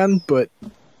Terror again, but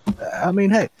I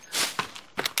mean, hey.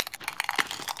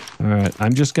 All right,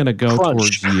 I'm just gonna go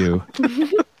towards you.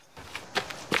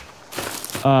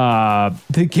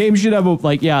 The game should have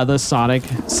the Sonic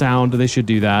sound. They should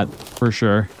do that for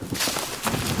sure.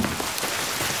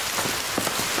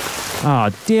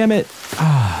 Ah, oh, damn it.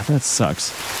 Ah, that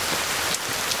sucks.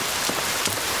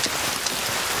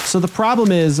 So the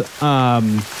problem is, I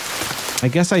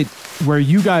guess where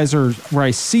you guys are, where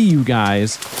I see you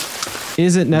guys,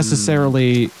 isn't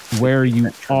necessarily where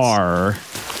you are.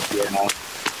 Yeah.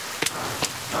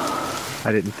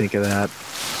 I didn't think of that.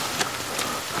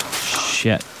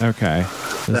 Shit. Okay.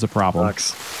 There's a problem.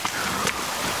 Sucks.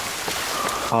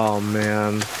 Oh,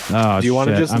 man. Oh, do you want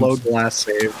to just I'm... load glass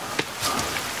save?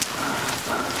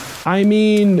 I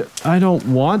mean, I don't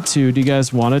want to. Do you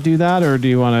guys want to do that? Or do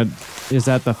you want to... Is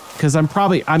that the... Because I'm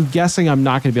guessing I'm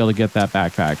not going to be able to get that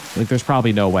backpack. Like, there's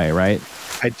probably no way, right?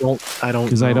 I don't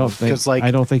Because I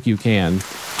don't think you can.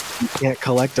 You can't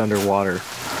collect underwater.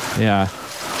 Yeah.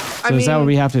 So is that what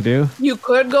we have to do? You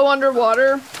could go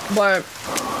underwater, but...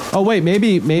 Oh, wait,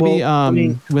 maybe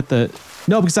with the...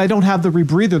 No, because I don't have the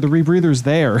rebreather. The rebreather's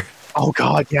there. Oh,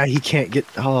 God, yeah, he can't get...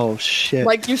 Oh, shit.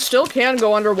 Like, you still can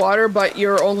go underwater, but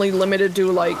you're only limited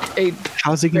to, like, a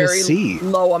How's he gonna see?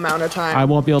 low amount of time. I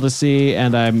won't be able to see,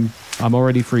 and I'm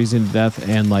already freezing to death,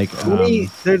 and, like...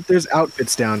 there's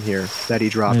outfits down here that he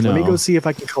dropped. Let me go see if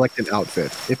I can collect an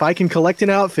outfit. If I can collect an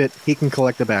outfit, he can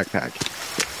collect a backpack.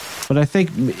 But I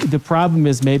think the problem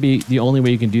is maybe the only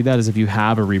way you can do that is if you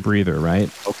have a rebreather,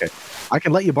 right? Okay. I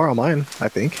can let you borrow mine, I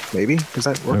think. Maybe. Does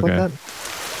that work like that?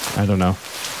 I don't know.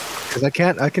 Because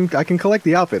I can collect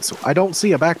the outfits. I don't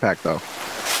see a backpack though.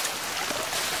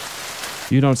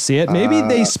 You don't see it? Maybe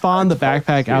they spawn the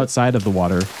backpack outside of the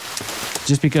water.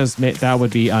 Just because that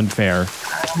would be unfair.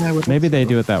 Maybe they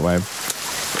do it that way.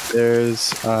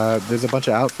 There's a bunch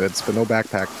of outfits, but no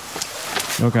backpack.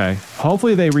 Okay.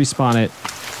 Hopefully they respawn it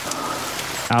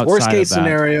outside. Worst case of that.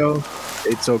 scenario,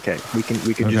 it's okay. We can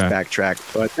just backtrack,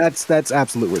 but that's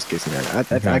absolute worst case scenario.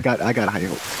 I got high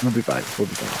hope. We'll be fine.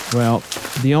 Well,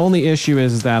 the only issue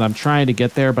is that I'm trying to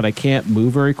get there, but I can't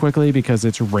move very quickly because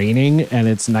it's raining and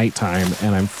it's nighttime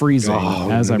and I'm freezing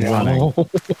as I'm running.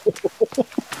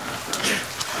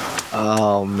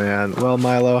 Oh man. Well,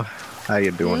 Milo, how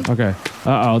you doing? Okay.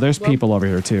 Uh-oh, there's people over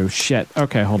here too. Shit.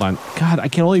 Okay, hold on. God, I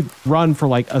can only run for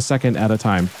like a second at a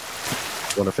time.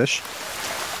 Want a fish?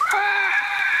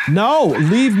 No,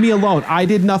 leave me alone. I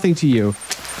did nothing to you.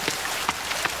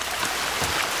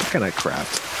 What can I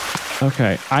craft?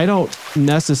 Okay, I don't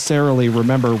necessarily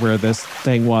remember where this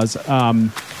thing was. It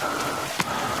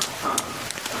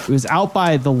was out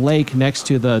by the lake next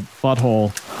to the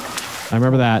butthole. I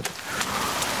remember that.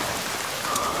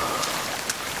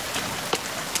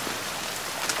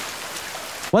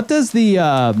 What does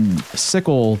the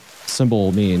sickle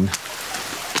symbol mean?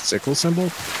 Sickle symbol?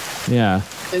 Yeah.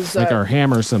 Is like our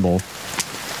hammer symbol.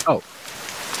 Oh.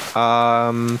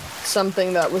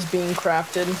 Something that was being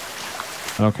crafted.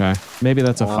 Okay. Maybe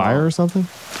that's a fire or something?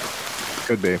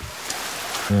 Could be.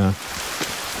 Yeah.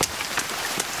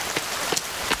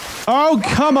 Oh,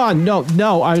 come on.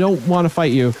 No, I don't want to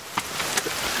fight you.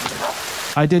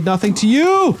 I did nothing to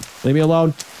you. Leave me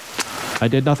alone. I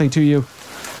did nothing to you.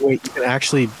 Wait, you can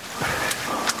actually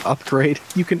upgrade.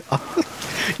 You can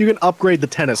upgrade the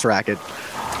tennis racket.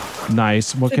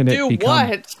 Nice. What can it become?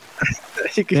 What?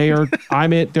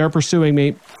 They're pursuing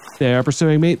me. They're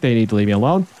pursuing me. They need to leave me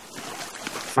alone.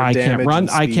 I can't run.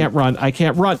 I can't run. I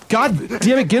can't run. God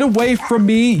damn it. Get away from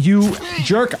me, you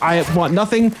jerk. I want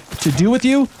nothing to do with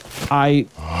you. I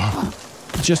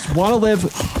just want to live.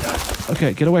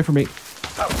 Okay, get away from me.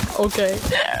 Okay.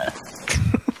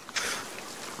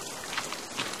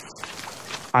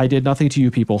 I did nothing to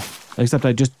you people, except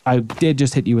I did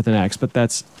just hit you with an axe, but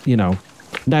that's,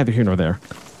 neither here nor there.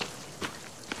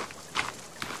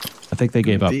 I think they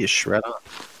gave up. Fish, right on.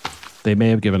 They may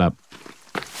have given up.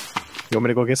 You want me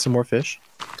to go get some more fish?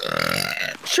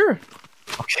 Sure.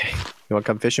 Okay. You want to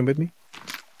come fishing with me?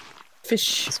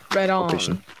 Fish, right on.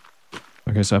 Fishing.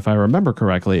 Okay, so if I remember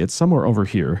correctly, it's somewhere over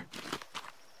here.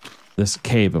 This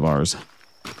cave of ours.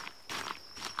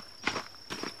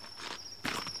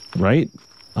 Right?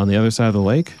 On the other side of the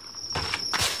lake?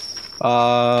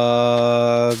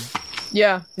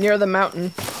 Yeah, near the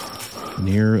mountain.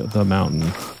 Near the mountain.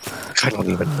 I don't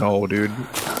even know, dude.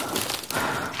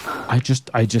 I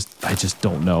just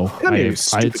don't know.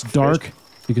 It's dark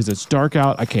because it's dark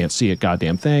out. I can't see a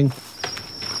goddamn thing.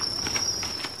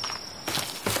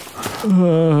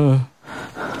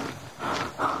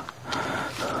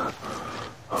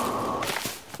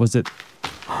 Was it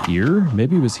here?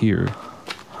 Maybe it was here.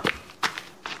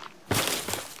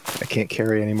 I can't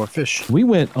carry any more fish. We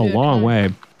went a long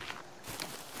way.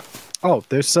 Oh,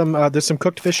 there's some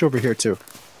cooked fish over here too.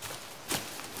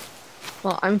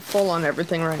 Well, I'm full on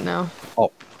everything right now.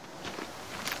 Oh.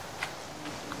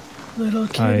 Little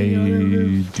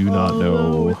I do not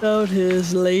know. Without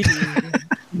his lady.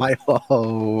 My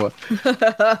hoe.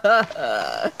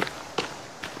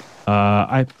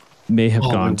 I may have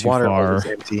gone too far.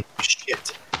 Empty.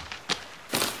 Shit.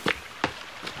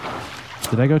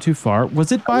 Did I go too far?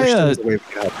 Was it by a...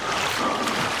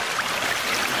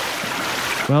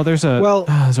 Well, there's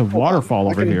a waterfall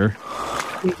over here.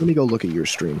 Let me go look at your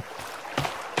stream.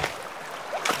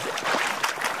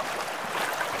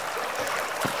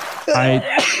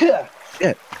 I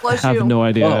Bless have you. no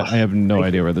idea. Oh, I have no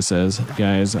idea where this is,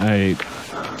 guys.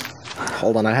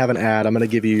 Hold on, I have an ad. I'm gonna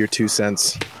give you your 2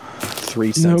 cents.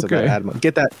 3 cents of that ad money.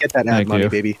 Get that ad Thank money, you.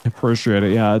 baby. Appreciate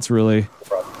it. Yeah, it's really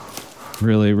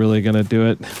gonna do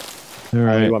it. All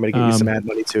right. You want me to give you some ad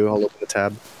money too? I'll open the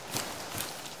tab.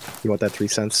 You want that 3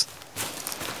 cents?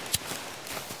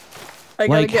 I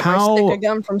gotta Like get my stick of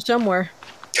gum from somewhere.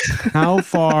 How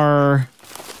far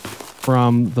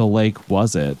from the lake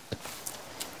was it?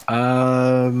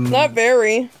 Not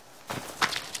very.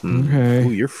 Okay.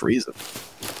 Ooh, you're freezing.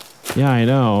 Yeah, I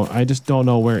know. I just don't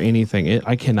know where anything.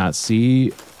 I cannot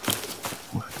see.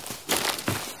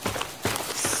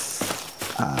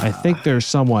 I think there's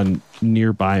someone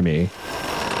nearby me.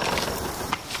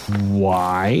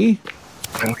 Why?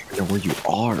 I don't even know where you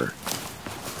are.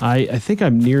 I think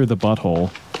I'm near the butthole.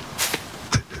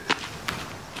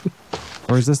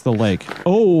 Or is this the lake?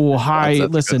 Oh, hi.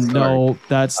 That's Listen, good no,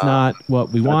 that's not what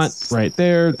we want right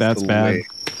there. That's bad. Lake.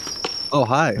 Oh,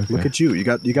 hi. Okay. Look at you. You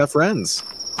got friends.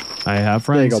 I have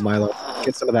There you friends. go, Milo.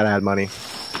 Get some of that ad money.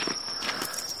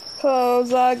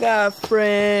 'Cause I got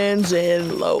friends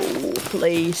in low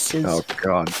places. Oh,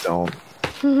 God, don't.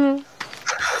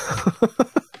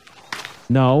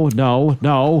 No.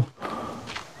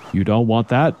 You don't want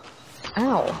that?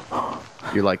 Ow.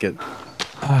 You like it?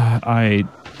 I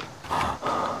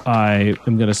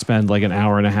am going to spend like an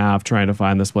hour and a half trying to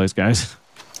find this place, guys.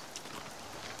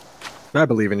 I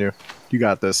believe in you. You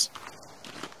got this.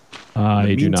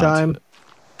 I do not. Meantime,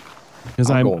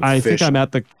 because I think fishing. I'm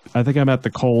at the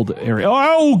cold area.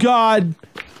 Oh God!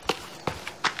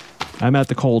 I'm at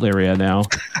the cold area now.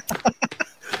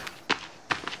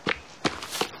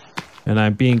 And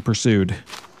I'm being pursued.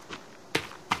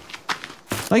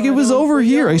 Like it was over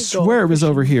here. I swear it was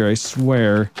over here. I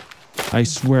swear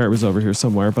it was over here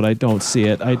somewhere, but I don't see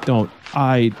it. I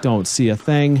don't see a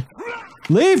thing.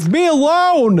 Leave me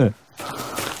alone!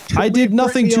 I did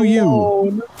nothing to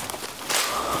you.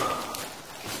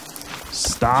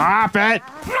 Stop it!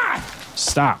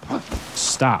 Stop.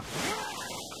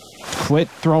 Quit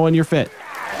throwing your fit.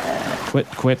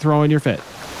 Quit throwing your fit.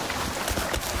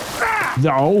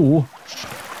 No.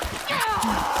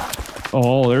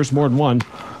 Oh, there's more than one.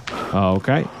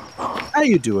 Okay. How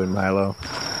you doing, Milo?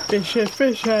 Fishy.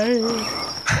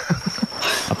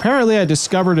 Apparently I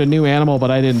discovered a new animal,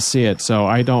 but I didn't see it, so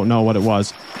I don't know what it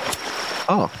was.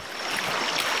 Oh.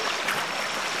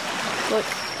 Look.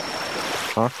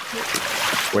 Huh?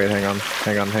 Wait, hang on.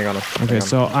 Okay,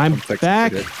 so I'm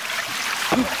back.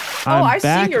 I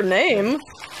see your name.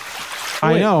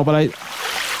 I know, but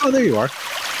Oh, there you are.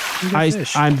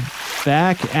 I'm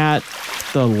back at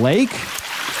the lake,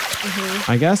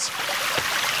 I guess.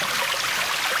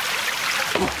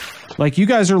 Like, you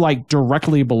guys are, like,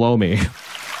 directly below me,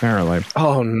 apparently.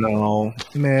 Oh, no.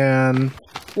 Man.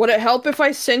 Would it help if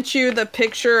I sent you the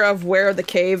picture of where the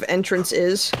cave entrance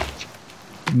is?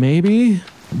 Maybe,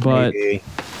 but... Maybe.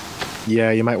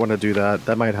 Yeah, you might want to do that.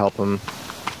 That might help him.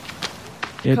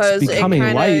 It's becoming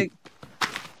light.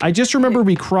 I just remember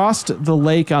we crossed the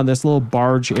lake on this little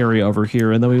barge area over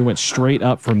here, and then we went straight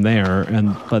up from there,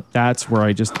 but that's where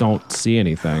I just don't see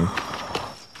anything.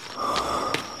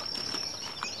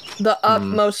 The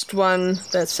upmost one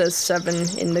that says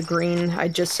 7 in the green, I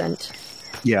just sent.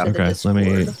 Yeah. Okay, let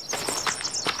me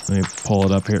pull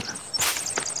it up here.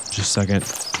 Just a second.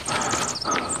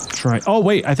 Try. Oh,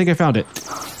 wait, I think I found it.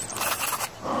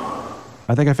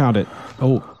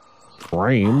 Oh,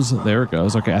 frames. There it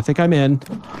goes. Okay, I think I'm in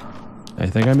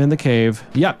the cave.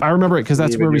 Yep, I remember it because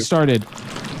that's where we started.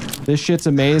 This shit's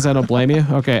a maze. I don't blame you.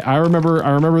 Okay, I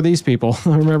remember these people.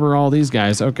 I remember all these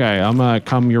guys. Okay, I'm gonna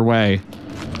come your way.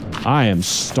 I am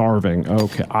starving.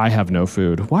 Okay, I have no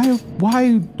food. Why?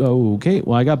 Oh, okay,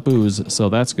 well, I got booze, so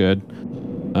that's good.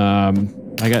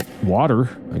 I got water.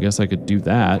 I guess I could do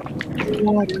that.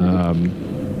 All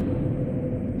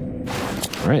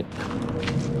right.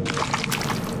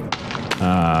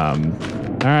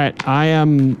 All right. I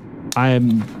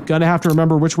am gonna have to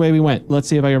remember which way we went. Let's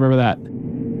see if I can remember that.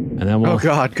 And then we'll... Oh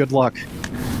God, good luck.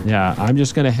 Yeah, I'm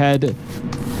just gonna head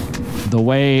the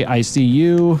way I see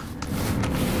you.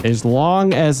 As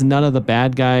long as none of the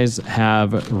bad guys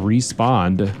have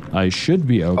respawned, I should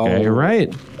be okay,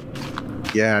 right?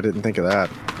 Yeah, I didn't think of that.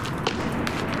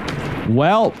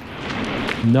 Well,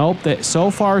 nope. So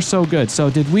far, so good.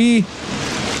 So did we...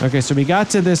 Okay, so we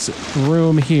got to this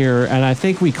room here, and I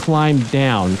think we climbed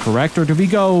down, correct? Or did we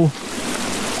go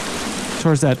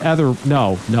towards that other...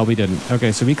 No, we didn't.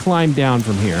 Okay, so we climbed down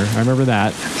from here. I remember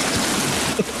that.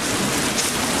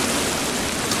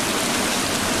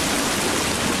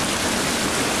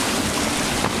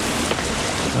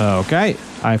 Okay,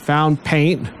 I found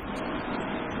paint.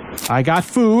 I got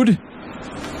food.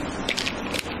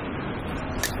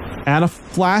 And a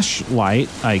flashlight,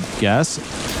 I guess.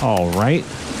 All right.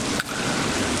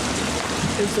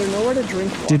 Is there nowhere to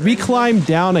drink water? Did we climb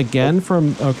down again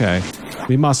from... Okay.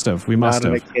 We must have. We must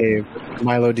have. Not in a cave.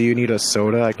 Milo, do you need a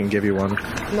soda? I can give you one.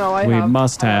 No, I We have.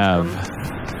 must have.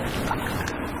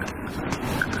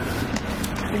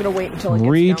 I'm gonna wait until it gets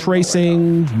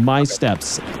Retracing my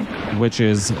steps, which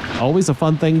is always a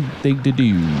fun thing to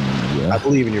do. I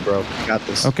believe in you, bro. You got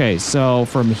this. Okay, so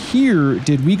from here,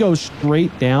 did we go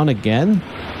straight down again?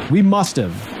 We must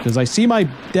have, because I see my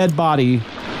dead body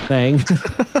thing.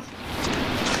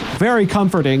 Very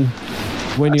comforting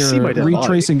when you're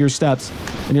retracing your steps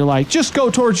and you're like, just go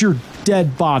towards your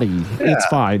dead body. Yeah. It's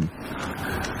fine.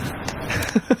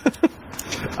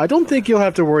 I don't think you'll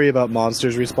have to worry about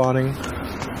monsters respawning.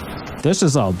 This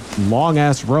is a long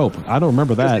ass rope. I don't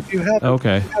remember that. If you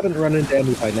haven't run into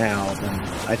any by now, then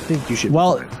I think you should.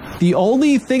 Well, the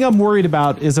only thing I'm worried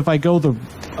about is if I go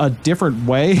a different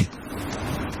way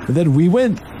than we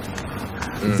went,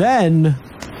 then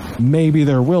maybe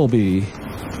there will be.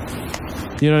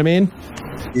 You know what I mean?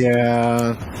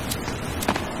 Yeah.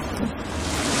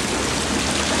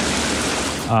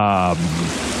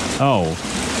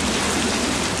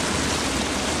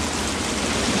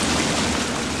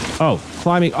 Oh,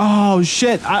 climbing. Oh,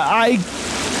 shit.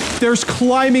 There's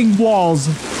climbing walls.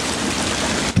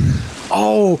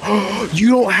 Oh,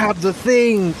 you don't have the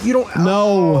thing. You don't.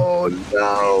 No. Oh,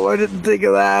 no. I didn't think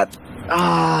of that.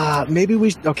 Maybe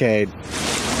we. Okay.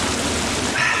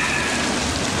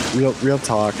 Real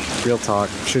talk.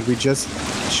 Should we just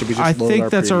I think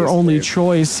that's our only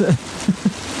choice.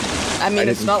 I mean,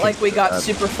 it's not like we got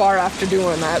super far after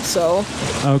doing that, so.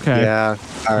 Okay. Yeah.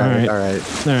 All right.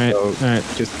 So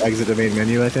just exit the main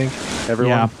menu, I think.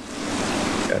 Everyone.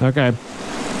 Yeah. Okay.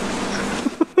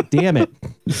 Damn it.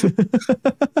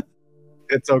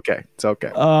 It's okay.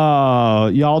 Oh,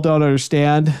 y'all don't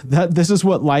understand that this is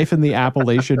what life in the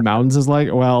Appalachian Mountains is like.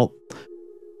 Well,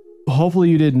 hopefully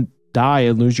you didn't die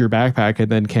and lose your backpack and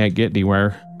then can't get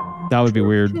anywhere. That would be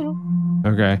weird.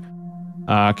 Okay.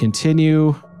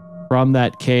 Continue from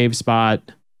that cave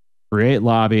spot. Create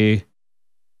lobby.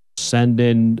 Send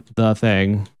in the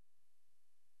thing.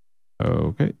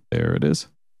 Okay, there it is.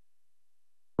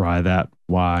 Try that.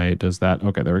 Why does that?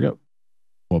 Okay, there we go.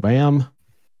 Wabam.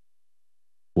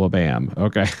 Wabam.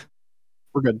 Okay.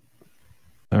 We're good.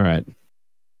 All right.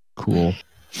 Cool.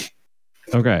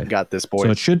 Okay. Got this, boy.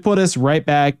 So it should put us right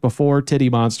back before Titty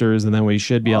Monsters, and then we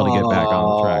should be able to get back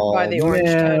on the track. By the orange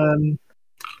tag.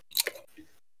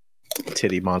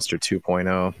 Titty Monster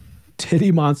 2.0.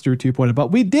 Titty Monster 2.0.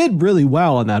 But we did really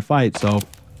well in that fight, so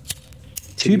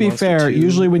to be fair,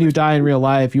 usually when you die in real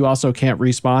life, you also can't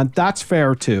respawn. That's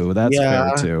fair too. That's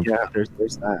fair too. Yeah, there's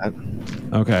that.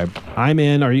 Okay. I'm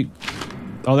in. Are you?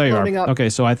 Oh, there you are. Up. Okay,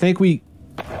 so I think we...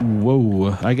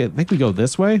 Whoa. I think we go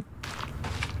this way?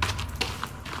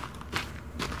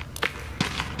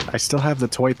 I still have the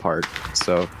toy part,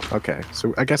 so okay.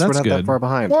 So I guess we're not that far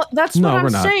behind. Well, that's what I'm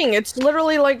saying. It's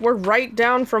literally like we're right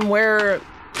down from where...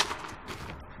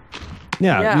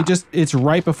 Yeah, it's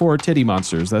right before Titty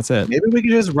Monsters. That's it. Maybe we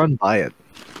could just run by it.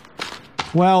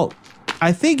 Well,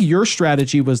 I think your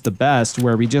strategy was the best,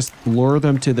 where we just lure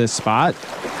them to this spot,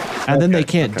 and then they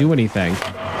can't do anything.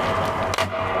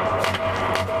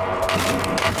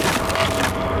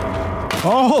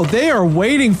 Oh, they are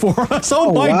waiting for us.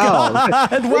 Oh my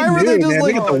God. Why were they just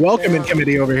like... We got the welcoming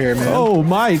committee over here, man. Oh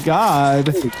my God.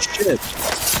 Holy shit.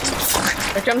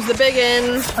 Here comes the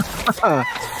biggin.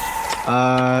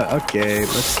 Okay,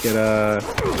 let's get a...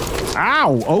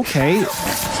 Ow, okay.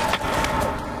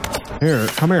 Here,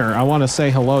 come here. I want to say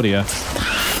hello to you.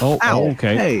 Oh,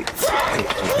 okay. Hey.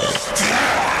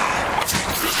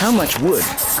 How much wood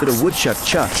could a woodchuck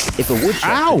chuck if a woodchuck...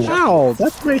 Ow,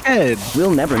 that's my head.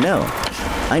 We'll never know.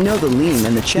 I know the Leem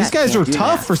and the chat. These guys are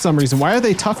tough for some reason. Why are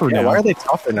they tougher now? Why are they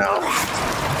tougher now?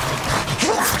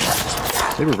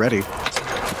 They were ready.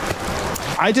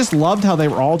 I just loved how they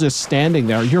were all just standing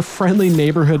there. Your friendly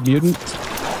neighborhood mutant.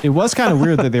 It was kind of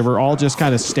weird that they were all just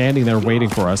kind of standing there waiting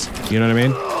for us. You know what I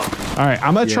mean? All right,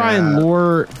 I'm going to try and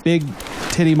lure Big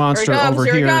Titty Monster over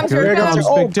here. Here comes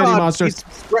Big Titty Monster. He's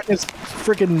threatening his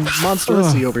freaking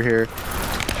monstrosity over here.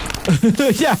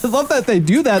 Yeah, I love that they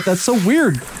do that. That's so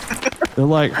weird. They're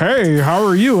like, hey, how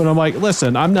are you? And I'm like,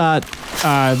 listen, I'm not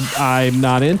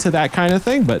into that kind of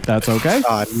thing, but that's okay.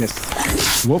 I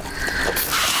missed. Whoop.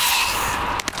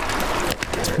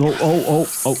 Oh,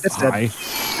 hi.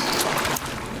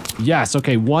 Yes,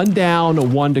 okay, one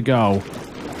down, one to go.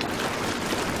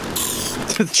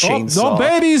 Chainsaw. No,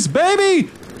 babies, baby!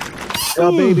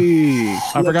 A baby.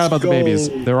 I forgot about the babies.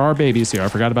 There are babies here. I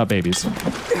forgot about babies.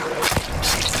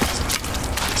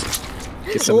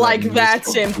 Like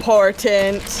that's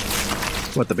important.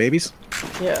 What, the babies?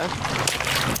 Yeah.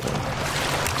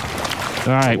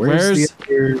 All right, where's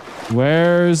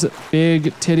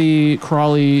big titty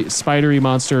crawly spidery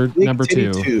monster big number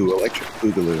titty 2? Electric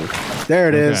Boogaloo. There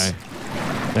it is.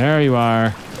 There you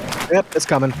are. Yep, it's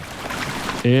coming.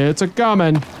 It's a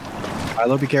coming.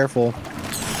 Milo, be careful.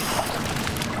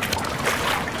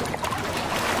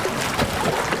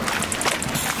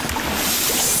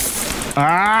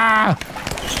 Ah!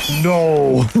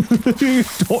 No!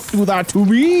 Don't do that to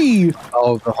me!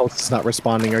 Oh, the host is not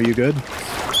responding. Are you good?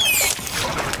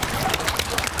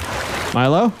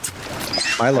 Milo?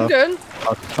 Milo. I'm good.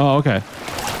 Oh, okay.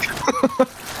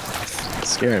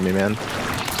 Scaring me, man.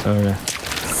 Okay.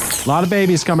 A lot of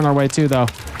babies coming our way too, though.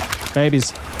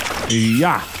 Babies.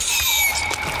 Yeah.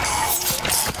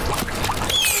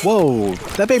 Whoa,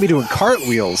 that baby doing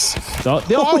cartwheels. Oh,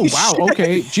 wow.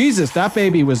 Okay. Jesus, that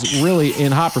baby was really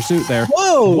in hot pursuit there.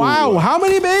 Whoa. Wow. How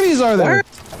many babies are there?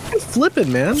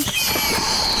 Flipping, man.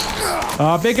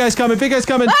 Big guy's coming. Big guy's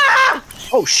coming. Ah!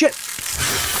 Oh, shit.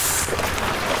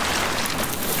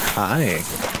 Hi.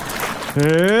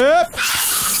 Yep.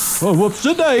 Oh, whoops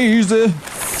a daisy.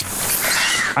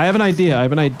 I have an idea.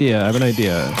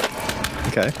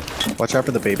 Okay. Watch out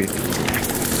for the baby.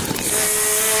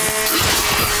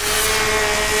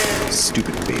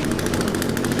 Stupid baby.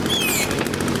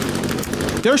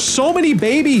 There's so many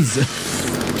babies.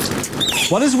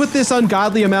 What is with this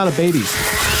ungodly amount of babies?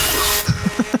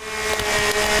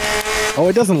 Oh,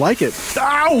 it doesn't like it.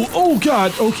 Ow! Oh,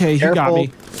 God. Okay, Careful. He got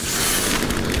me.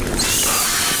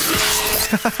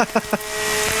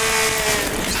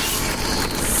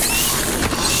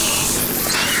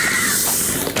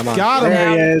 Come on. Got him. There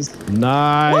he is.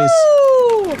 Nice.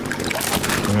 Woo! All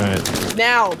right.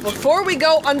 Now, before we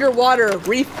go underwater,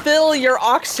 refill your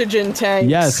oxygen tanks.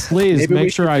 Yes, please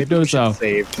make sure I do so.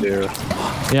 Save too.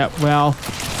 Yeah. Well.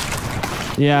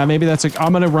 Yeah. Maybe that's a.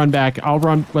 I'm gonna run back.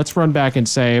 Let's run back and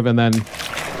save, and then.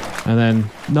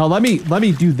 No. Let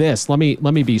me do this. Let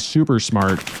me be super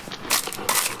smart.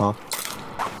 Huh?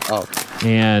 Oh.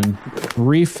 And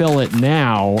refill it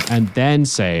now, and then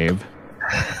save.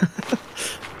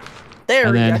 There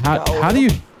and then how do you?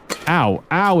 Ow,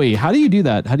 owie. How do you do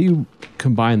that? How do you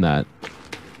combine that?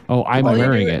 Oh, I'm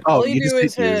wearing it. All you do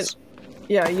is hit.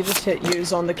 Yeah, you just hit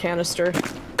use on the canister.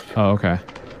 Oh, okay.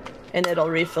 And it'll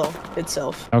refill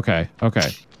itself. Okay.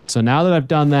 So now that I've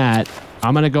done that,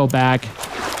 I'm gonna go back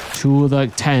to the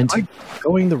tent. Am I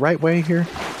going the right way here?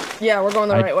 Yeah, we're going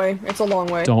the right way. It's a long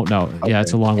way. Don't know. Okay. Yeah,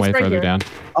 it's a long way right further here. down.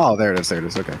 Oh, there it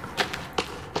is. Okay.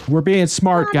 We're being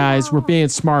smart, guys. We're being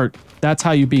smart. That's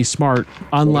how you be smart.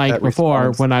 Unlike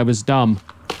before when I was dumb.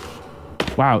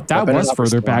 Wow, that was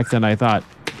further back than I thought.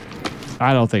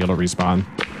 I don't think it'll respawn.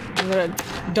 I'm gonna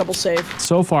double save.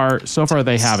 So far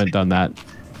they haven't done that.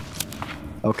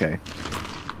 Okay.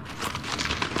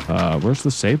 Where's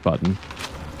the save button?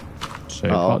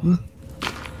 Save button?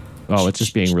 Oh, it's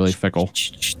just being really fickle.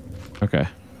 Okay.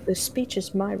 The speech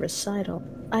is my recital.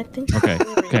 I think.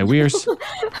 Okay, we are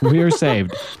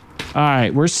saved. All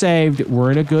right, we're saved. We're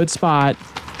in a good spot.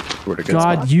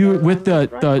 God, you with the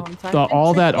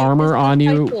all that armor on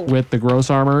you with the gross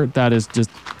armor, that is just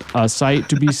a sight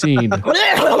to be seen.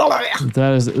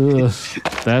 That is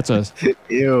that's a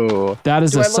ew. That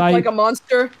is Do a I look sight. like a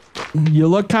monster? You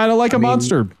look kind of like a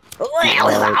monster.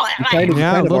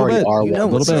 Yeah, a little bit.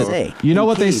 You know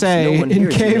what they say. In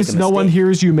caves, no one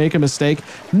hears you make a mistake.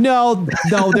 No,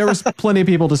 there was plenty of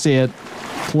people to see it.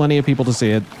 Plenty of people to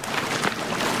see it.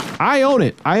 I own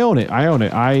it.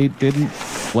 I didn't.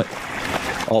 What?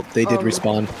 Oh, they did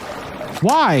respawn.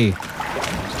 Why?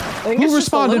 Who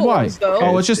responded? Why?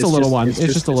 Oh, it's just a little one. It's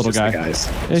just a little guy.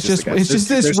 It's just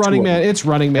this running man. It's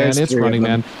running man. It's running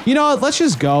man. You know what? Let's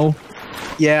just go.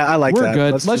 Yeah, I like that. We're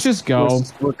good. Let's just go.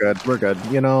 We're good.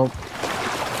 You know,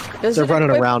 they're running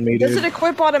around me, dude. Does it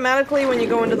equip automatically when you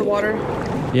go into the water?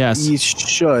 Yes. You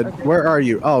should. Okay. Where are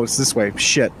you? Oh, it's this way.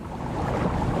 Shit.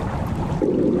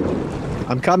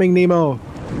 I'm coming, Nemo.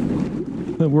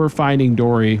 We're finding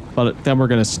Dory, but then we're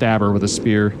gonna stab her with a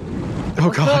spear.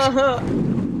 Oh God.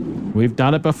 We've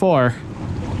done it before.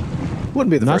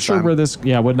 Wouldn't be the first time. Not sure where this.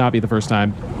 Yeah, would not be the first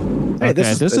time. Hey,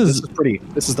 okay, this is pretty.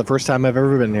 This is the first time I've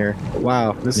ever been here.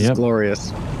 Wow, this is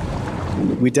glorious.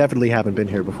 We definitely haven't been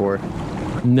here before.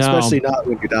 No. Especially not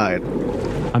when you died.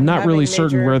 I'm not really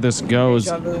certain where this goes.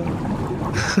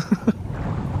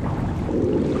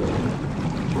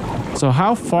 So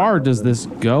how far does this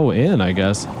go in, I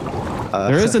guess?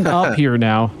 There is an up here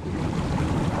now.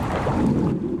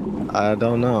 I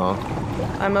don't know.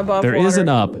 I'm above There water. is an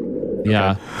up.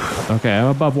 Yeah. Okay, I'm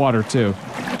above water too.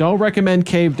 Don't recommend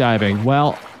cave diving.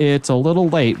 Well, it's a little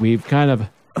late. We've kind of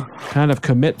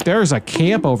commit. There's a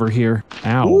camp over here.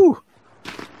 Ow. Ooh.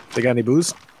 They got any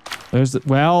booze? There's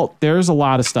a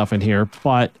lot of stuff in here,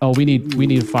 but we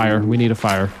need fire. We need a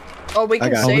fire. Oh, we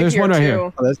can save there's here one right too.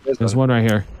 here. Oh, there's one right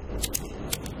here.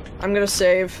 I'm gonna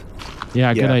save.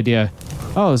 Yeah, good idea.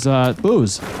 Oh, it's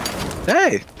booze.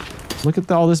 Hey, look at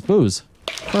all this booze.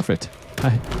 Perfect.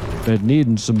 I've been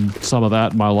needing some of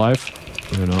that in my life.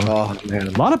 You know. Oh man.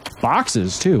 A lot of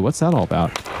boxes too. What's that all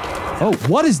about? Oh,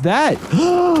 what is that?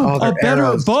 A better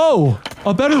arrows. bow.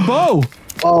 A better bow.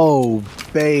 Oh,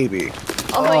 baby.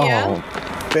 Oh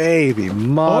yeah. Baby,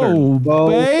 modern bow.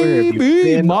 Where have you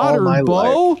been all my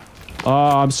bow. life?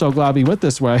 Oh, I'm so glad we went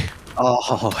this way.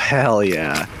 Oh, hell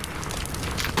yeah.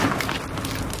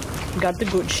 Got the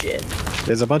good shit.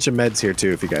 There's a bunch of meds here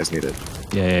too if you guys need it.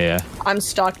 Yeah. I'm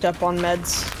stocked up on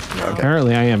meds. No.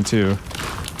 Apparently I am too.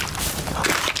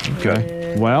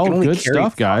 Okay. Well, You can only good carry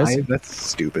stuff, guys. 5? That's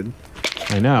stupid.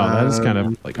 I know. That is kind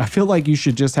of like, I feel like you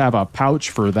should just have a pouch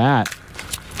for that.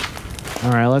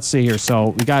 All right, let's see here. So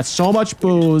we got so much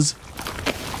booze.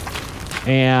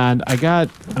 And I'm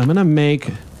going to make,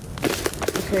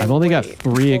 I've only got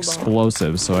 3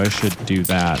 explosives, so I should do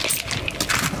that.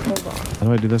 Hold on. How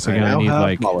do I do this again? I need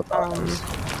like,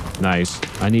 nice.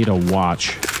 I need a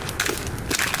watch.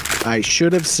 I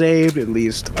should have saved at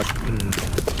least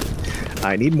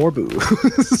I need more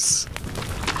booze.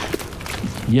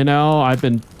 You know,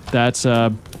 that's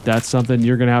something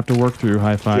you're gonna have to work through.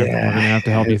 High five. Yeah, we're gonna have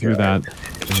to help you through that.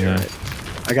 Yeah.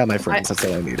 Right. I got my friends. That's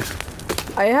all I need.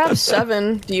 I have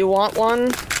 7. Do you want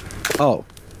one? Oh,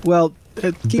 well,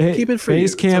 keep it for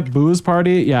Base you. camp booze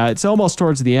party. Yeah, it's almost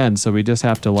towards the end, so we just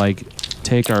have to like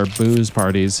take our booze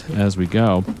parties as we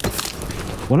go.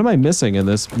 What am I missing in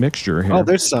this mixture here? Oh,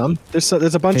 there's some. There's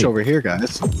a bunch over here,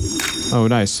 guys. Oh,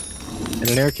 nice. And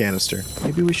an air canister.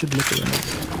 Maybe we should look around.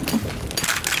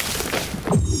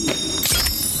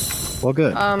 Well,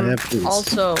 good. I have booze.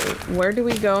 Also, where do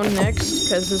we go next?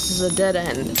 Because this is a dead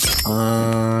end.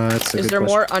 That's a Is good there question.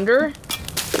 more under?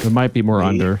 There might be more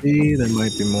under. There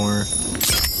might be more.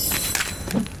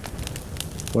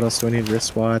 What else do I need?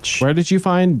 Wristwatch. Where did you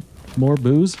find more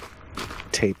booze?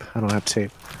 Tape. I don't have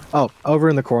tape. Oh, over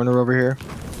in the corner over here.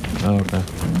 Oh, okay.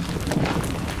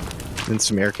 And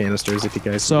some air canisters if you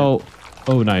guys. So,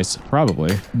 oh, nice.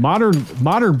 Probably.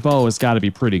 Modern bow has got to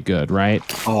be pretty good, right?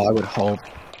 Oh, I would hope.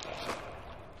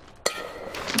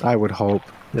 I would hope.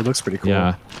 It looks pretty cool.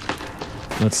 Yeah.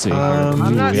 Let's see.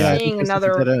 I'm not yeah, seeing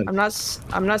another. I'm not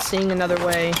seeing another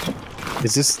way.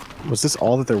 Was this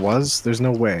all that there was? There's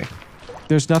no way.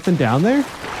 There's nothing down there?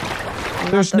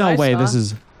 There's no way this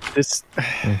is... This...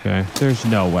 Okay. There's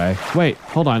no way. Wait,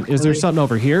 hold on. Is there something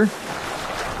over here?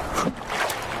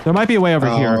 There might be a way over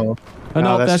here. Oh,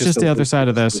 no, that's just the other side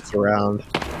of this. Around.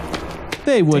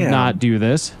 They would not do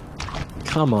this.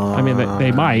 Come on. I mean,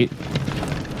 they might.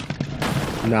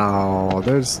 No,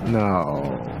 there's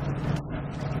no.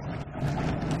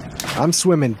 I'm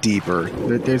swimming deeper.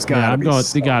 There's gotta be.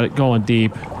 We got it going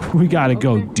deep. We gotta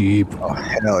go deep. Oh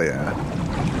hell yeah.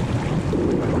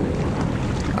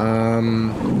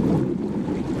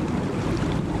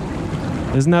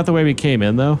 Isn't that the way we came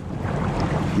in though?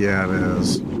 Yeah, it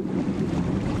is.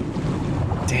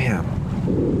 Damn.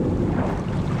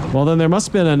 Well, then there must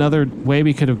have been another way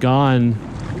we could have gone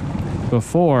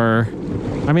before.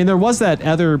 I mean, there was that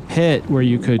other pit where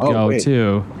you could go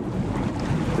too.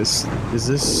 This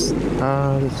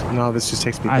no, this just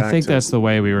takes me back. I think that's the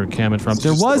way we were coming from.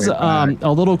 There was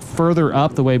a little further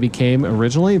up the way we came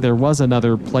originally. There was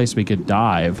another place we could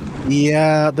dive.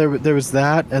 Yeah, there was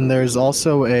that, and there's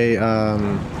also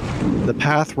the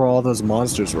path where all those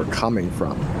monsters were coming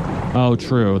from. Oh,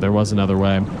 true. There was another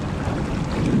way.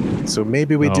 So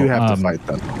maybe we do have to fight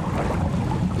them.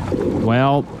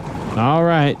 Well, all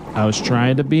right. I was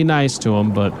trying to be nice to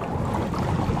him, but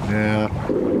yeah.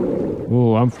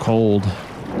 Ooh, I'm cold.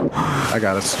 I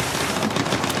got us.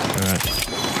 All right.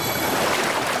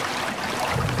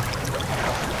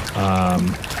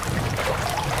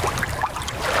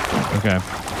 Okay.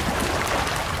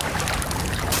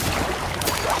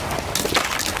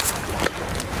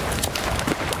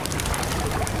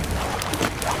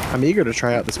 I'm eager to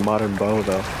try out this modern bow,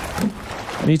 though.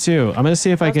 Me too. I'm gonna see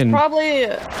if I can.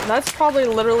 That's probably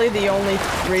literally the only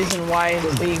reason why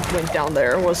we went down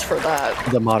there was for that.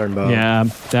 The modern bow. Yeah,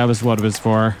 that was what it was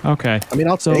for. Okay. I mean,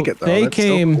 I'll take it though. They That's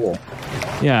came. so cool.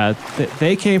 Yeah,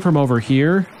 they came from over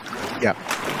here. Yeah.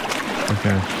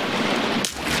 Okay.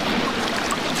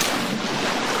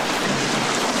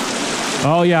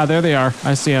 Oh yeah, there they are.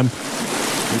 I see them.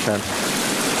 Okay.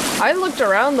 I looked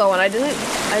around though, and I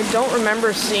don't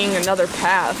remember seeing another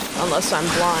path unless I'm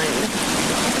blind.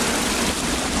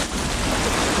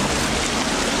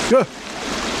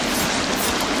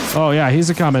 Oh yeah, he's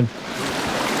a coming.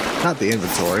 Not the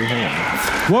inventory. Hang on.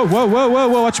 Whoa, whoa, whoa, whoa,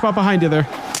 whoa! Watch out behind you there.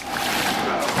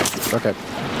 Okay.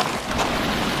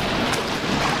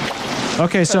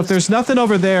 Okay, so if there's nothing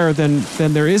over there, then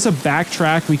there is a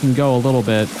backtrack we can go a little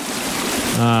bit.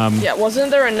 Yeah,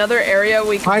 wasn't there another area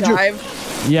we could dive?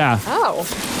 Yeah. Oh.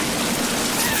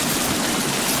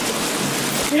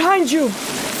 Behind you.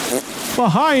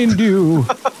 Behind you.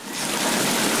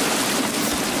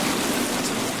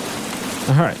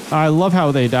 All right. I love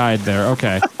how they died there.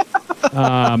 Okay.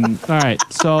 All right.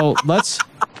 So let's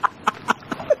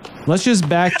just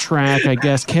backtrack, I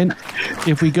guess.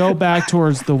 If we go back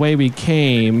towards the way we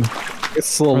came.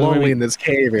 It's a little lonely in this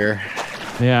cave here.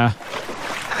 Yeah.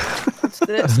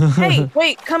 Hey,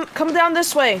 wait, come down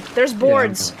this way. There's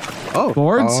boards. Yeah. Oh.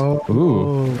 Boards? Oh.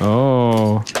 Ooh.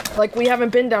 Oh. Like we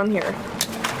haven't been down here.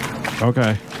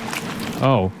 Okay.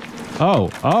 Oh. Oh.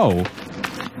 Oh.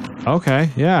 Okay.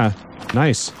 Yeah.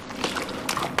 Nice.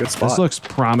 Good spot. This looks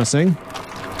promising.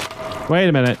 Wait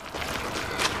a minute.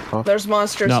 Huh? There's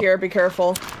monsters here. Be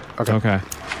careful. Okay. Okay.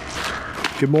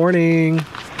 Good morning.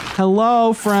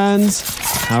 Hello, friends.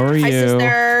 How are you?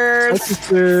 Hi,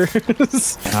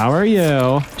 sisters. How are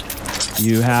you?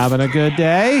 You having a good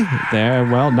day? There.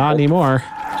 Well, not anymore.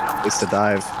 It's a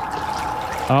dive.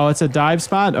 Oh, it's a dive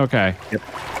spot? Okay. Yep.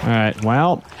 All right.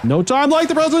 Well, no time like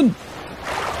the present.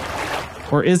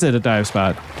 Or is it a dive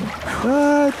spot?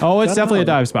 Oh, it's definitely a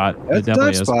dive spot. It's it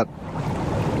definitely a dive is. spot.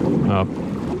 Oh.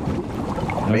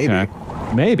 Maybe. Okay.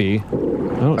 Maybe.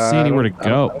 I don't see anywhere to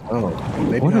go.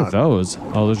 Maybe what not. are those?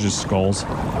 Oh, those are just skulls.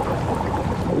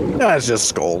 No, it's just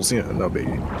skulls. Yeah, no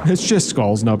biggie. It's just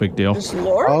skulls. No big deal. Just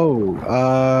lore?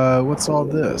 Oh, what's all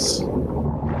this?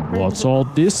 What's all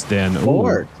this then? Ooh.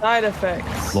 Lore. Side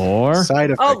effects. Lore.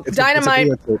 Side effect. Oh,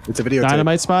 dynamite. It's a video.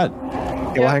 Dynamite spot?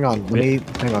 Okay, well, hang on.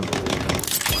 Hang on.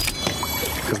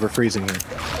 Because we're freezing here.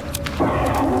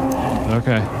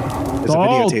 Okay. There's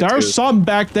Oh, there's some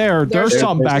back there. There's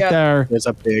something back there. There's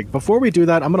a big. Before we do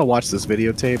that, I'm gonna watch this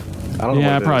videotape. I don't know.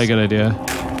 Yeah, what it probably a is. good idea.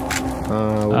 What's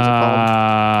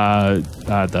it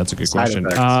called? That's a good Side question.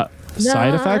 effects.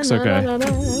 Side effects? Okay.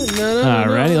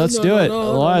 Alrighty, let's do it.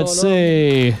 Let's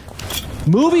see.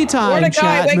 Movie time, Mordecai,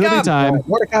 chat. wake Movie up. time.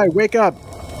 Mordecai, wake up!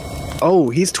 Oh,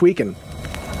 he's tweaking.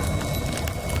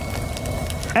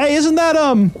 Hey, isn't that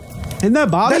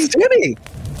Bobby? That's Timmy.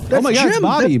 That's Oh my God, it's Jim.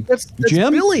 Bobby. That's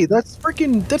Jim? Billy. That's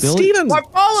freaking. That's Billy? Steven.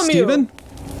 Bartholomew. Steven?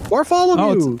 Bartholomew.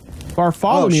 Oh, it's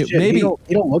Bartholomew. Oh, shit. Maybe.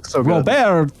 He don't look so good.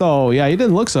 Roberto. Yeah, he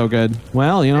didn't look so good.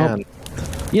 Well, Man.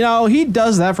 he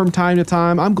does that from time to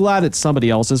time. I'm glad it's somebody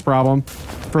else's problem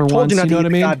for once. Told you not You know to what I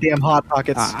eat mean? Goddamn hot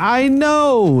pockets. I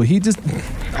know. He just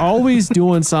always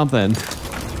doing something.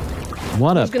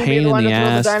 What a Who's gonna be pain the one in the to throw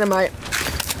the ass. dynamite?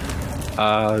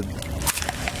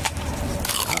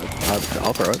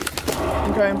 I'll throw it.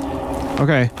 Okay.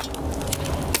 Okay.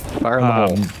 Fire in the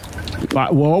hole.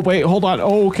 Whoa, wait, hold on.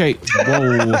 Oh, okay.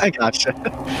 Whoa. I gotcha.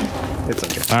 It's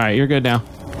okay. All right, you're good now.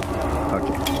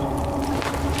 Okay.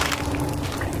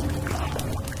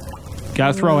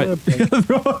 Gotta throw it.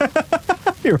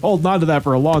 You're holding on to that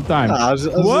for a long time. I was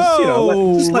just,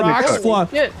 Whoa! just letting it Rocks cook. fly.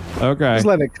 Shit. Okay. Just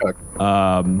letting it cook.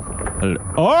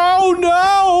 Oh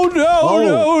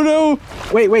no!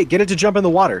 Wait, get it to jump in the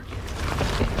water.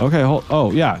 Okay,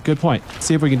 oh yeah, good point.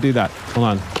 See if we can do that. Hold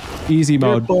on. Easy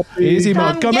mode. Easy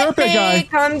mode. Come here, big guy.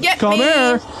 Come get Come me.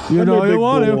 here. You know you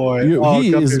want to.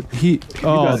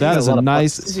 Oh, that is a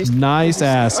nice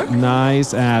ass.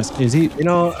 Nice ass. Is he? You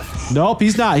know. Nope,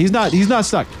 he's not. He's not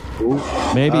stuck.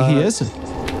 Maybe he is.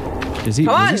 Is he?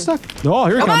 Come Is he on. stuck? Oh,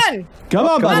 here he comes. Come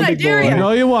on, buddy. I dare You you.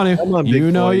 know you want to. Come on, big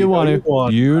You know boy. you want to.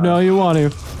 You know you want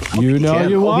to. You know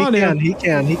you want to. He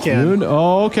can.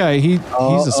 Oh, okay. He's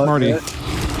a smarty. Okay.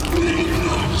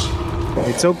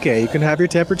 It's okay. You can have your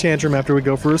temper tantrum after we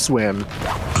go for a swim.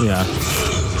 Yeah.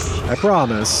 I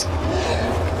promise.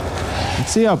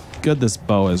 Let's see how good this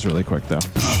bow is really quick, though.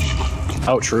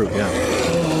 Oh, true. Yeah.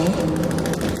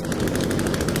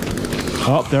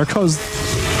 Oh, there goes.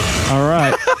 All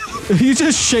right. You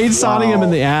just shade-sawing him in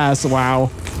the ass.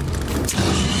 Wow.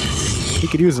 He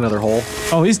could use another hole.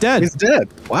 Oh, he's dead. He's dead.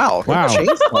 Wow. Wow. Yeah.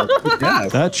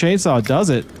 That chainsaw does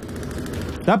it.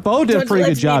 That bow did a pretty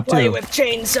good job, play too. with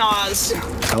chainsaws.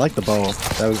 I like the bow.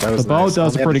 That was The bow nice.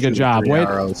 does a Only had pretty to good shoot job. 3 Wait,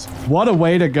 arrows. what a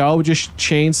way to go. Just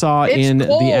chainsaw It's in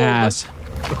cold. the ass.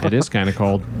 It is kind of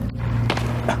cold.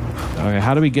 Okay,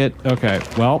 how do we get... Okay,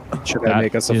 well... Should I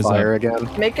make us a fire again?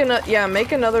 Make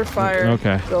another fire.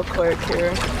 Okay. Real quick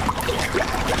here.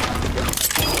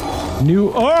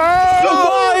 New. Oh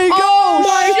my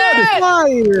God!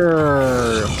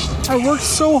 Fire! I worked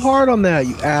so hard on that,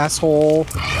 you asshole.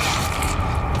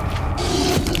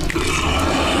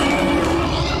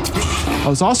 Oh,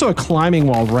 there's also a climbing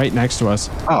wall right next to us.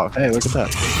 Oh, hey, look at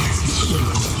that.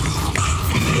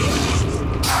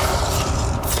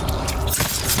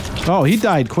 Oh, he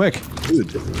died quick. Dude,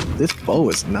 this bow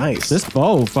is nice. This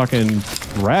bow fucking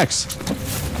wrecks.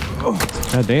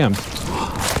 God damn.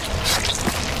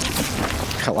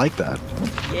 I like that.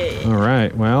 Yeah. All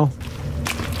right, well.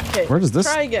 Okay, where does this?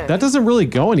 try again. That doesn't really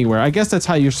go anywhere. I guess that's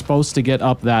how you're supposed to get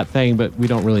up that thing, but we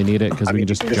don't really need it because we can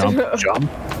just jump. Jump?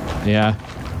 Yeah.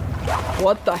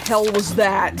 What the hell was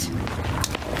that?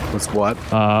 Was what?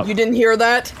 You didn't hear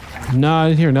that? No, I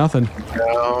didn't hear nothing.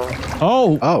 No.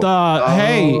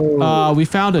 Hey, we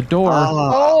found a door.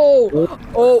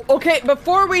 Oh, okay.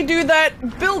 Before we do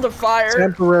that, build a fire.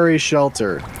 Temporary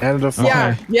shelter and a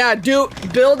fire. Yeah,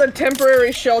 build a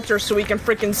temporary shelter so we can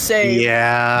freaking save.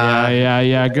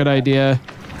 Yeah. Good idea.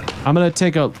 I'm gonna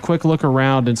take a quick look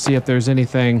around and see if there's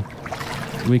anything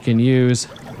we can use.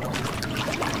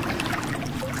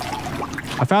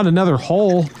 I found another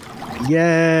hole.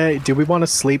 Yay! Do we want to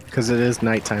sleep? Because it is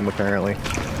nighttime, apparently.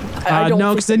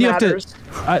 No, because then you have to.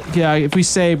 Yeah, if we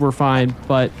save, we're fine.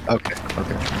 But okay.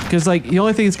 Because like the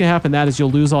only thing that's gonna happen that is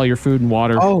you'll lose all your food and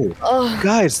water. Oh,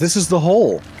 guys, this is the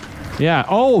hole. Yeah.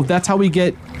 Oh, that's how we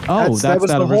get. Oh, that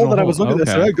was the hole that I was looking at.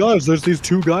 Hey guys, there's these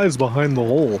two guys behind the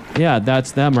hole. Yeah,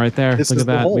 that's them right there. Look at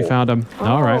that. We found them. Oh.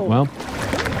 All right. Well.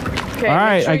 Okay, all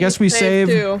right. I guess we save.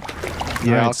 Yeah,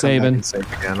 right, I'll saving.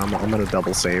 Save again. I'm gonna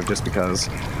double save just because.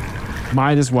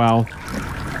 Might as well.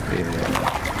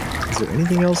 Yeah. Is there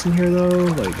anything else in here though?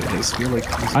 Like, I just feel like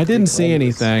I didn't see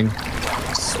anything.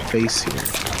 Space here.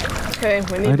 Okay,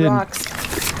 we need rocks.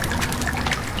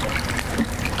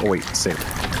 Oh wait, save.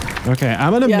 Okay,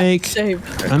 I'm gonna make. Save.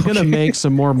 I'm gonna make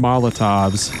some more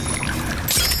Molotovs.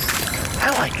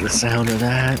 I like the sound of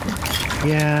that.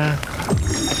 Yeah.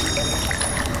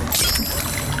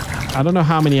 I don't know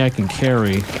how many I can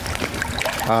carry.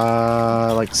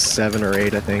 Like 7 or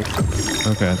 8, I think.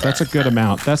 Okay, that's a good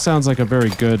amount. That sounds like a very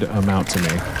good amount to me.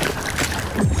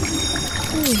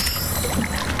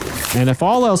 And if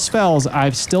all else fails, I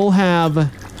still have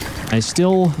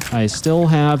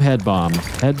head bomb.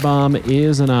 Head bomb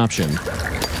is an option.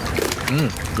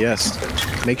 Yes.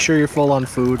 Make sure you're full on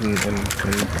food and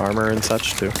armor and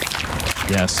such too.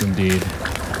 Yes, indeed.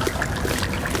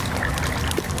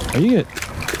 Are you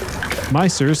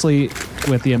seriously,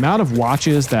 with the amount of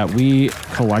watches that we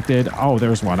collected? Oh,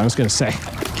 there's one. I was gonna say.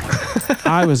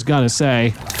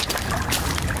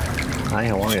 Hi,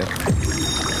 how are you?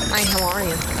 Hi, how are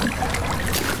you?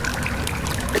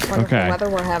 Wonderful weather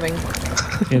we're having.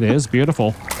 It is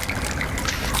beautiful.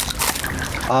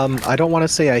 I don't want to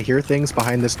say I hear things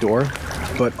behind this door,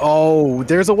 but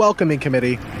there's a welcoming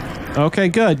committee. Okay,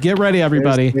 good. Get ready,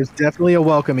 everybody. There's definitely a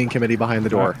welcoming committee behind the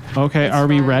door. Okay, are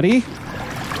we ready?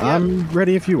 I'm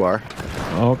ready if you are.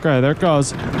 Okay, there it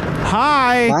goes.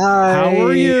 Hi. Hi. How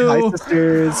are you? Hi,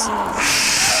 sisters.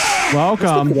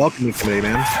 Welcome. Let's welcoming committee,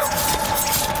 man.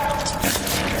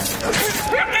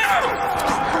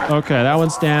 Okay, that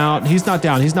one's down. He's not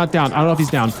down. I don't know if he's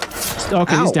down.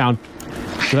 Okay, he's down.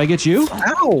 Did I get you?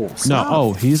 Ow! Stop. No.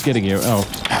 Oh, he's getting you. Oh.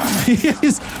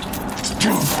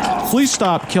 Please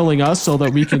stop killing us so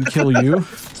that we can kill you.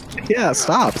 Yeah,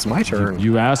 stop. It's my turn.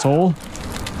 You asshole.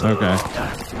 Okay.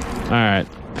 All right.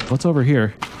 What's over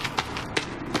here?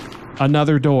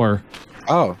 Another door.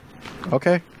 Oh.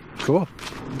 Okay. Cool.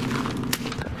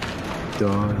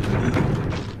 Done.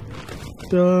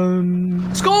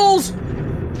 Skulls!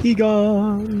 He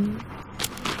gone.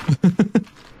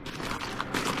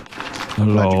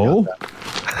 Hello?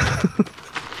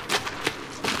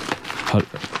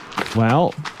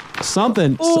 Well,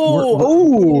 something.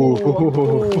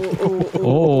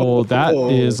 Oh, that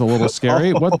is a little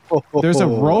scary. What? There's a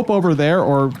rope over there,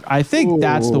 or I think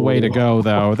that's the way to go,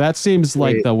 though. That seems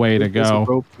like the way to go. There's a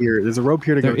rope here. There's a rope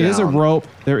here to go down. There is a rope.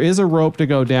 There is a rope to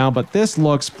go down, but this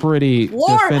looks pretty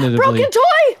definitively. Broken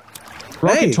toy!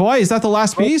 Broken toy? Is that the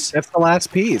last piece? That's the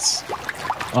last piece.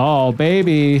 Oh,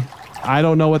 baby. I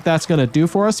don't know what that's going to do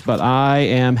for us, but I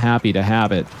am happy to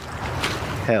have it.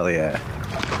 Hell yeah.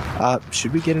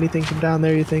 Should we get anything from down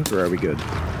there, you think, or are we good?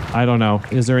 I don't know.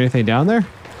 Is there anything down there?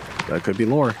 That could be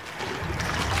lore.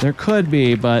 There could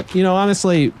be, but you know,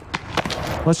 honestly,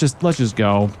 let's just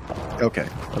go. Okay.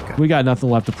 We got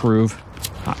nothing left to prove.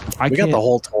 We got the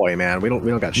whole toy, man. We don't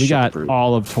got shit to prove. We got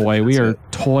all of toy. We are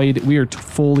toyed. We are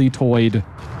fully toyed.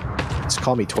 Just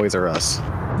call me Toys R Us.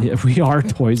 Yeah, we are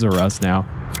Toys R Us now.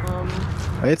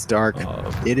 It's dark.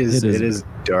 It is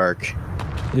dark.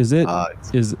 Is it?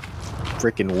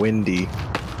 freaking windy.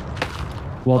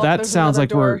 Well, that sounds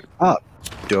like we're up.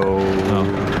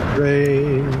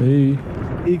 Ray.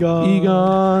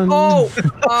 Egon. Oh,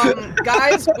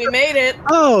 guys, we made it.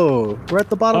 Oh, we're at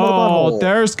the bottom of the bottle. Oh,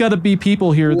 there's gotta be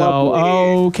people here though.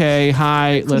 Okay,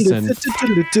 hi, listen.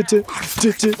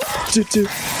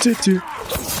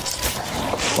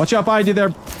 Watch out behind you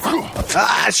there.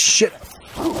 Ah, shit.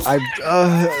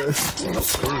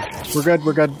 We're good,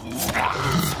 we're good.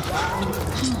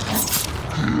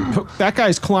 That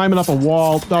guy's climbing up a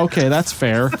wall. Okay, that's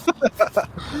fair.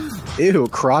 Ew,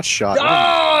 crotch shot.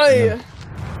 Die!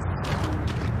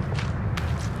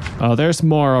 Oh, there's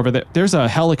more over there. There's a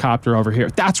helicopter over here.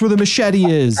 That's where the machete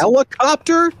is.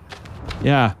 Helicopter?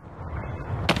 Yeah.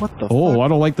 What the Oh, fuck? I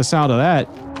don't like the sound of that.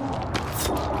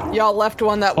 Y'all left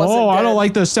one that wasn't Oh, I dead. don't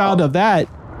like the sound of that.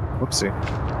 Whoopsie.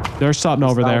 There's something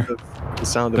over there.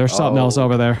 There's something else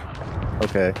over there.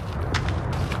 Okay.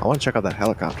 I want to check out that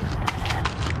helicopter.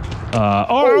 Hi,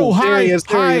 there he is,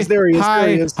 there he is, there he is, hi, there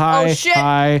he is. hi, Oh, shit.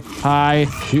 hi.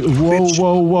 Whoa,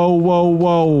 whoa, whoa, whoa,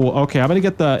 whoa. Okay, I'm gonna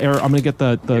get the air. I'm gonna get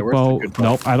the Yeah, where's bow. the good bow?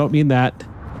 Nope, I don't mean that.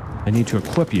 I need to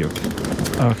equip you.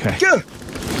 Okay. Yeah.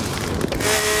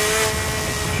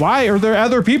 Why are there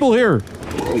other people here?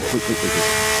 Wait.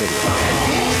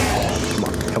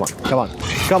 Come on.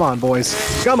 Come on, boys.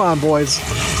 Come on, boys.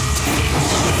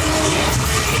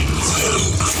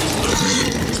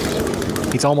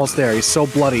 He's almost there. He's so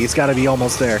bloody. He's got to be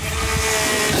almost there.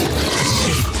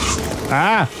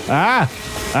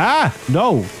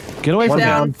 No. Get away from me.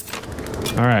 Down.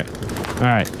 All right.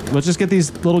 Let's just get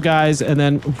these little guys, and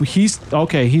then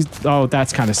oh,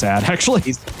 that's kind of sad, actually.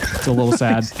 It's a little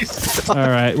sad. All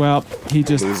right, well, he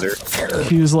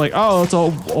was like, oh, it's a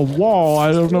wall.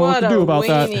 I don't know what to do about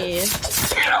that.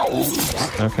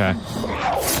 Okay.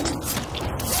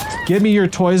 Give me your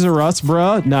Toys R Us,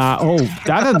 bruh. Nah, oh,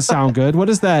 that doesn't sound good. What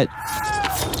is that?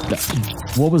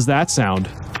 What was that sound?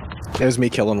 It was me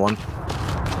killing one.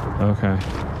 Okay.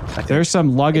 There's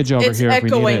some luggage over here. It's if we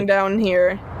need echoing it. down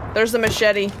here. There's the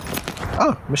machete.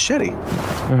 Oh, machete.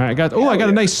 All right, I got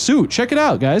a nice suit. Check it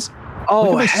out, guys.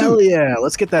 Oh, hell yeah.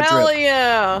 Let's get that Hell drip.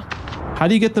 yeah. How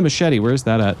do you get the machete? Where's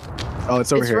that at? Oh,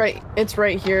 it's over here. It's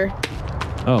right here.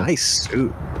 Oh. Nice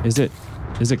suit. Is it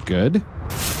good?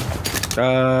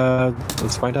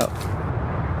 Let's find out.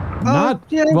 Not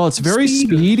well, it's very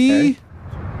speedy,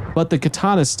 but the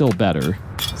katana's still better.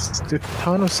 The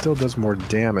katana still does more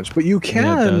damage, but you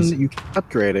can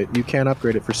upgrade it. You can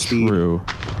upgrade it for speed. True.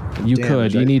 You damage.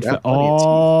 could. You need got plenty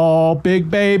of teeth. big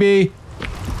baby.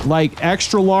 Like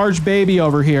extra large baby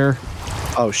over here.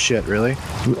 Oh shit, really?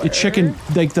 A chicken,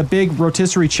 like the big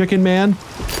rotisserie chicken man.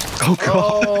 Oh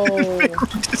god. Oh. Big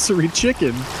rotisserie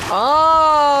chicken.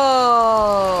 Oh.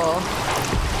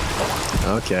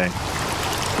 Okay.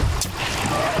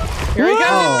 Here he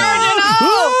comes.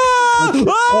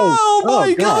 Oh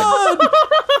my god!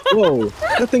 Whoa,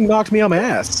 that thing knocked me on my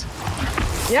ass.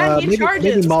 Yeah, he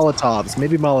charges. Maybe Molotovs.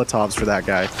 Maybe Molotovs for that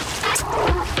guy.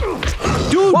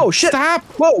 Dude, whoa, shit. Stop!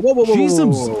 Whoa.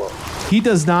 Jesus. He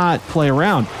does not play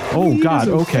around. Oh god,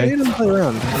 okay. He doesn't play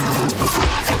around.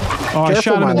 Oh, I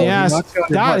shot him in the ass.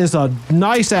 That is a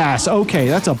nice ass. Okay,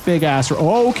 that's a big ass.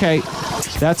 Oh, okay.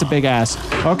 That's a big ass.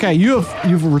 Okay,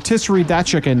 you've rotisserie that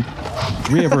chicken.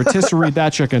 We have rotisserie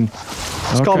that chicken.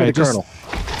 Just call me the Colonel.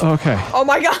 Okay. Oh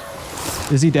my god.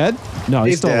 Is he dead? No,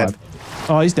 he's still dead. alive.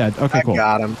 Oh, he's dead. Okay, cool. I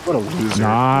got him. What a loser.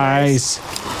 Nice.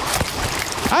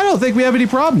 I don't think we have any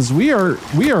problems. We've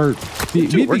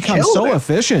become so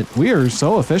efficient. We are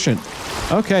so efficient.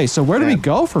 Okay, so where do we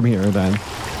go from here then?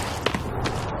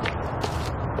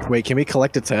 Wait, can we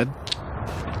collect its head?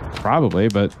 Probably,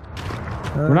 but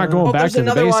we're not going back to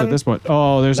the base at this point.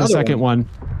 Oh, there's a second one.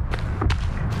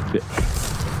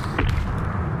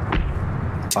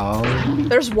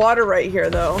 There's water right here,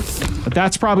 though.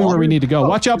 That's probably where we need to go.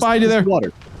 Watch out behind you there.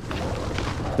 Water.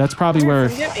 That's probably where.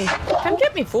 Come get me. Come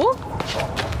get me, fool.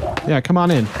 Yeah, come on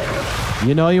in.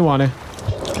 You know you want to.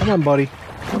 Come on, buddy.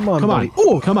 Come on, buddy.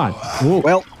 Ooh, come on. Ooh.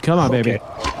 Well, come on, baby.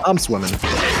 I'm swimming.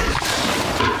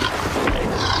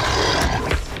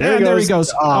 There he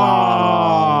goes. Aww.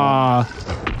 All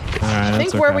right, I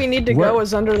think where we need to go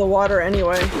is under the water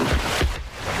anyway.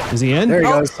 Is he in? There he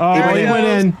goes. Oh, he went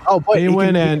in. Oh boy, he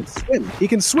went in. He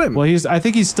can swim. Well, I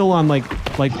think he's still on like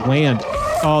land.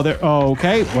 Oh, there. Oh,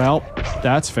 okay. Well,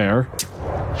 that's fair.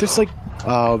 There's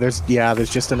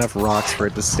there's just enough rocks for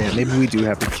it to stand. Maybe we do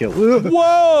have to kill.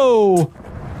 Whoa!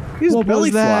 What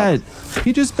was that?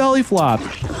 He just belly flopped.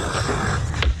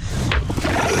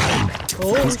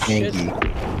 Oh He's shit!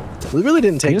 It really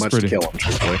didn't take much to kill him,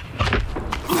 truthfully.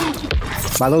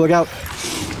 Milo, look out!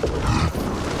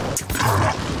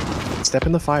 Step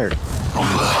in the fire.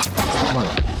 Come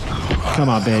Come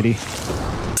on, baby.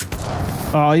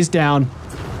 Oh, he's down.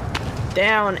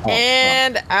 Down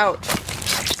and out.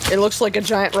 It looks like a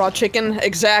giant raw chicken.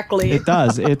 Exactly. It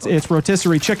does. It's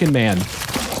rotisserie chicken man.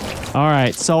 All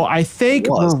right. So I think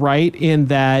we're right in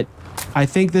that. I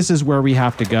think this is where we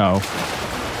have to go.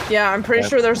 Yeah, I'm pretty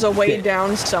sure there's a way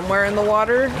down somewhere in the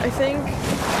water, I think.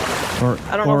 I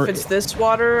don't know if it's this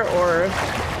water or...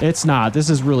 It's not. This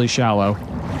is really shallow.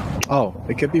 Oh,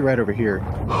 it could be right over here.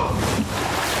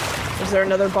 Is there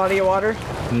another body of water?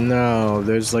 No,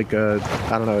 there's like a...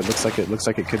 I don't know. It looks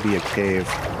like it could be a cave.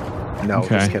 No,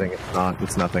 just kidding. It's not.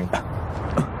 It's nothing.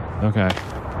 Okay.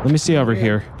 Let me see over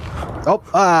here.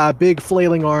 Oh, big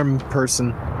flailing arm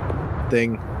person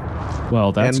thing.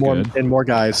 Well, that's good. And more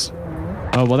guys.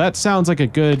 Oh, well, that sounds like a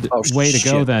good way to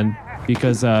go then,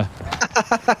 because I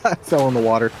fell in the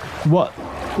water. Well,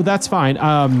 that's fine.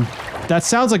 That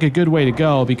sounds like a good way to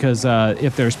go because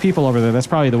if there's people over there, that's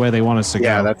probably the way they want us to go.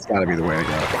 Yeah, that's got to be the way to go.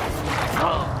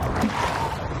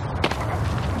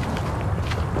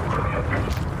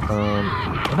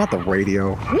 What about the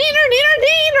radio? Neener, neener,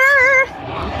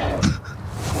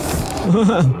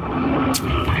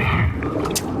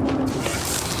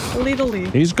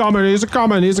 He's coming. He's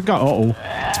coming. He's coming.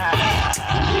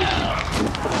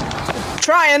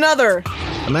 Try another.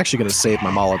 I'm actually gonna save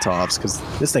my Molotovs because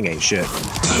this thing ain't shit.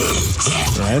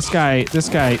 Yeah, this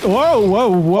guy.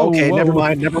 Whoa. Okay, whoa. never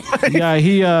mind.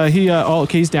 Yeah, oh,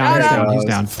 okay, he's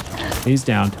down. He's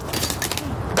down.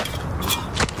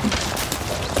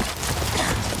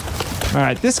 All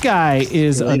right, this guy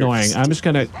is annoying. I'm just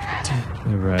gonna.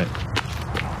 All right.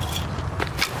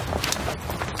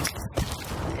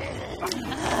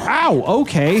 Ow.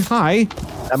 Okay. Hi.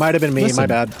 That might have been me. Listen. My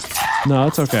bad. No,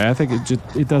 it's okay. I think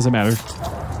it doesn't matter.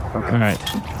 Okay. All right.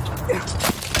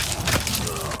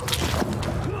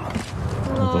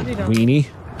 The weenie.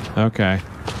 Okay.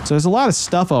 So there's a lot of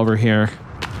stuff over here.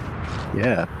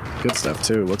 Yeah, good stuff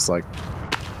too. Looks like.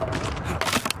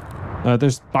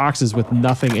 There's boxes with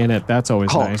nothing in it. That's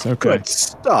always nice. Okay. Good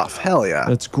stuff. Hell yeah.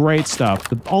 That's great stuff.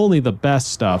 Only the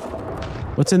best stuff.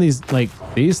 What's in these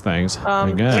these things?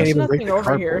 I guess. There's nothing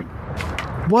over here.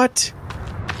 What?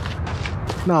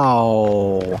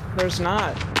 No. There's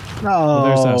not. No. Well,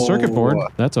 there's a circuit board.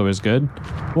 That's always good.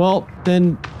 Well,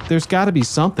 then there's got to be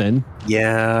something.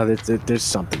 Yeah, there's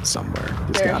something somewhere.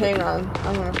 There, hang on.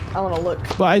 I want to look.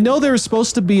 But I know there was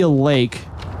supposed to be a lake.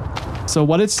 So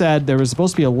what it said, there was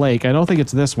supposed to be a lake. I don't think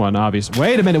it's this one, obviously.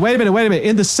 Wait a minute.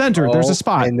 In the center, there's a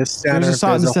spot. In the center. There's a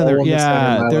spot in the center.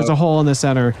 Yeah, there's a hole in the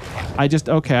center.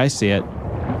 Okay, I see it.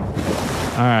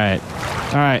 All right.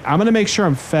 I'm going to make sure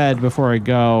I'm fed before I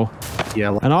go.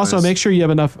 Yeah. And also make sure you have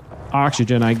enough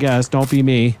oxygen, I guess. Don't be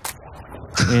me.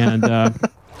 And I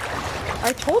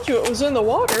told you it was in the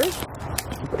water.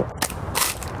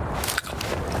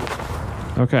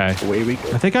 Okay. Away we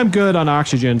go. I think I'm good on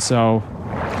oxygen, so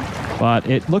but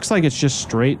it looks like it's just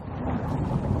straight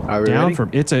down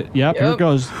from here it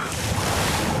goes.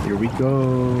 Here we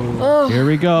go. Oh, here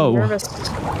we go. Nervous.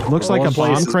 Looks like a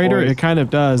bomb crater. It kind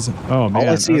of does. Oh man.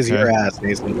 All I see is your ass,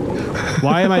 Nathan.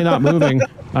 Why am I not moving?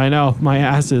 I know, my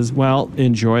ass is, well,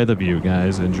 enjoy the view,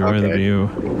 guys. Enjoy the view.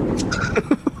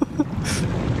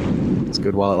 It's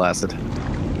good while it lasted.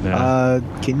 Yeah.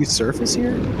 Can you surface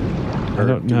here? I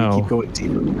don't know. Keep going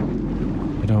deeper.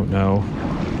 I don't know.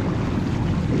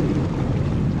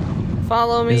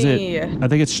 Follow me. Is it? I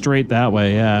think it's straight that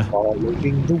way, yeah.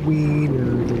 Following the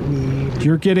wiener.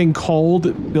 You're getting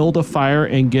cold, build a fire,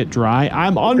 and get dry.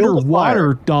 I'm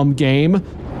underwater, dumb game.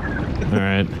 All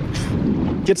right.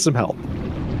 Get some help.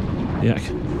 Yeah.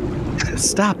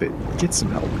 Stop it. Get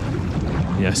some help.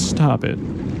 Yeah, stop it.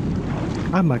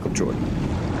 I'm Michael Jordan.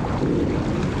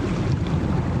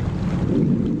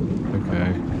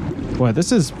 Okay. Boy,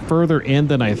 this is further in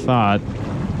than I thought.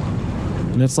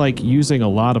 And it's like using a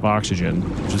lot of oxygen,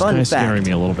 which is kind of scaring me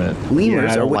a little bit.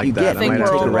 Lemurs are what you get when you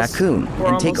take a raccoon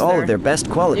and take all of their best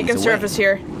qualities away. You can surface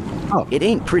here. Oh, it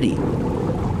ain't pretty.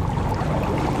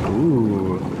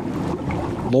 Ooh.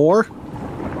 Lore?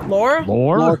 Lore?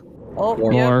 Lore? Oh,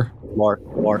 Lore. Lore.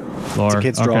 It's a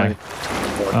kid's drawing.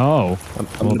 Oh.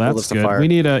 Well, that's good. We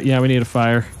need a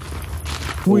fire.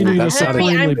 We need a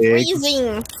supremely big.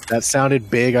 That sounded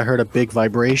big. I heard a big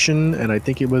vibration, and I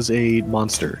think it was a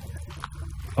monster.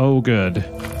 Oh, good.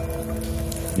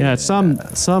 Yeah, it's some.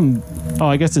 Oh,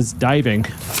 I guess it's diving.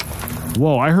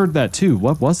 Whoa, I heard that too.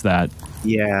 What was that?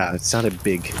 Yeah, it sounded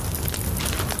big.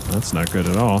 That's not good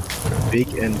at all. Big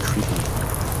and creepy.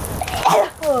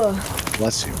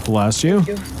 Bless you. Bless you.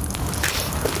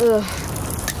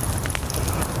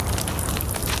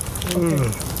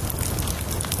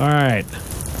 All right.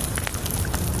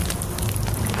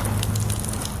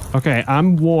 Okay,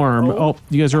 I'm warm. Oh,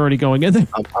 you guys are already going in there.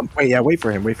 Wait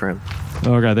for him. Wait for him.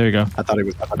 Okay, there you go. I thought he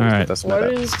was. All right.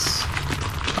 What is?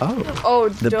 Oh,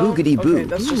 the boogity boo. Okay,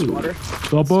 that's just water.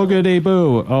 The boogity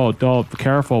boo. Oh, don't be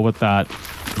careful with that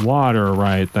water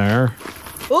right there.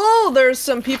 Oh, there's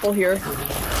some people here.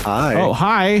 Hi. Oh,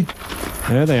 hi.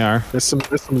 There they are. There's some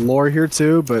lore here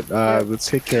too, but let's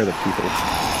take care of the people.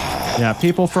 Yeah,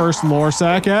 people first, lore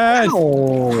second.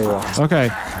 Oh. Okay.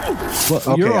 Well,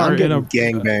 Okay, you are I'm in getting a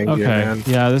gangbanged okay. here, man.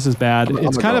 Yeah, this is bad.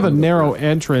 It's kind of a narrow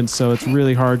entrance, so it's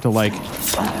really hard to like.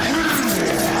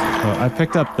 Oh, I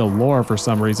picked up the lore for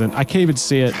some reason. I can't even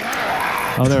see it.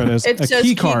 Oh, there it is. It says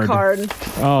key card.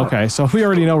 Oh, okay. So we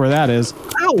already know where that is.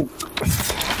 Ow!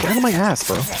 Get out of my ass,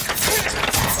 bro.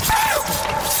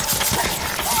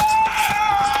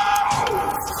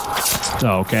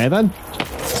 Okay then.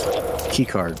 Key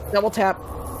card. Double tap.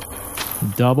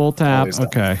 Double tap. Always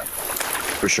Okay.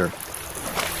 For sure.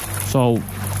 So.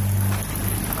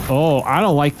 Oh, I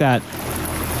don't like that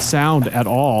sound at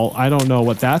all. I don't know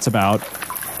what that's about.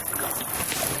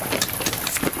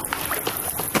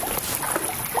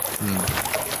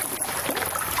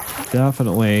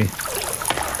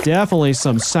 Definitely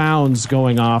some sounds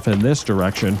going off in this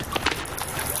direction.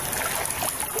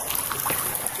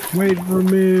 Wait for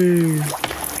me.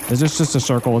 Is this just a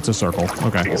circle? It's a circle.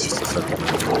 Okay. It's just a circle.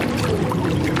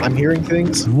 I'm hearing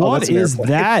things. What is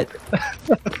that?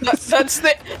 Those are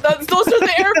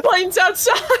the airplanes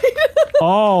outside.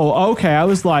 Oh, okay. I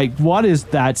was like, what is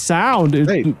that sound?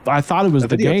 I thought it was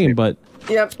the game, but...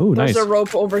 Yep. Ooh, there's nice. a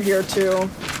rope over here too.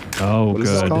 Oh, What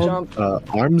is this good. called?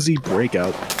 Armsy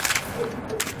Breakout.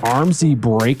 Armsy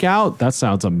Breakout? That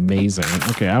sounds amazing.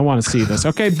 Okay, I want to see this.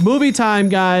 Okay, movie time,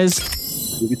 guys.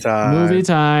 Movie time. Movie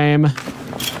time.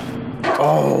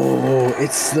 Oh,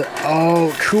 it's the...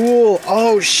 Oh, cool.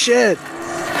 Oh, shit.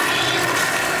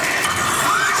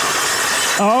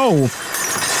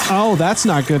 Oh, that's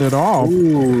not good at all.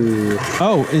 Ooh.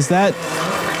 Oh, is that...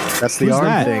 That's the Who's arm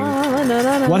that? thing.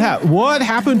 What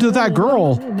happened to that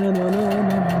girl?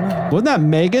 Wasn't that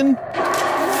Megan?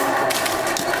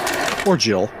 Or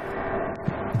Jill.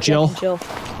 Jill?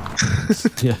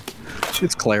 Yeah.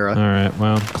 It's Clara. All right,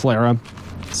 well, Clara.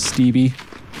 Stevie.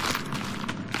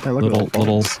 Yeah, look at all the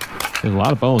bones. There's a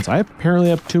lot of bones. I apparently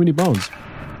have too many bones.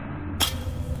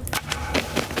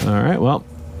 All right, well,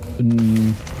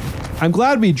 I'm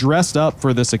glad to be dressed up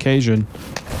for this occasion.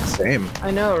 Same. I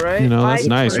know, right? You know, that's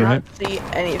nice, right? I cannot see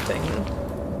anything.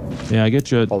 Yeah, get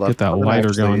that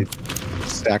lighter going.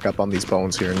 Stack up on these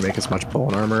bones here and make as much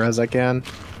bone armor as I can.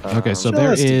 Okay, so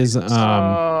there is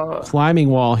climbing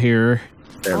wall here.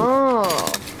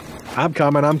 Oh. I'm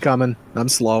coming. I'm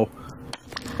slow.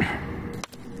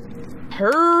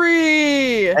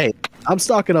 Hurry! Hey, I'm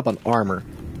stocking up on armor.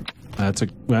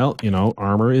 Well, you know,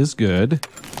 armor is good.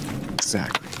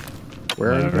 Exactly.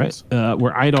 Where are you guys?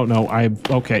 Where I don't know.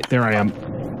 Okay, there I am.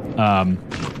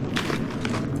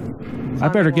 I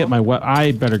better get my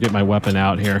weapon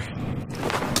out here.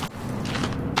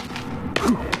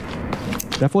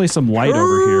 Definitely some light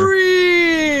over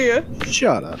here.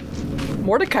 Shut up.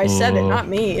 Mordecai said it, not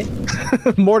me.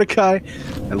 Mordecai,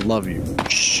 I love you.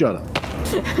 Shut up.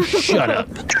 Shut up.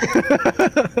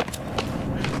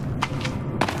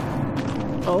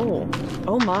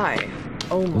 Oh my.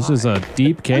 Oh my. This is a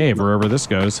deep cave wherever this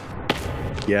goes.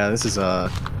 Yeah, this is a...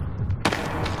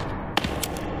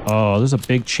 Oh, there's a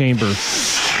big chamber.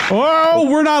 Oh,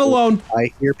 we're not alone.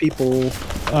 I hear people.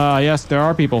 Yes, there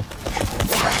are people.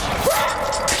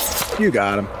 You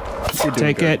got him.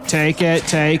 Take it.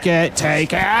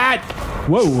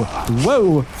 Whoa.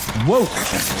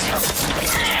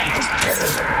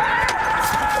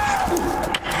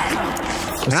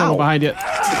 There's someone behind you.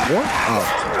 What? Oh.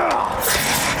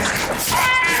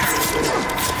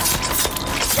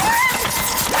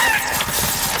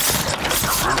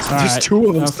 There's two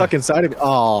of them stuck inside of me.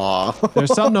 Aww.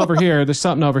 There's something over here. There's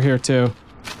something over here too.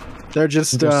 They're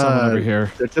just There's something over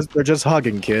here. They're just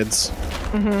hugging, kids.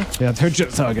 Yeah, they're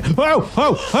just hugging. Whoa!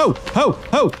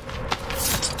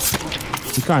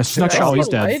 He kind of snuck. Oh, he's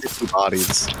dead.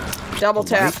 Bodies. Double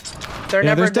tap. They're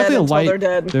never dead until they're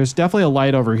dead. There's definitely a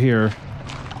light over here.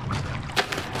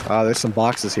 There's some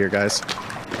boxes here, guys.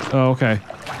 Oh, okay.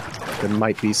 There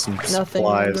might be some Nothing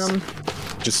supplies. in them.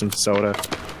 Just some soda.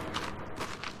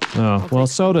 Oh, well,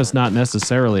 soda's not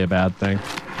necessarily a bad thing.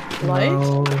 Light?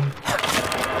 No.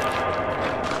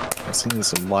 I'm seeing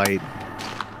some light.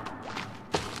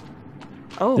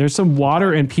 Oh. There's some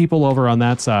water and people over on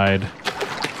that side.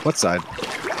 What side?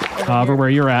 Over where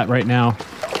you're at right now.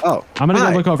 Oh. I'm gonna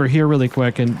go look over here really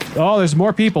quick and... Oh, there's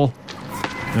more people.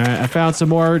 All right, I found some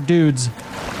more dudes.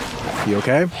 You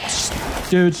okay?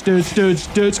 Dudes.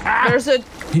 Ah!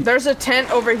 There's a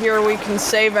tent over here we can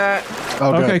save at.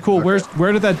 Oh, okay, cool. Okay.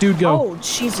 Where did that dude go? Oh,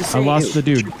 Jesus. I lost the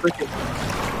dude.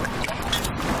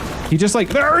 He just like,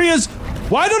 there he is!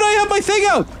 Why don't I have my thing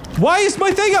out? Why is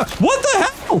my thing out? What the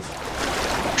hell?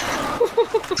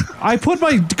 I put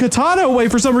my katana away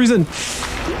for some reason.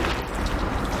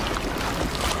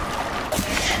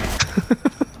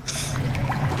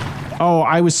 Oh,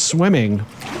 I was swimming.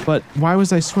 But why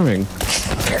was I swimming?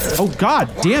 Oh, god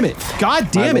damn it.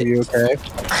 God damn it. Are you okay?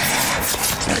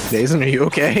 Dazen, are you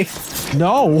okay?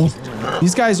 No.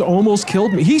 These guys almost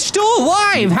killed me. He's still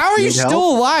alive. How are you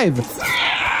still alive?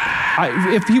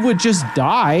 If he would just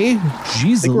die,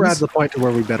 Jesus. I think we're at the point to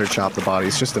where we better chop the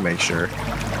bodies just to make sure.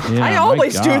 Yeah, I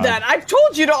always do that. I've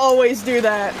told you to always do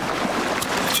that.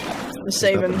 I'm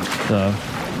saving.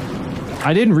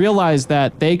 I didn't realize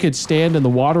that they could stand in the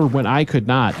water when I could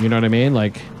not. You know what I mean?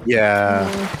 Like. Yeah.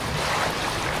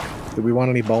 Do we want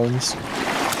any bones?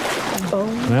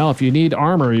 Well, if you need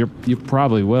armor, you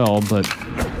probably will. But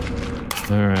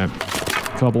all right,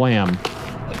 kablam.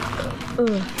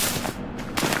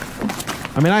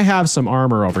 I mean, I have some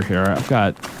armor over here.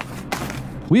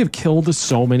 We have killed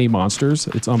so many monsters.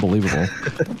 It's unbelievable.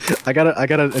 I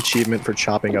got an achievement for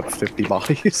chopping up 50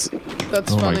 bodies.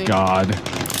 That's funny. Oh my god.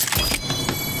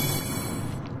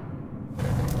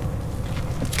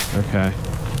 Okay.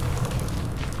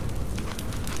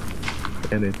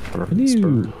 And it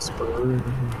spurs.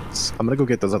 I'm gonna go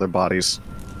get those other bodies.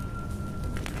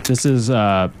 This is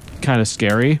kind of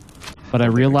scary. But I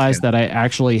realized that I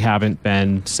actually haven't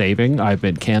been saving. I've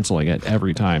been canceling it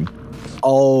every time.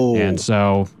 Oh. And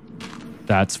so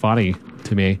that's funny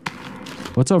to me.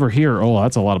 What's over here? Oh,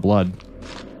 that's a lot of blood.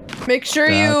 Make sure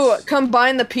you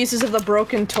combine the pieces of the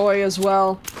broken toy as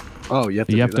well. Oh, you have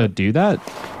to do that?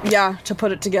 Yeah, to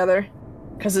put it together.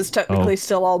 Because it's technically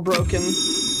still all broken.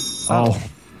 Oh.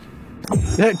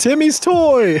 Yeah, Timmy's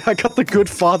toy! I got the good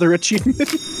father achievement.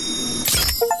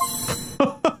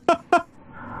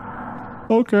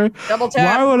 Okay. Double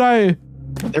tap. Why would I?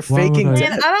 They're faking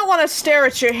death. Man, I don't want to stare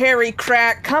at your hairy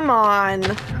crack. Come on.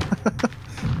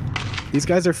 These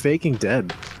guys are faking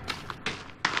dead.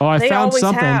 Oh, I found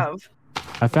something.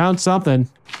 I found something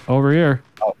over here.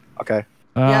 Oh, okay.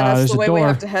 Yeah, that's the way we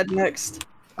have to head next.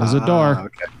 There's a door.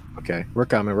 Okay. Okay. We're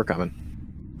coming. We're coming.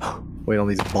 Wait on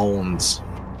these bones.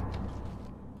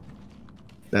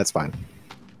 That's fine.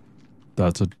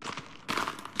 That's a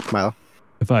Milo.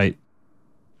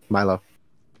 Milo.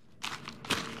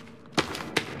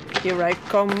 Here I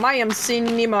come. I am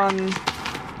Cinnamon.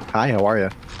 Hi, how are you?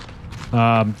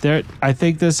 There. I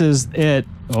think this is it.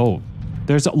 Oh,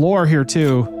 there's lore here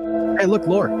too. Hey, look,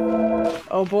 lore.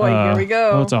 Oh boy, here we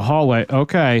go. Oh, it's a hallway.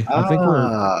 Okay, I think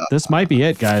this might be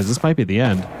it, guys. This might be the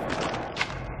end.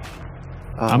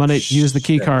 I'm gonna use the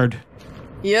key card.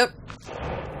 Yep.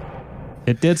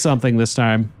 It did something this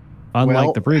time,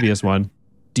 unlike the previous one.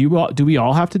 Do we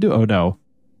all have to do? Oh no.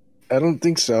 I don't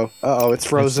think so. Uh-oh, it's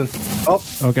frozen. Oh.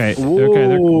 Okay.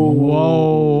 Okay.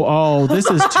 Whoa. Oh, this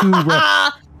is too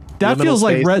rough. That feels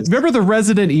like remember the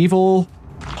Resident Evil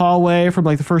hallway from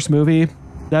like the first movie?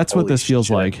 That's what this feels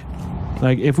like.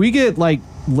 Like if we get like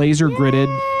laser gridded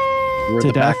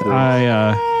to death,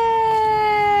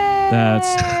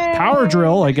 that's power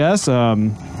drill, I guess. A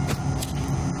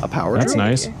power drill? That's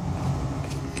nice.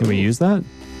 Can we use that?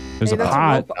 There's a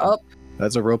pot.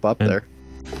 There's a rope up there.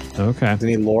 Okay. Is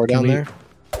any lore down there?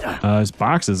 There's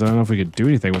boxes. I don't know if we could do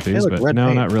anything with these, but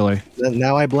no, not really.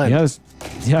 Now I blend. Yes.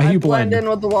 Yeah, you blend. In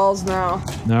with the walls now.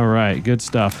 All right, good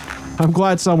stuff. I'm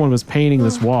glad someone was painting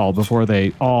this wall before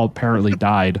they all apparently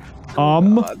died.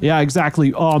 Yeah,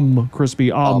 exactly.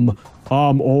 Crispy. Oh,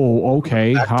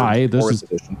 okay. Hi. This is.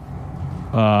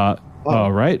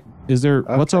 Right. Is there?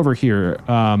 What's over here?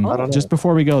 Just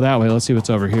before we go that way, let's see what's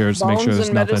over here, just to make sure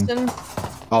there's nothing.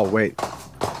 Oh wait,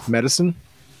 medicine.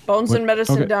 Bones and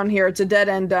medicine down here. It's a dead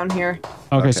end down here.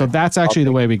 Okay, so that's actually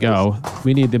the way we go.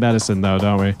 We need the medicine though,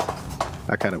 don't we?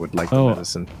 I kind of would like the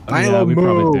medicine. Yeah, we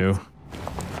probably do.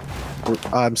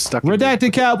 I'm stuck.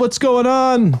 Redacted Cat, what's going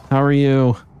on? How are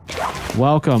you?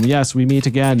 Welcome. Yes, we meet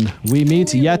again. We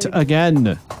meet yet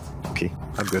again. Okay,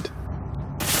 I'm good.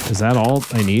 Is that all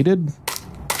I needed?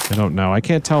 I don't know. I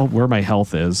can't tell where my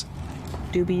health is.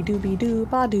 Doobie doobie doo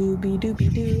ba doobie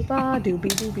doobie doo ba doobie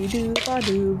doobie doo ba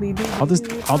doobie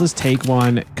doobie. I'll just take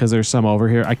one because there's some over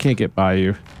here. I can't get by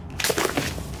you.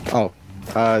 Oh,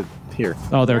 here.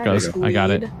 Oh, there it goes. I got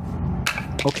it.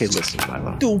 Okay, listen,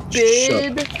 Milo.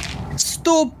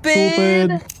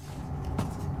 Stupid.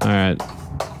 All right.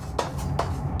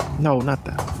 No, not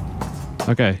that.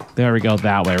 Okay, there we go.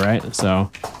 That way, right?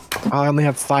 So. I only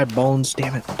have 5 bones.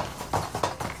 Damn it.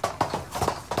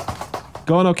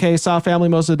 Going okay. Saw family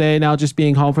most of the day. Now just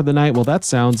being home for the night. Well, that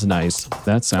sounds nice.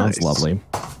 That sounds lovely.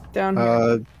 Down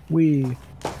here. We.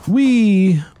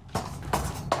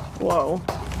 Whoa.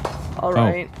 All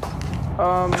right.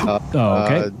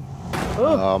 Okay.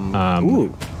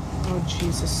 Oh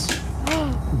Jesus.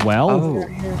 Well.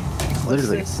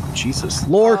 Literally, Jesus.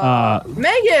 Lord.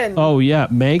 Megan. Oh yeah,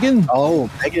 Megan. Oh,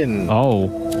 Megan.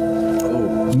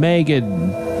 Oh,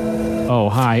 Megan. Oh,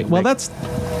 hi. Well, that's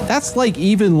like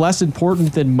even less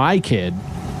important than my kid,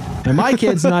 and my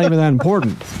kid's not even that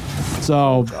important.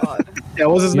 So, yeah,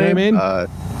 what was his name? I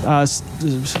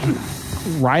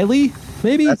mean? Riley,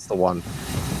 maybe. That's the one.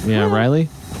 Yeah, Riley.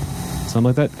 Something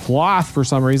like that. Cloth for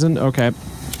some reason. Okay.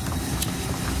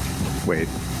 Wait.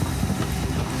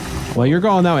 Well, you're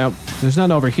going that way. There's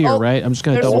none over here, right? I'm just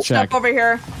gonna double check. Stuff over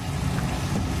here.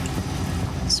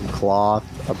 Some cloth,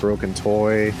 a broken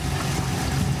toy.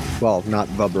 Well, not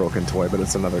the broken toy, but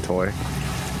it's another toy.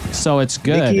 So it's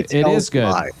good. It is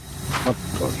good.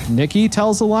 Nikki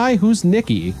tells a lie? Who's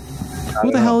Nikki?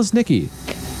 Who the hell is Nikki?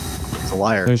 He's a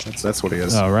liar. That's what he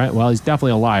is. Oh, right. Well, he's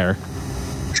definitely a liar.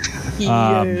 He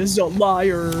is a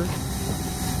liar.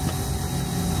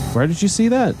 Where did you see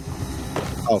that?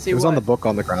 Oh, it was on the book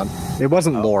on the ground. It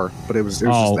wasn't lore, but it was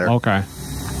just there. Okay.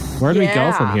 Where do we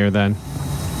go from here then?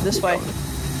 This way.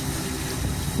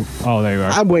 Oh, there you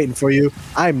are. I'm waiting for you.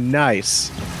 I'm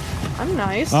nice. I'm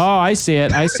nice. Oh, I see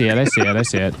it. I see it. I see it. I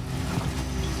see it.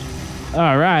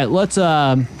 All right, let's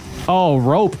oh,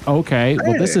 rope. Okay.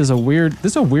 Well, this is a weird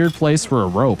place for a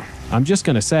rope. I'm just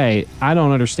going to say I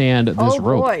don't understand this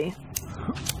rope. Oh boy.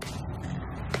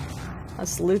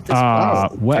 Let's loot this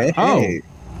place. Oh.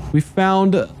 We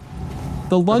found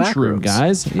the lunchroom,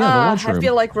 guys. Yeah, the lunchroom. I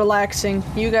feel like relaxing.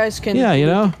 You guys can you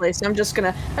know. The place. I'm just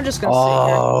gonna sit here. Just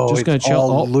gonna chill.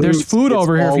 Oh, there's food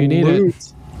over here if you need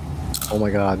it. Oh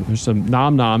my god. There's some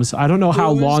nom-noms. I don't know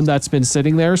how long that's been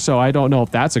sitting there, so I don't know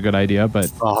if that's a good idea, but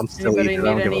I'm still eating. I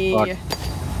don't give a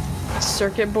fuck.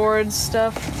 Circuit board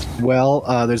stuff? Well,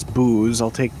 there's booze. I'll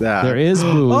take that. There is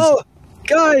booze. Oh,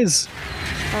 guys!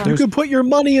 You can put your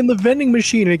money in the vending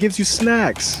machine and it gives you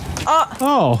snacks.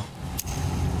 Oh.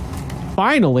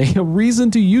 Finally, a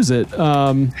reason to use it.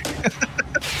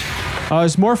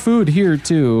 There's more food here,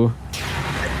 too.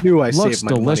 I knew I saved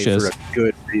my money for a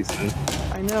good reason.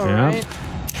 I know, right?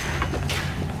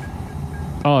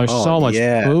 Oh, there's so much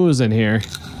booze in here.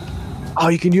 Oh,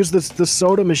 you can use the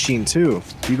soda machine, too.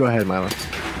 You go ahead, Milo.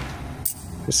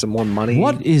 There's some more money.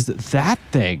 What is that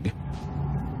thing?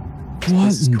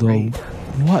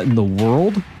 What in the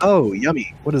world? Oh,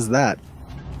 yummy. What is that?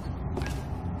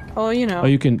 Oh, you know. Oh,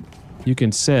 you can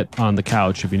sit on the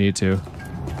couch if you need to.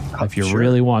 If you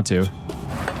really want to.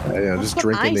 Yeah, just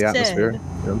drink in the atmosphere. You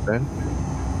know what I'm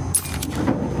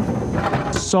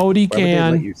saying? Sody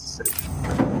can.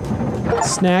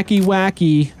 Snacky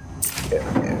wacky.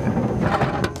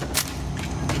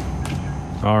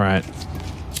 All right.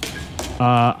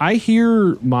 I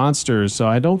hear monsters, so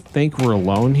I don't think we're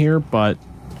alone here, but...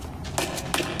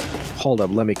 Hold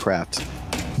up, let me craft.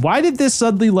 Why did this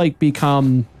suddenly, like,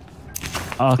 become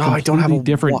a completely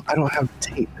different... I don't have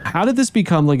tape. How did this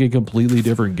become, like, a completely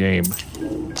different game?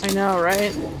 I know,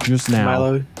 right? Just now.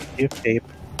 Milo, you have tape.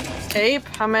 Tape?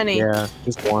 How many? Yeah,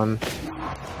 just one.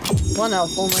 One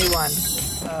elf, only one.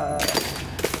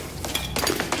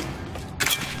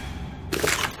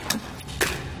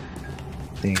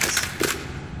 Thanks.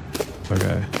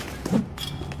 Okay.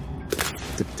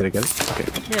 Did I get it? Okay.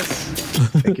 Yes.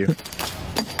 Thank you.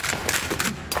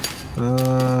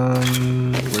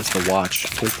 Where's the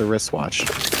watch? Where's the wristwatch?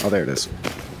 Oh, there it is.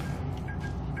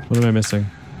 What am I missing?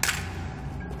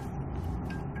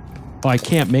 Oh, I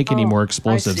can't make any more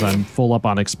explosives. I'm full up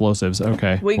on explosives.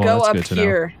 Okay. We go up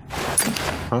here.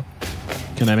 Huh?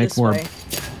 Can I make more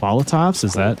Molotovs?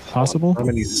 Is that possible? How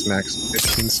many snacks?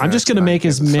 15 snacks. I'm just gonna make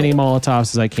as many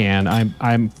Molotovs as I can.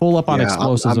 I'm full up on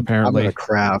explosives apparently. I'm gonna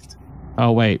craft.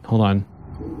 Oh wait, hold on.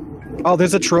 Oh,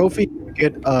 there's a trophy.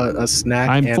 Get a snack.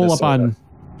 I'm full up on.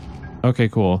 Okay,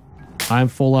 cool. I'm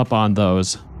full up on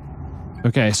those.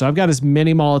 Okay, so I've got as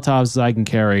many Molotovs as I can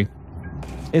carry.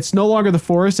 It's no longer the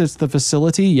forest, it's the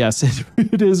facility. Yes,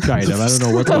 it is kind of. I don't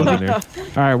know what's going on here. All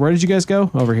right, where did you guys go?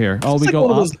 Over here. Oh, we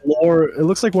go up. It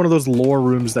looks like one of those lore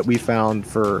rooms that we found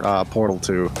for Portal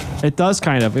 2. It does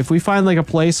kind of. If we find like a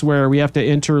place where we have to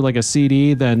enter like a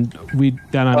CD, then I'm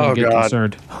gonna get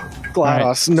concerned.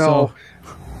 GLaDOS, right, no.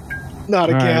 Not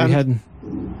again.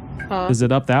 Right, is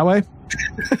it up that way?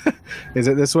 Is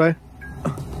it this way?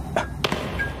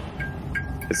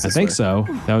 I think so.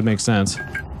 That would make sense.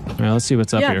 All right, let's see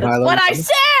what's up here. That's what I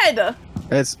said!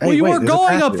 Well, you were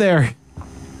going up there.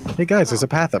 Hey guys, there's a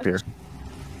path up here.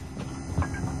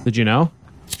 Did you know?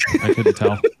 I couldn't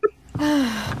tell.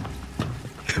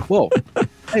 Whoa.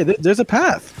 Hey, there's a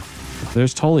path.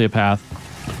 There's totally a path.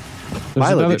 There's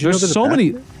Milo, did you know there's there's a so path?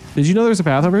 many. Did you know there's a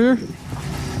path over here?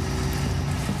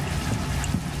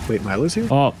 Wait, Milo's here?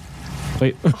 Oh,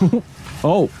 wait.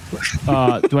 Oh,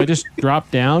 do I just drop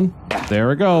down? There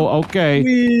we go. Okay.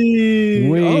 Whee!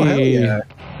 Oh, hell yeah.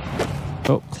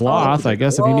 Oh, cloth. I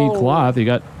guess if you need cloth, you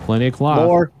got plenty of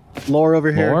cloth. Lore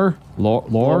over here.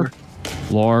 Lore.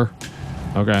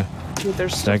 Okay. Dude,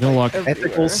 there's Taking a look.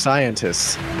 Ethical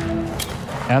scientists.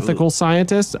 Ethical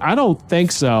scientists? I don't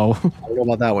think so. I don't know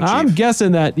about that one, Chief. I'm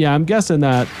guessing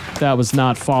that that was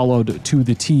not followed to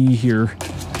the T here.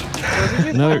 Where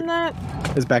did you find that?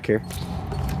 It's back here.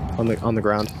 On the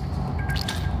ground.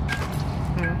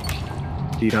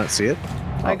 Do you not see it?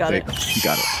 I got it. You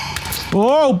got it.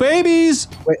 Oh, babies!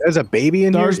 Wait, there's a baby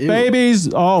in There's here? babies.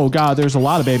 Oh God, there's a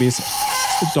lot of babies.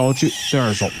 Don't you?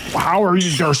 How are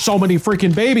you? There's so many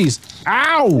freaking babies.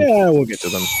 Ow! Yeah, we'll get to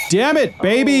them. Damn it,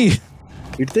 baby!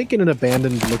 You'd think in an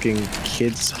abandoned-looking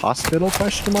kids' hospital?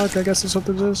 Question mark. I guess is what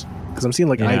this is. Because I'm seeing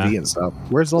like IV and stuff.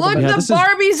 Where's all Look, the? the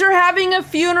Barbies are having a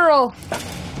funeral.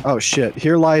 Oh shit!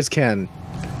 Here lies Ken.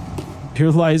 Here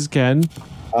lies Ken.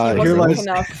 Here lies.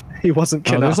 He wasn't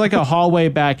Ken. There's like a hallway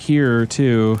back here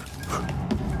too.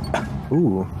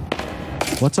 Ooh.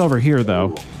 What's over here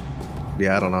though?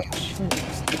 Yeah, I don't know.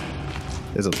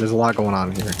 There's a lot going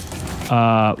on here.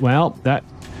 Well,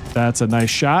 that's a nice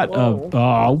shot of.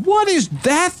 What is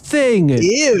that thing?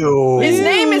 Ew. His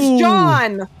name is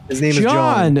John. His name is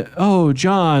John. Oh,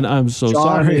 John. I'm so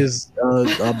John sorry. is a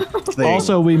thing.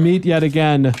 Also, we meet yet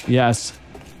again. Yes.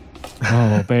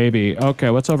 Oh, baby. Okay,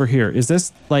 what's over here? Is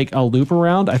this like a loop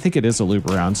around? I think it is a loop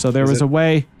around. So there was a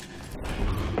way.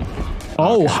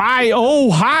 Oh, hi.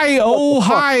 Oh, hi. Oh,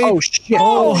 hi. Oh, shit.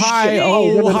 Oh, hi.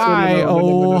 Oh, hi.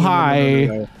 Oh,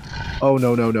 hi. Oh,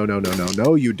 no,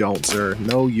 you don't, sir.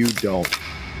 No, you don't.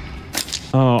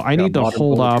 Oh, I need to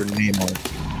hold off.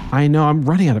 I know, I'm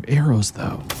running out of arrows,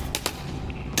 though.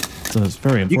 So it's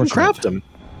very unfortunate. You can craft them.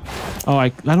 Oh, I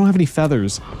don't have any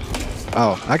feathers.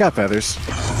 Oh, I got feathers.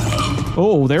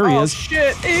 Oh, there he is.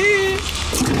 Shit.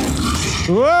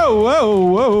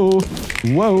 Whoa.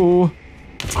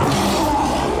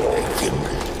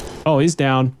 Oh, he's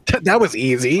down. That was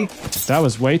easy. That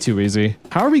was way too easy.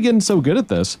 How are we getting so good at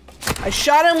this? I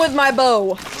shot him with my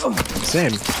bow.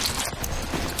 Same.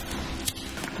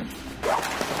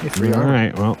 Hey, free All armor.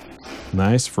 right, well,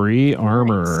 nice free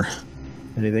armor.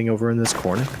 Anything over in this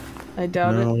corner? I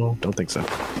doubt it. No, don't think so.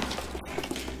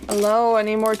 Hello,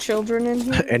 any more children in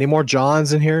here? Any more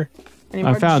Johns in here? Any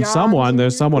more I found Johns someone. in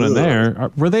There's here? someone in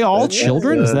there. Were they all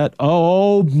children? Is that?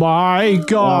 Oh my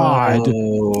God!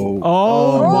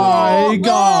 Oh my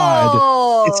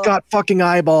God! It's got fucking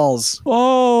eyeballs.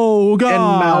 Oh God! And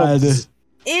mouths.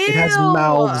 Ew. It has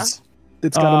mouths.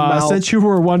 It's got a mouth. Since you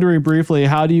were wondering briefly,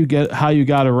 how you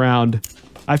got around?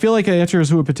 I feel like the answer is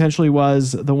who it potentially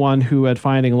was the one who had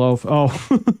Finding Loaf. Oh,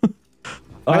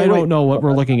 I don't know what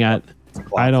we're looking at.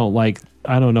 I don't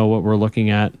know what we're looking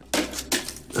at.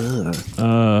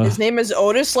 His name is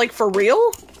Otis, like for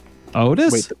real?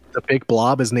 Otis? Wait, the big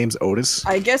blob, his name's Otis?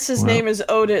 I guess his name is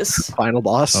Otis. Final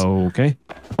boss? Okay.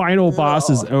 Final boss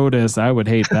is Otis. I would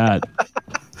hate that.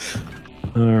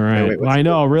 All right. Wait, I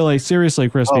know, really, seriously,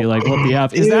 Crispy, like what the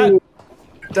F? Is Ew. that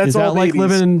That's is that all like babies.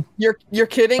 living You're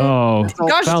kidding? Oh,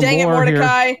 Gosh found dang it, more here.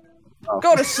 Mordecai.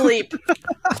 Go to sleep.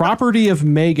 Property of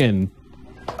Megan.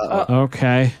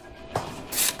 Okay.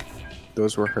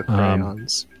 Those were her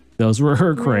crayons. Those were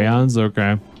her crayons.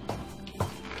 Okay.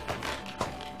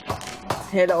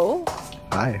 Hello.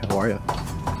 Hi, how are you?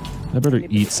 I better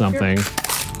eat something.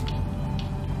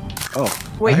 Oh.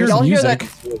 Wait, I hear y'all hear music.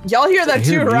 that? Y'all hear that I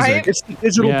hear too, music. right? It's the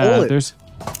digital bullet. There's.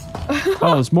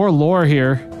 Oh, there's more lore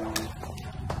here.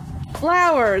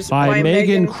 Flowers By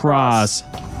Megan Cross.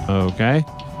 Okay.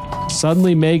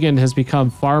 Suddenly, Megan has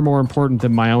become far more important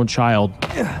than my own child.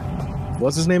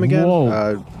 What's his name again?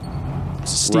 Whoa.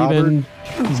 Stephen,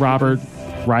 Robert,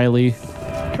 Riley.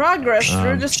 Progress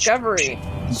through discovery.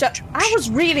 I was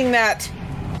reading that.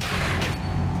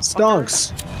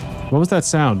 Stonks. What was that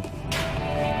sound?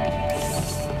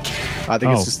 I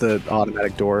think it's just the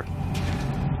automatic door.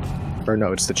 Or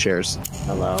no, it's the chairs.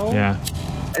 Hello? Yeah.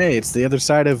 Hey, it's the other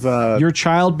side of Your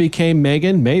child became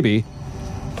Megan? Maybe.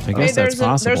 I guess that's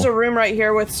possible. There's a room right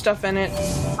here with stuff in it.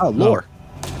 Oh, lore.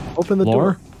 Open the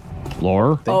door.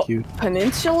 Lore? Thank you.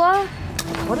 Peninsula?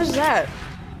 What is that?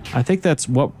 I think that's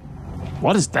what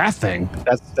is that thing?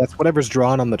 That's whatever's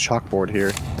drawn on the chalkboard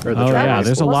here. Or the yeah,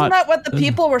 there's a lot. Wasn't that what the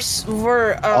people were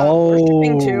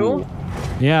worshipping too?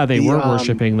 Yeah, they were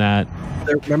worshipping that.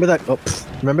 Remember that?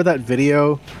 Remember that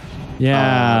video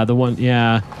Yeah, the one.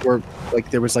 Yeah. Or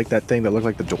like there was like that thing that looked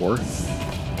like the door.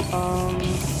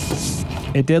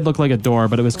 It did look like a door,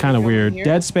 but it was kind of weird. here?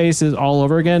 Dead space is all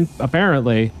over again.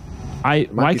 Apparently,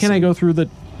 why can't I go through the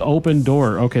open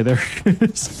door? Okay, there it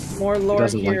is. More lore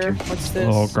Doesn't like here. you. What's this?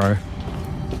 Oh, okay.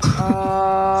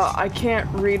 I can't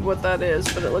read what that is,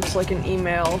 but it looks like an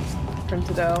email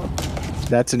printed out.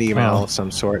 That's an email Oh. of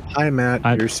some sort. Hi,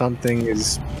 Matt. Your something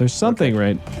is. There's something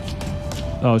right.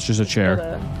 Oh, it's just a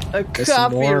chair. A There's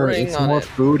some coffee more, ring it's on more it.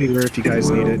 food here if you guys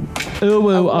need it. Ooh, I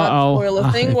will uh not oh. spoil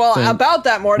a thing. Well, about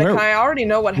that, Mordecai, Where- I already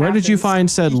know what Where happens. did you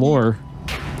find said lore?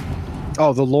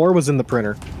 Oh, the lore was in the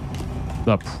printer.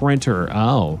 The printer.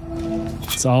 Oh,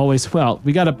 it's always well.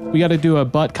 We gotta do a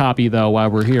butt copy though while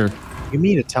we're here. You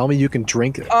mean to tell me you can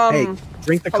drink? Hey,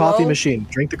 drink the coffee hello? machine.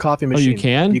 Drink the coffee Oh, machine. you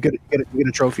can? You get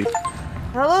a trophy.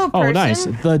 Hello, person. Oh, nice.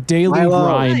 The daily Hello.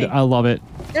 grind. Hi. I love it.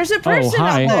 There's a person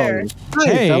hi. out there. Hi,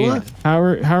 Hey, fella. how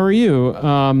are you?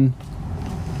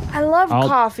 I love I'll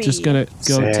coffee. just gonna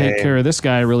go take Same. care of this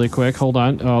guy really quick. Hold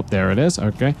on. Oh, there it is.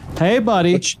 Okay. Hey,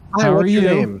 buddy. Hi, how are what's you?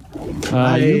 your name?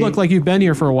 You look like you've been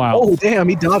here for a while. Oh, damn,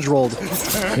 he dodge rolled.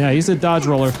 Yeah, he's a dodge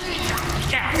roller.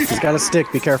 He's got a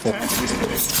stick. Be careful.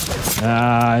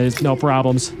 It's no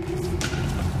problems.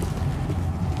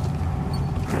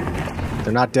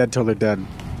 They're not dead till they're dead.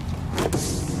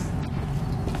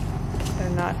 They're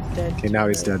not dead. Okay, now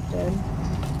he's dead.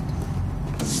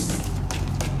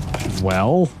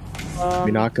 Well, Can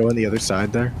we not go on the other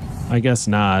side there? I guess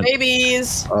not.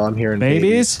 Babies. Oh, I'm hearing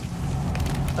Babies?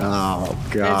 Oh,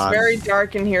 It's God. very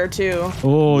dark in here too.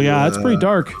 Oh, yeah, it's pretty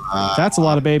dark. That's a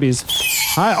lot of babies.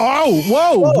 Hi. Oh,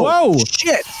 whoa, whoa.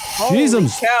 Shit.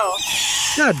 Jesus. Holy cow.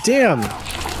 God damn.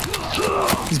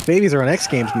 These babies are on X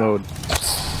Games mode.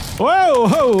 Whoa,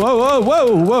 whoa, whoa, whoa,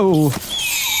 whoa, whoa.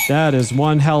 That is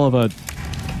one hell of a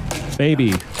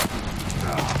baby.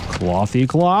 Clothy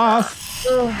cloth.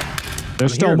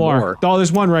 There's still hearing more. more. Oh,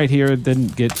 there's one right here.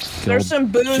 Didn't get killed. There's some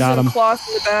booze Got and him. cloth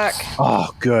in the back.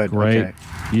 Oh, good. Great. Okay.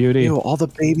 Beauty. Ew, all the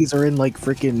babies are in like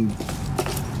freaking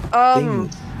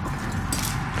things.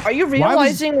 Are you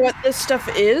realizing what this stuff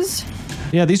is?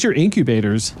 Yeah, these are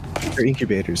incubators. They're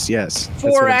incubators, yes. That's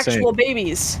For what I'm actual saying.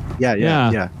 babies.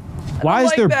 Yeah. Why is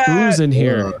like there that. booze in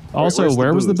here? Ugh. Also, Where's the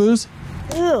where was the booze?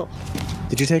 Ew.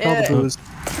 Did you take all the booze?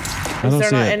 I Is don't there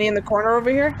see not it. any in the corner over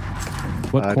here?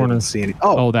 What I corner? didn't see any.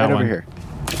 Oh, that right one. over here.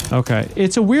 Okay.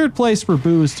 It's a weird place for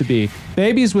booze to be.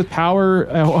 Babies with power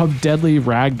of deadly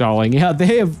ragdolling. Yeah,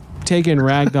 they have taken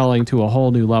ragdolling to a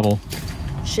whole new level.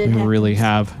 Shit They happens. really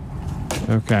have.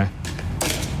 Okay.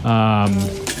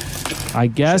 I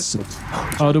guess.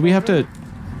 Oh, do we have to?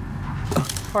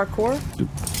 Parkour?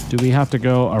 Do we have to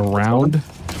go around?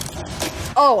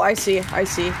 Oh, I see.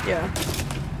 Yeah.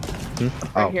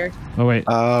 Right here. Oh wait.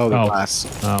 Oh, the glass.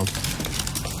 Oh.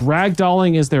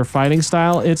 Ragdolling is their fighting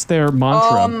style. It's their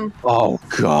mantra. Oh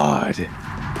God.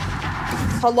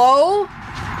 Hello?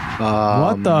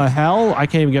 What the hell? I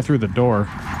can't even get through the door.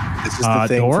 This is the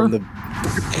thing door? from the.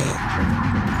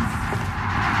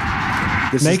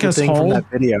 This Make is the us thing whole? from that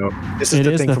video. This is It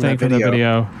the is thing the from thing that from the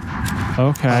video. video.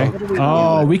 Okay.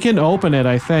 Oh, we can open it,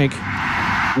 I think.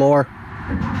 Lore.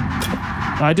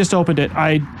 I just opened it.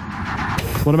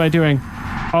 What am I doing?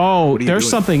 Oh, are you there's doing?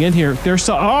 something in here.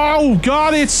 Oh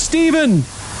God, it's Steven!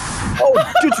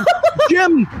 Oh,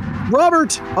 Jim!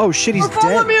 Robert! Oh shit, he's dead.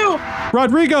 Bartholomew!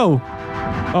 Rodrigo!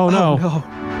 Oh no. No.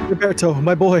 Roberto,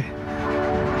 my boy.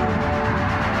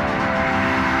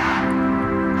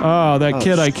 Oh, that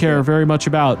kid I care very much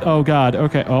about. Oh God.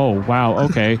 Okay. Oh wow.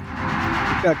 Okay.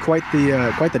 He's got quite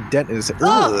the dent in his. Ugh.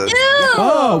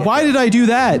 Oh, why did I do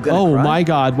that? Oh cry? my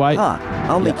God. Why?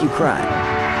 I'll make you cry.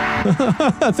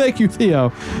 Thank you,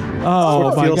 Theo. Oh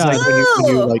It my feels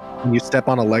God. like when you step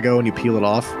on a Lego and you peel it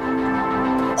off.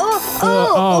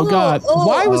 Oh God.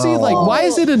 Why was he like? Why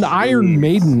is it an Iron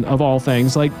Maiden of all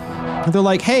things? Like, they're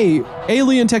like, hey,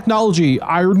 alien technology,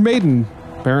 Iron Maiden.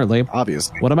 Apparently.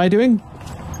 Obviously. What am I doing?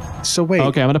 So wait.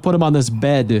 Okay, I'm gonna put him on this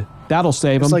bed. That'll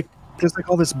save him. There's like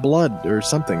all this blood or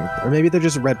something, or maybe they're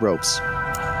just red ropes.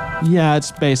 Yeah,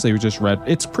 it's basically just red.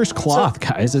 It's Prish cloth,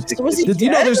 guys. It's, So was he you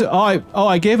know, dead? there's.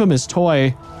 I gave him his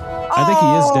toy. I think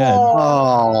he is dead.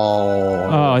 Oh.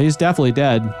 Oh, he's definitely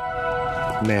dead.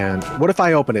 Man, what if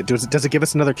I open it? Does it give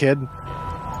us another kid?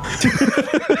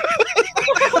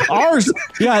 Ours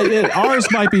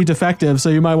might be defective, so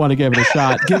you might want to give it a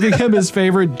shot. Giving him his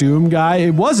favorite Doom guy.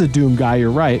 It was a Doom guy.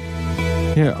 You're right.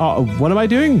 Here, what am I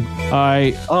doing?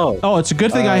 Oh, it's a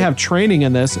good thing I have training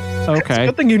in this. Okay. It's a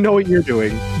good thing you know what you're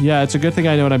doing. Yeah, it's a good thing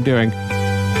I know what I'm doing.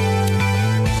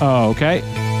 Oh, okay.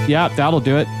 Yeah, that'll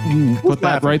do it. Put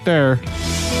that right there.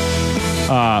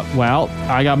 Well,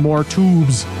 I got more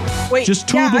tubes. Wait, Just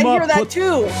tube them I up. hear that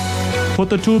too. Put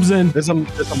the tubes in. There's a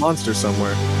monster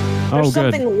somewhere. There's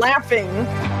good. something laughing.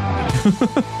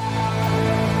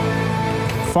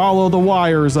 Follow the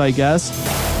wires, I guess.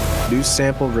 New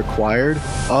sample required.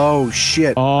 Oh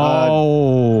shit.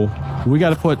 Oh, we got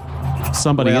to put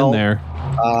somebody in there.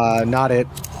 Not it.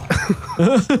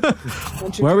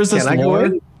 Where was this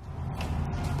lore?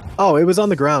 Oh, it was on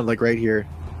the ground, like right here.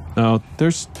 Oh,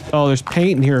 there's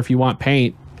paint in here if you want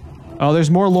paint. Oh,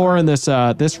 there's more lore in this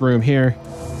this room here.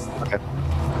 Okay.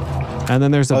 And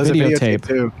then there's a videotape.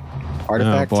 Too.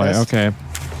 Artifact oh boy. test. Okay.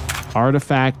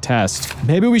 Artifact test.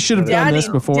 Maybe we should have done this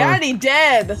before. Daddy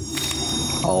dead.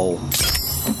 Oh.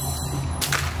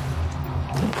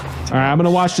 All right, I'm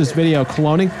gonna watch this video.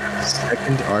 Cloning.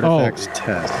 Second artifact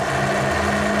test.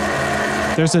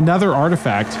 There's another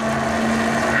artifact.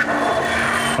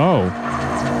 Oh.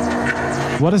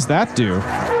 What does that do?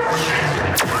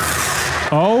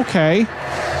 Okay.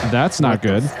 That's not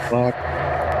good.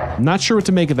 I'm not sure what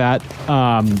to make of that.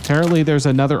 Apparently there's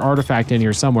another artifact in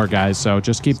here somewhere, guys, so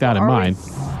just keep that in mind.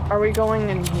 Are we going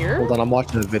in here? Hold on, I'm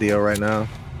watching the video right now.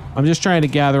 I'm just trying to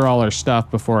gather all our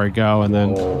stuff before I go, and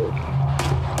then...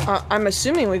 I'm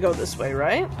assuming we go this way,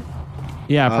 right?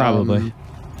 Yeah, probably.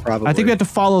 Probably. I think we have to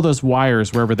follow those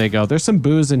wires wherever they go. There's some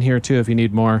booze in here, too, if you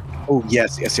need more. Oh,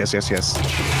 yes.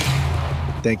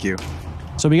 Thank you.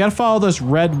 So we got to follow those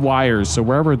red wires, so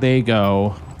wherever they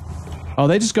go... Oh,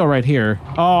 they just go right here.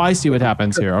 Oh, I see what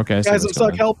happens here. Okay. Guys, I'm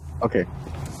stuck. Help. Okay.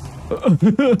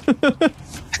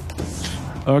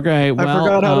 Okay, well... I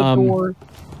forgot how to pour.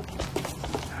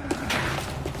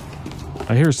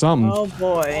 I hear something. Oh,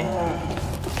 boy.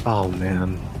 Oh,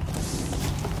 man.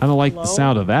 I don't like the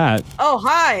sound of that. Oh,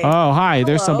 hi. Oh, hi.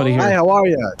 There's somebody here. Hi, how are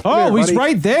you? Oh, he's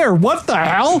right there. What the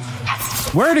hell?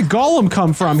 Where did Gollum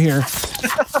come from here?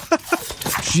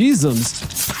 Jesus.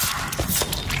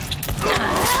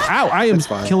 Ow, I am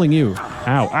killing you.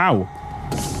 Ow, ow.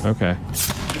 Okay.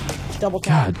 Double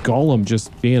tap. God, Gollum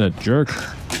just being a jerk.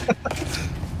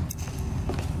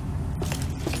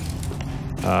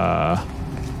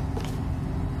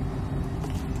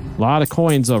 Lot of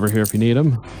coins over here if you need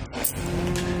them.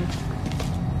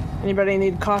 Anybody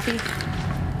need coffee?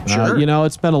 Sure. You know,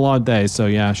 it's been a long day, so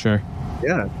yeah, sure.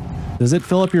 Yeah. Does it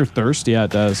fill up your thirst? Yeah,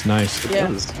 it does. Nice. Yeah.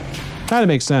 Kind of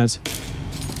makes sense.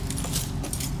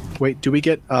 Wait, do we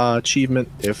get achievement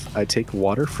if I take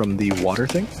water from the water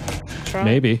thing? Try.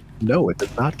 Maybe. No, it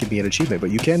does not give me an achievement,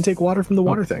 but you can take water from the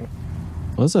water thing.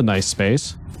 Well, this is a nice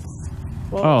space.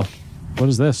 Whoa. Oh, what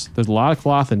is this? There's a lot of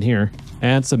cloth in here.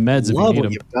 And some meds if you need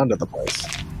them. You've done to the place.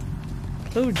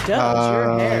 Who does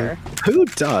your hair? Who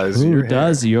does your hair? Who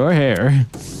does your hair?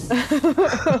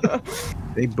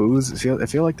 They booze. I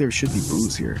feel like there should be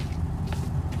booze here.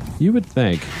 You would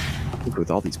think. Look with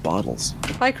all these bottles.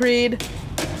 Hi, Creed.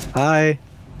 Hi.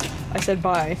 I said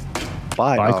bye.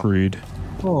 Bye. Bye, Creed.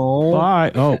 Oh.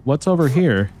 Bye. Oh, what's over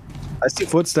here? I see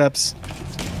footsteps.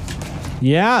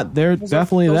 Yeah, there's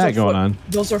definitely that going on.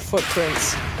 Those are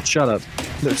footprints. Shut up.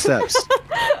 There's steps.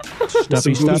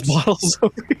 Stuffy steps. Bottles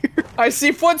over here. I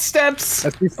see footsteps. I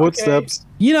see footsteps. Okay.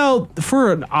 You know,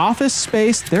 for an office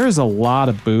space, there is a lot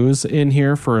of booze in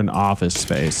here for an office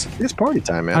space. It's party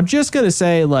time, man. I'm just going to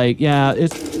say, like, yeah,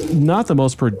 it's not the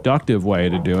most productive way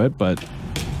to do it, but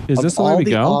is this the way we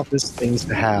go? All the office things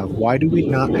to have, why do we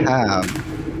not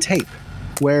have tape?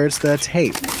 Where's the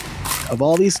tape? Of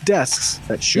all these desks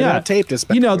that should have tape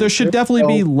dispensers. You know, there should definitely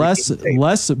be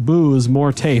less booze,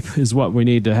 more tape is what we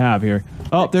need to have here.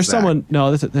 Oh, there's someone.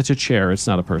 No, that's a chair. It's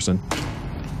not a person.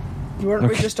 Weren't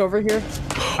we just over here?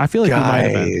 I feel like we might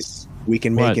have been. We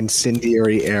can make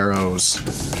incendiary arrows.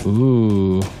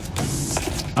 Ooh.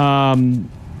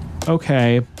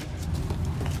 Okay.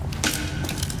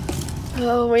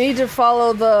 Oh, we need to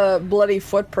follow the bloody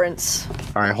footprints.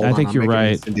 All right, hold on. I think you're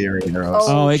right. Incendiary arrows.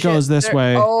 Oh, it goes this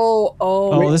way.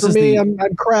 Oh, this is me. I'm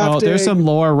crafting. Oh, there's some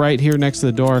lore right here next to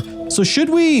the door. So should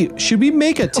we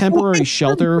make a temporary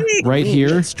shelter right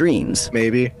here? Streams.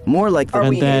 Maybe. More like the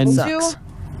and then sucks.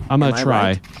 I'm gonna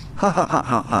try. Right? Ha ha ha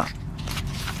ha ha.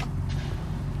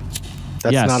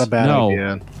 That's not a bad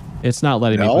idea. It's not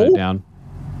letting me put it down.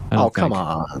 Oh, come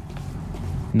on.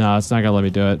 No, it's not gonna let me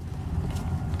do it.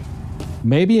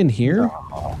 Maybe in here?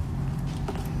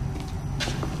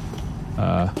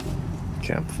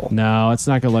 No, it's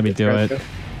not gonna let me do it.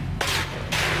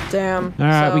 Damn. All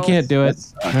right, we can't do it.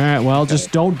 All right, well,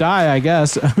 just don't die, I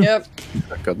guess. Yep.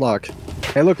 Good luck.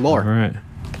 Hey, look, lore. All right.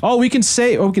 Oh, we can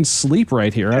say. Oh, we can sleep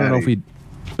right here. I don't know if we,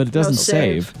 but it doesn't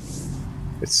save.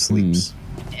 It sleeps.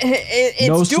 It's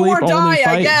no do sleep, or die, only fight.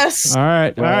 I guess. All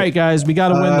right, all right, guys, we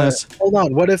gotta win this. Hold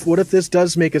on. What if this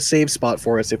does make a save spot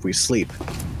for us if we sleep?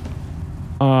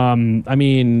 I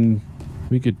mean,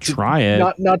 we could try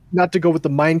it. Not to go with the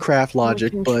Minecraft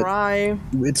logic, but try.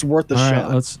 It's worth a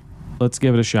shot. Let's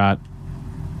give it a shot.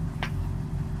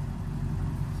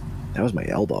 That was my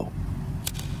elbow.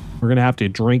 We're gonna have to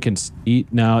drink and eat.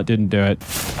 No, it didn't do it.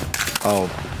 Oh.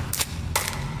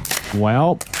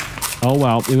 Well. Oh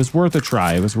well. It was worth a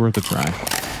try. It was worth a try.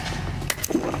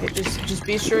 Okay, just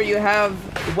be sure you have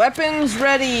weapons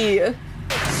ready.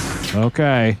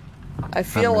 Okay. I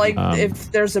feel like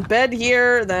if there's a bed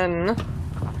here, then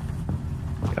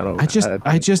I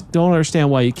just don't understand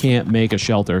why you can't make a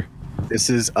shelter. This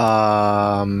is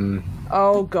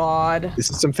oh god. This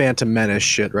is some Phantom Menace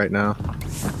shit right now.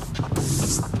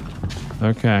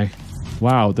 Okay.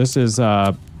 Wow, this is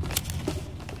Hello?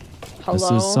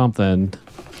 This is something.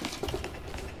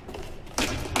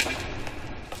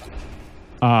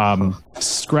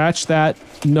 Scratch that.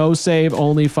 No save,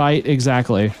 only fight.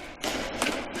 Exactly.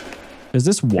 Is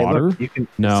this water? Hey, look,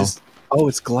 no. Oh,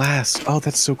 it's glass. Oh,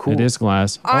 that's so cool. It is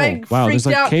glass. I wow, there's freaked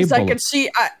like out cave because I could see.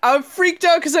 I freaked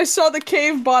out because I saw the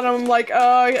cave bottom. I'm like,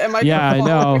 oh, am I? Yeah, I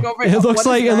know. It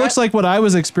looks like what I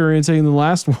was experiencing in the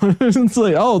last one. It's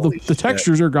like, oh, the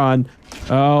textures are gone.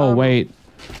 Oh, wait.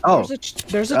 Oh,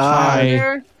 there's a child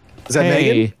there. Is that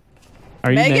Megan?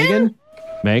 Are you Megan?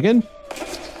 Megan?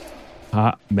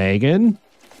 Megan?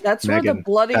 That's where the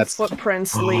bloody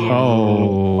footprints lead.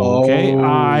 Oh,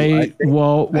 okay.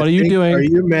 What are you doing? Are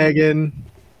you Megan?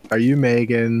 Are you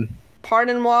Megan?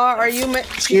 Pardon moi, are you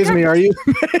Excuse me, are you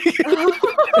Megan?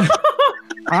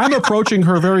 I'm approaching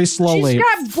her very slowly. She's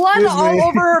got blood all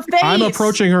over her face. I'm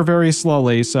approaching her very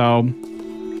slowly, so.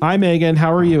 Hi, Megan.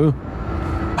 How are you?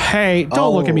 Hey,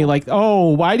 don't look at me like, oh,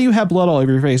 why do you have blood all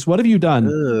over your face? What have you done?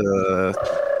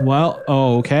 Well,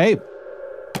 okay.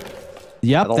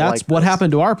 Yep, that's what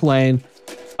happened to our plane.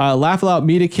 Laugh Out,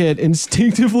 meet a kid,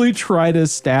 instinctively try to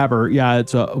stab her. Yeah,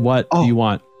 it's what do you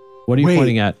want? What are you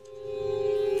pointing at?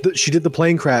 She did the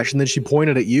plane crash and then she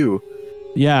pointed at you.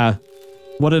 Yeah.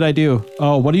 What did I do?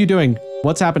 Oh, what are you doing?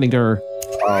 What's happening to her?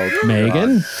 Oh,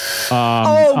 Megan?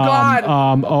 Oh God.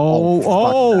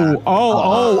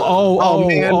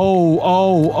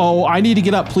 I need to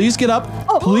get up. Please get up.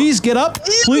 Please get up.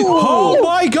 Please. Oh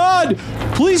my God.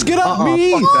 Please get up. Me,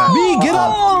 get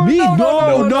up. Me.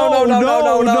 No.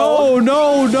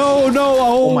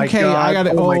 Okay, I got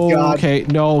it. Oh my God. Okay,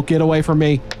 no, get away from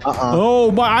me.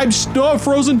 Oh my, I'm still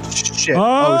frozen. Shit.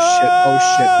 Oh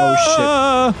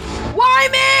shit. Why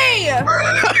me?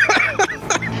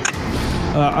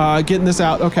 Getting this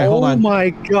out. Okay, hold on. Oh my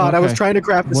God! Okay. I was trying to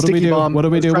craft the sticky bomb. What do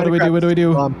we do?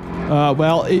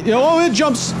 Well, it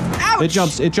jumps. Ouch.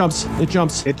 It jumps.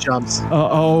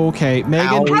 Okay, Megan.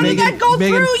 How did that go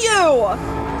through you?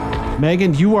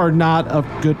 Megan, you are not a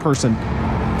good person.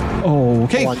 Oh,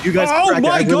 okay. Hold on, you guys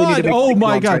my God! Oh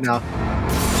my God! Right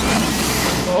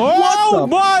oh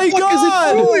my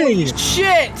God! Holy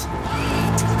shit!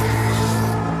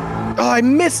 Oh, I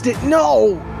missed it.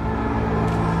 No.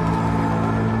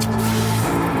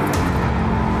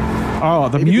 Oh,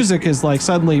 the music is like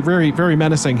suddenly very, very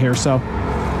menacing here. So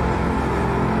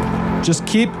just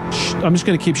I'm just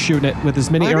going to keep shooting it with as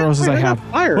many arrows as I have.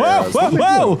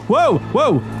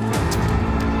 Whoa.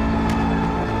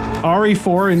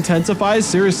 RE4 intensifies.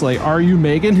 Seriously, are you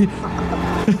Megan?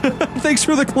 Thanks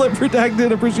for the clip,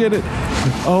 Redacted. Appreciate it.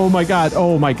 Oh my God.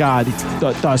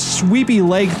 The sweepy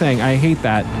leg thing. I hate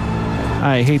that.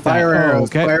 Fire arrows.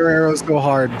 Okay. Fire arrows go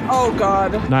hard. Oh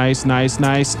God. Nice.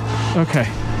 Okay.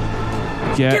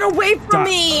 Get away from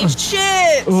me!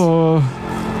 Shit!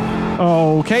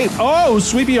 Okay. Oh,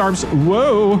 sweepy arms.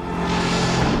 Whoa.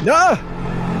 No.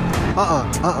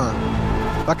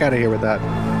 Fuck out of here with that.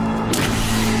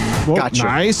 Whoa, gotcha.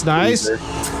 Nice. Whoa!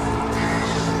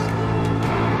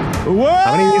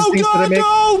 How many of these things did I make?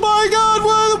 Oh my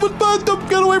God!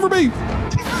 Get away from me!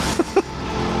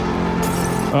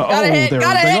 Got a hit!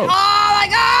 Oh my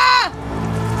God!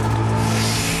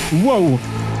 Whoa!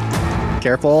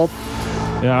 Careful.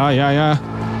 Yeah.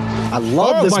 I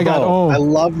love this bow. God. I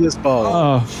love this bow.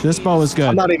 Oh, this bow is good.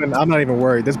 I'm not even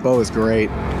worried. This bow is great.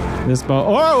 This bow.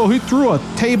 Oh, he threw a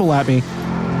table at me.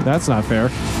 That's not fair.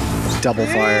 Double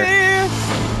fire.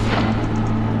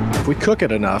 If we cook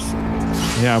it enough.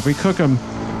 Yeah, if we cook them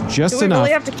just enough. Do we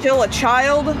really have to kill a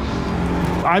child?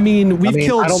 I mean, we've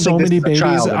killed so many babies.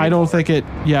 I don't think it.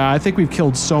 Yeah, I think we've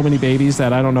killed so many babies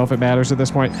that I don't know if it matters at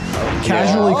this point.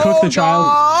 Casually cook the child.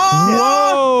 Whoa!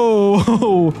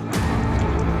 No.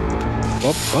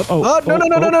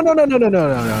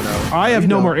 I have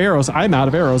no more arrows. I'm out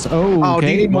of arrows. Oh, okay.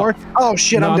 Do you need more? Oh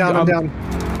shit, I'm down. I'm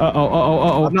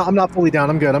Uh-oh. I'm not fully down.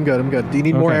 I'm good. Do you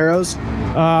need more arrows?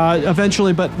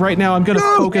 Eventually, but right now I'm gonna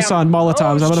focus on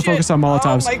Molotovs. I'm gonna focus on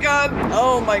Molotovs. Oh my god!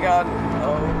 Oh my god!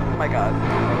 Oh my god!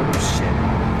 Oh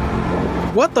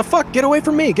shit! What the fuck? Get away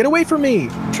from me! Get away from me!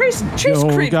 Chase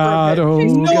Oh Creed god! for a bit.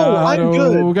 Oh Chase- god! I'm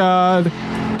good. Oh god!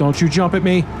 Don't you jump at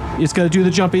me! It's gonna do the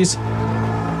jumpies.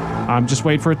 I'm just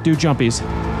waiting for it to do jumpies.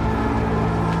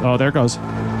 Oh, there it goes.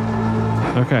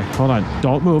 Okay, hold on.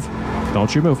 Don't move.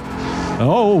 Don't you move.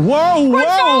 Oh, whoa,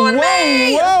 whoa,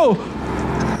 whoa, whoa!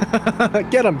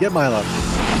 Get him! Get Milo.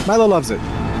 Milo loves it.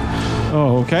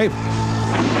 Oh, okay.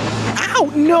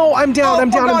 Ow! No! I'm down! I'm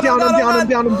down! I'm down! I'm down! I'm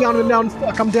down! I'm down! I'm down!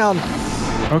 Fuck! I'm down!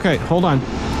 Okay, hold on.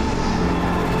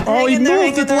 Oh, he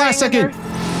moved at the last second.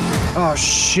 Oh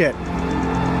shit!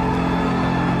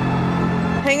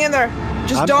 Hang in there.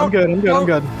 Just I'm don't. good. I'm good. I'm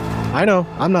good. I know.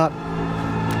 I'm not.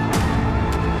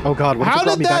 Oh god! What if How it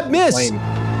brought did me back that to the miss? plane?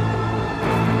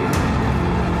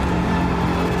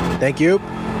 Thank you.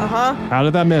 How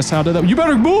did that miss? How did that? You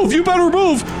better move! You better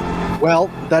move! Well,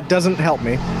 that doesn't help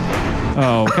me.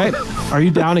 Oh, okay. Are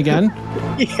you down again?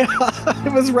 Yeah,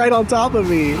 it was right on top of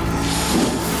me.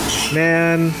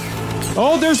 Man.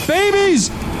 Oh, there's babies!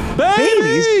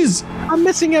 Babies! I'm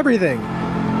missing everything.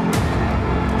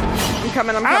 I'm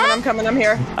coming. I'm coming. I'm coming. I'm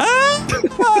here.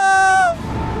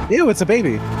 Ew, it's a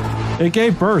baby. It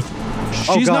gave birth.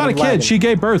 Oh, She's God, not a I'm kid. lagging. She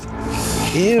gave birth.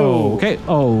 Ew. Okay.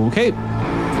 Okay.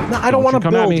 No, I don't want to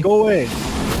come at me. build. Go away.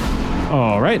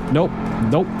 All right. Nope.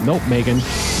 Nope. Nope. Megan.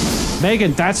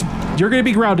 Megan, you're gonna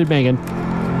be grounded, Megan.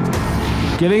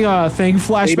 Getting thing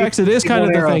flashbacks. Baby, it is kind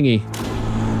of the arrow. thingy.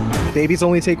 Babies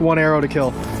only take 1 arrow to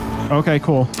kill. Okay.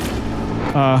 Cool.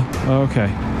 Okay.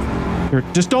 Here,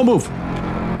 just don't move.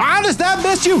 How does that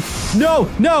miss you? No.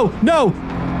 No. No.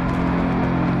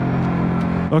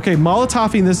 Okay,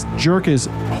 Molotoving this jerk is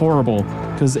horrible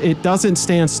because it doesn't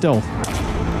stand still.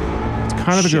 It's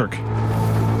kind of a jerk.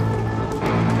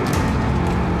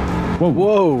 Whoa.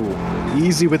 Whoa.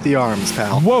 Easy with the arms,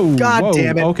 pal. Whoa. God whoa.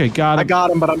 damn it. Okay, got him. I got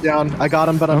him, but I'm down. I got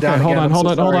him, but I'm Okay, down. hold again. on, hold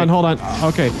I'm on, so hold on, sorry. hold on.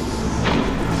 Okay.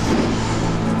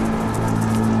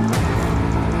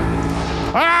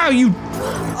 Ah, you.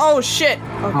 Oh shit.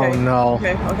 Okay. Oh no.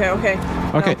 Okay. Okay. Okay.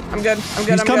 Okay. No, I'm good. I'm good. He's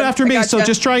I'm coming good. after I me, gotcha. so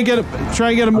just try and get him. Try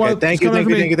and get him. Okay, thank you, coming thank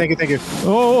you, after me. thank you, thank you, thank you.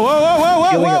 Oh, whoa, whoa, whoa, whoa,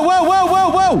 Healing whoa, up. whoa, whoa,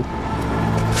 whoa,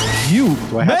 whoa! You,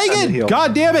 Do I have time to Megan! heal?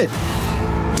 God damn it!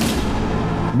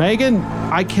 Megan,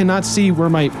 I cannot see where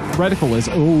my reticle is.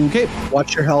 Okay.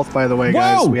 Watch your health, by the way,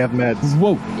 guys. We have meds.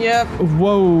 Whoa. Yep.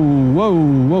 Whoa, whoa,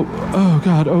 whoa. Oh,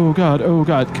 God, oh, God, oh,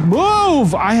 God.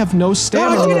 Move! I have no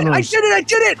stamina. I did it! I did it! I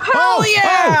did it! Hell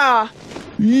yeah!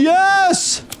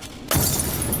 Yes!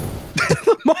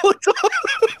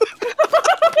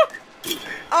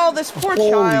 Oh, this poor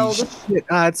Holy child. shit.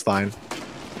 It's fine.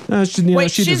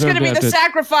 Wait, she's gonna be the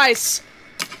sacrifice.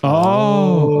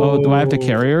 Oh, do I have to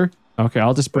carry her? Okay,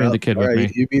 I'll just bring the kid with me.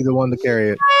 You be the one to carry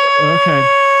it. Okay.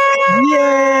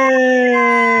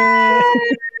 Yay!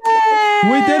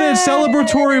 We did it!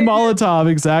 Celebratory Molotov,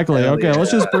 exactly. Okay,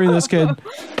 let's just bring this kid.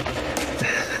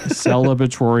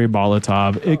 Celebratory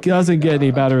Molotov. It doesn't get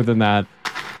any better than that.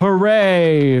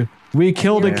 Hooray! We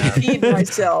killed a kid. Feed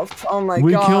myself. Oh my god.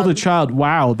 We killed a child.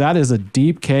 Wow, that is a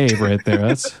deep cave right there.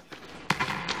 That's.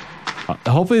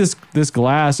 Hopefully this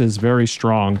glass is very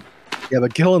strong. Yeah,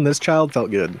 but killing this child felt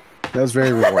good. That was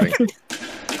very rewarding.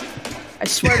 I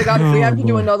swear to God, if we have to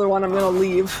do another one, I'm gonna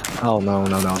leave. Oh no,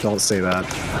 no, no! Don't say that.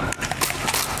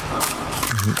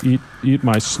 Eat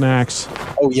my snacks.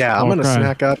 Oh yeah, I'm gonna Okay.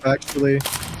 snack up actually.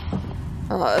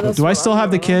 Do I still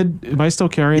have the kid? Am I still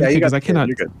carrying Yeah, the kid? you got Because I the kid, cannot.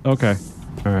 you're good. Okay.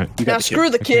 All right. Now screw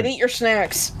the kid. Eat your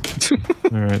snacks.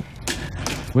 All right.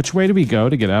 Which way do we go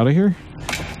to get out of here?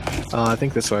 I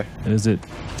think this way. Is it?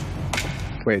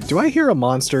 Wait, do I hear a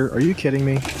monster? Are you kidding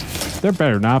me? There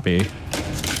better not be.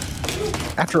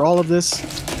 After all of this?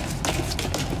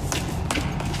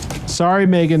 Sorry,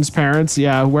 Megan's parents.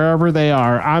 Yeah, wherever they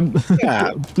are,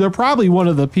 Yeah. they're probably one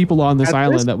of the people on this At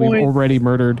island this that we've point- already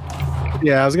murdered.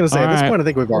 Yeah, I was gonna say, All at this right. point I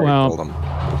think we've already Well, killed them.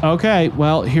 Okay,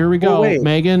 well, here we go. Well, wait,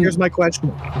 Megan. here's my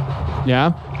question.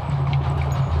 Yeah?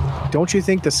 Don't you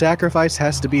think the sacrifice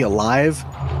has to be alive?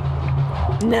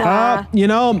 Nah. You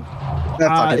know,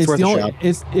 Fuck, it's worth the a only, shot.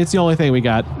 it's the only thing we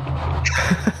got.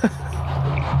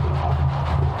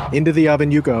 Into the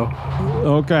oven you go.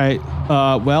 Okay.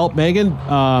 Well, Megan,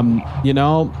 you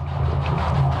know.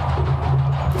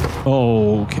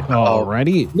 Oh, okay.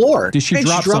 Alrighty. Lore. Did she Hey,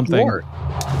 drop dropped something? lore.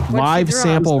 Live drop?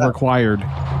 sample What's that? required.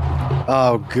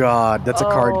 Oh god, that's a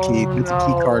card key. Oh, It's a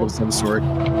key card no. of some sort.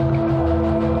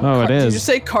 Oh, it Did you is.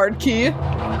 say card key?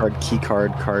 Key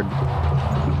card.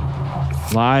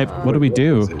 Live. What do we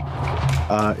do?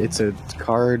 It's a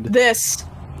card. This.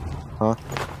 Huh?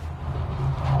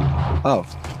 Oh.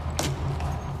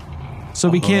 So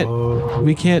we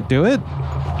can't do it?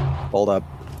 Hold up.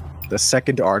 The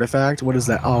second artifact? What is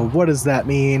that? Oh, what does that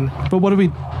mean? But what do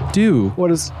we do? What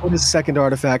does second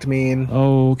artifact mean?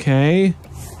 Okay.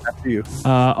 After you.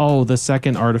 Oh, the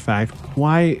second artifact.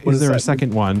 Why is there a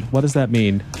second one? What does that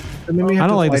mean? I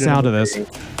don't like the sound of this.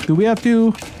 Do we have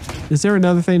to? Is there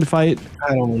another thing to fight?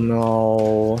 I don't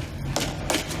know.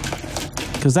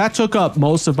 Because that took up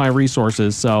most of my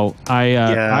resources, so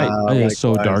it's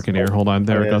so dark in here. Hold on,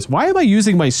 there it goes. Why am I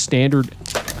using my standard?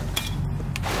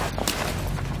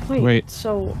 Wait.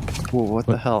 So. Whoa, what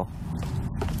the hell?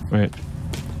 Wait.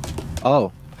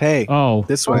 Oh, hey. Oh,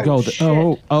 this way.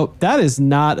 Oh, that is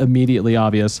not immediately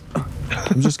obvious.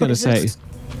 I'm just gonna say.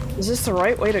 Is this the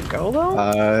right way to go, though?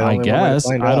 I guess.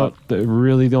 I don't.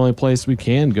 Really, the only place we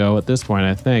can go at this point,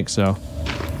 I think. So.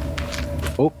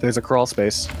 Oh, there's a crawl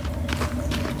space.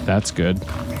 That's good.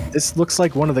 This looks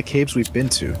like one of the caves we've been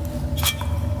to.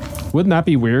 Wouldn't that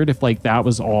be weird if like that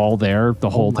was all there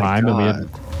the whole time? And we had...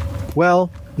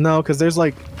 Well, no, because there's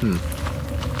like,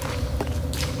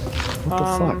 What the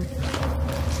fuck?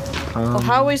 Well,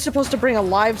 how are we supposed to bring a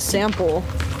live sample?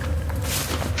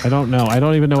 I don't know. I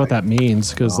don't even know what that means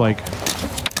because like.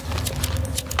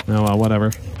 Oh well,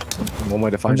 whatever. One way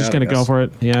to find out. I'm just gonna go for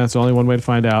it. Yeah, it's only one way to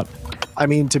find out. I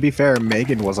mean, to be fair,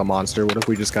 Megan was a monster. What if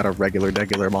we just got a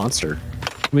regular monster?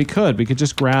 We could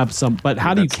just grab some, but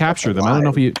how do you capture them? I don't know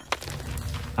if you.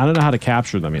 I don't know how to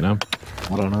capture them. You know.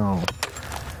 I don't know.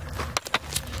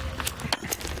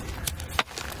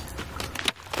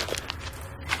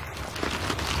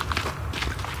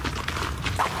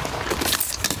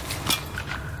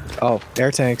 Oh, air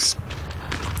tanks.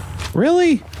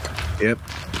 Really? Yep.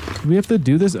 We have to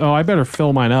do this? Oh, I better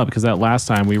fill mine up because that last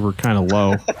time we were kind of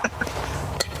low.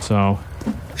 So.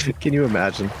 Can you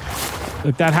imagine?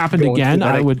 If that happened again,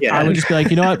 I would just be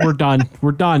like, you know what? We're done.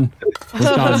 We're done. We're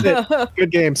done. That's it. Good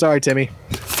game. Sorry, Timmy.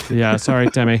 Yeah, sorry,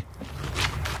 Timmy.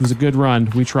 It was a good run.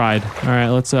 We tried. All right,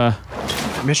 let's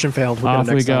mission failed. Off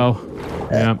we go.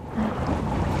 Yeah.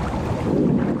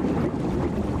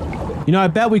 You know, I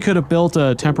bet we could have built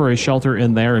a temporary shelter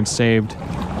in there and saved,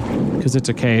 because it's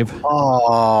a cave. Oh.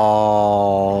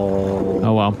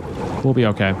 Oh well, we'll be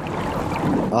okay.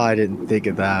 Oh, I didn't think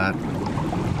of that.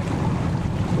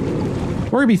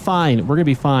 We're gonna be fine. We're gonna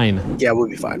be fine. Yeah, we'll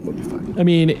be fine. We'll be fine. I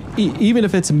mean, even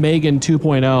if it's Megan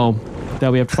 2.0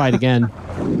 that we have to fight again,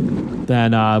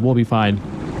 then we'll be fine.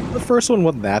 The first one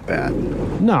wasn't that bad.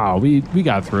 No, we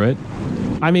got through it.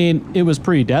 I mean, it was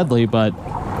pretty deadly, but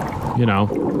you know.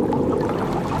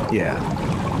 Yeah.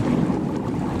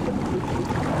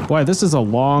 Boy, this is a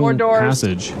long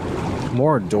passage.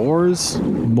 More doors?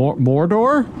 More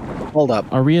door? Hold up.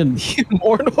 Are we in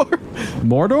Mordor?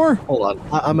 Mordor? Hold on.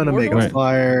 I'm gonna make a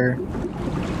fire.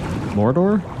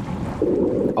 Mordor?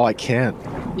 Oh, I can't.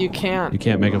 You can't. You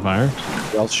can't make a fire?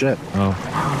 Well, shit. Oh.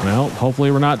 Well,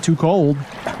 hopefully we're not too cold.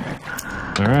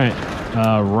 All right.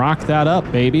 Rock that up,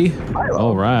 baby.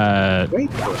 All right. Wait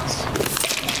for us.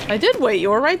 I did wait.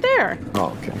 You were right there.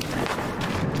 Oh, okay.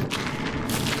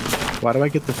 Why do I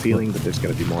get the feeling that there's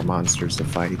going to be more monsters to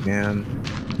fight, man?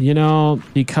 You know,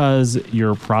 because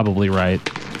you're probably right.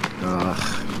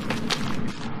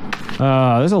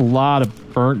 There's a lot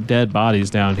of burnt dead bodies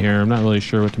down here. I'm not really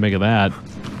sure what to make of that.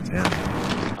 Yeah.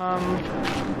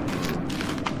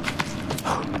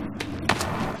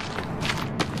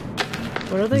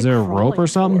 What are they? Is there a rope or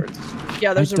something? Towards?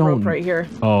 Yeah, there's a rope right here.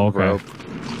 Oh, okay. Rope.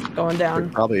 Going down.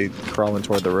 They're probably crawling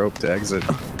toward the rope to exit.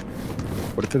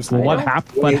 What if there's what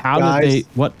happened? But how did they?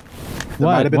 What? There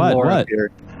might have been lore what? up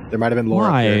here. There might have been lore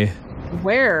Why? up here.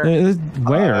 Where?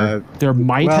 Where? There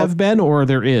might have been, or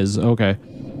there is. Okay.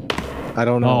 I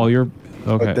don't know. Oh, you're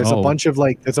okay. But there's a bunch of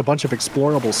there's a bunch of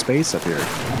explorable space up here.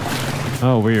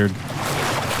 Oh, weird.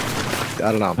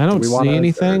 I don't know. I don't see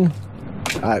anything.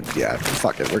 Yeah,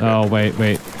 fuck it. We're good. Oh, wait.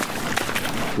 Wait,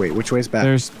 which way's back?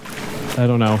 There's, I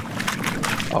don't know.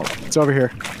 Oh, it's over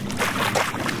here.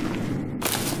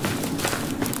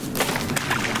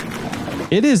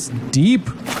 It is deep.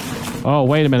 Oh,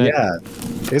 wait a minute. Yeah.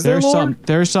 Is there lore?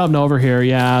 There's something over here.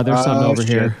 Yeah, there's something over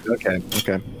here. Okay.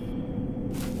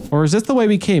 Or is this the way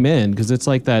we came in? Because it's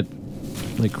like that,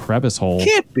 like crevice hole.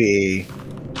 Can't be.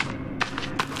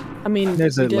 I mean,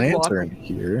 there's a lantern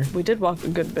here. We did walk a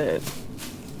good bit.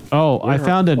 Oh, I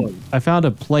found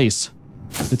a place.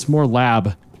 It's more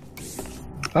lab.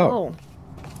 Oh.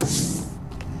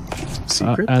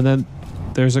 Secret? And then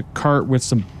there's a cart with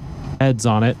some heads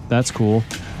on it. That's cool.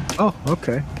 Oh,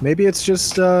 okay. Maybe it's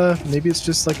just like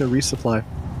a resupply.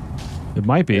 It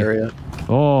might be. Area.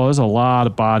 Oh, there's a lot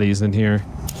of bodies in here.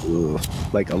 Ugh.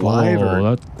 Like alive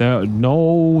or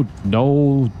no.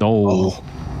 Oh.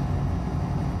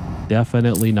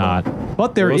 Definitely not.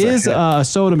 But there is a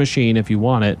soda machine if you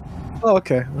want it. Oh,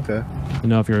 okay, okay. You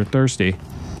know, if you're thirsty.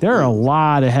 There are a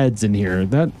lot of heads in here.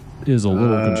 That is a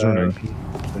little concerning.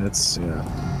 That's, yeah.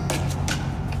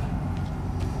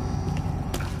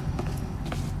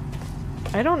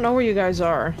 I don't know where you guys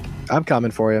are. I'm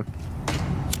coming for you.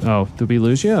 Oh, did we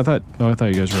lose you? I thought you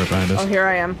guys were right behind us. Oh, here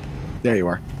I am. There you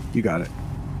are. You got it.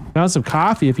 Found some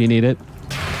coffee if you need it.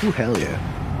 Ooh, hell yeah.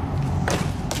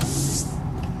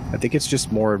 I think it's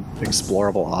just more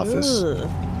explorable office. Ugh.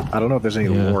 I don't know if there's any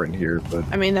lore in here, but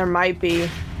I mean, there might be.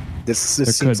 This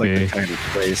seems like the kind of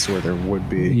place where there would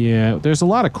be. Yeah, there's a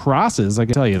lot of crosses, I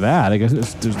can tell you that. I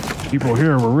guess there's people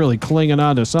here who are really clinging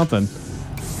on to something.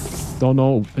 Don't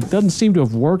know. It doesn't seem to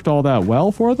have worked all that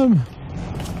well for them.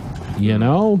 You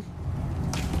know?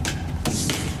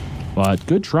 But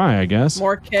good try, I guess.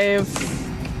 More cave.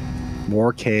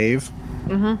 More cave?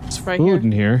 Mm-hmm. It's right Food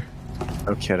in here.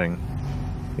 No kidding.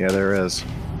 Yeah, there is.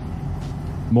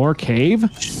 More cave?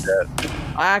 Shit.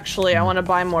 Actually, I want to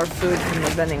buy more food from the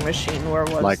vending machine. Where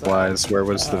was Likewise, where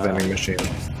was the vending machine?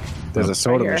 There's a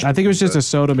soda machine. I think it was just a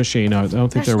soda machine. I don't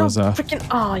think there was a... Freaking,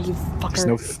 oh, you fucker. There's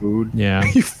no food. Yeah.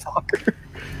 You fucker.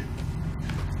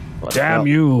 Damn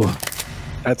you.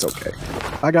 That's okay.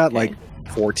 I got like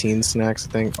 14 snacks, I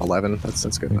think. 11.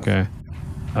 That's good enough. Okay.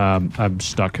 I'm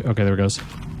stuck. Okay, there it goes.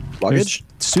 Luggage? There's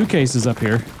suitcases up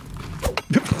here.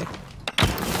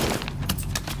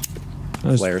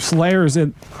 There's flares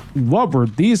in. What were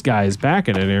these guys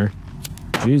backing in here?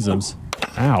 Jesus.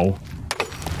 Ow.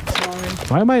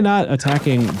 Why am I not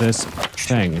attacking this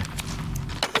thing?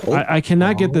 I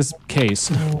cannot get this case.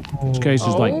 This case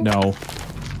is like no.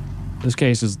 This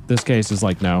case is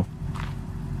like no.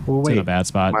 Well, it's in a bad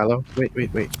spot. Milo,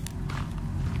 wait.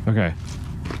 Okay.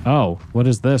 Oh, what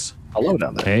is this? Hello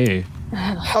down there. Hey.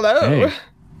 Hello. Hey.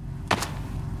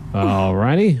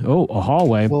 Alrighty. Oh, a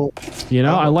hallway. Well, you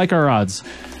know, I like our odds.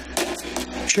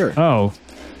 Sure. Oh,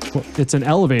 well, it's an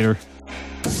elevator.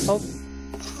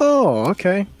 Oh,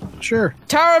 okay. Sure.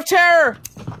 Tower of Terror.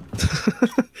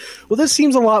 Well, this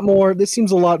seems a lot more. This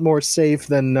seems a lot more safe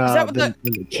than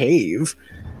the cave.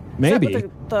 Maybe. Is that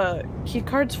what the key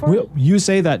cards for? You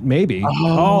say that maybe.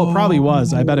 Oh, it probably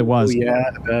was. I bet it was. Yeah,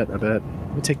 I bet. Let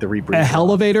me take the rebreathe. A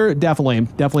elevator?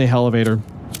 Definitely a elevator.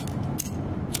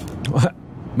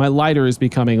 My lighter is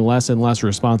becoming less and less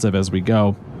responsive as we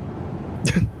go.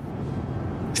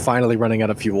 Finally running out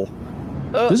of fuel.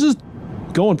 This is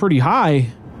going pretty high.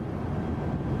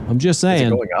 I'm just saying.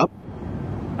 Is it going up?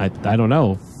 I don't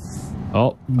know.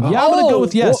 Oh, yeah, I'm gonna go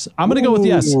with yes. I'm gonna go with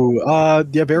yes. Yeah,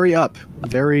 very up.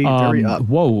 Very up.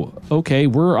 Whoa. Okay,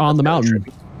 we're on the mountain.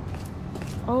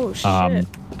 Oh shit.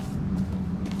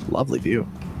 Lovely view.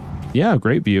 Yeah,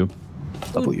 great view.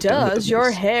 Who does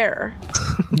your hair?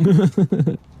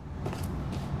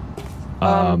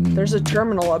 There's a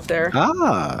terminal up there.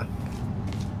 Ah.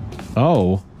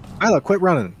 Oh. Milo, quit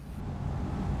running.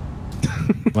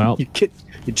 Well, you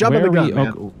jumping the gun,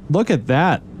 man. Oh, look at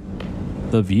that.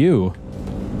 The view.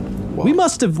 Whoa. We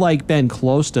must have like been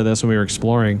close to this when we were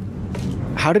exploring.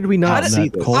 How did we not see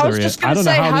this? I was just gonna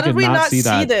say, how did we not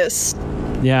see this?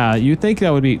 Yeah, you'd think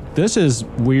that would be. This is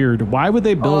weird. Why would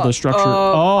they build a structure?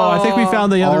 I think we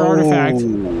found the other artifact.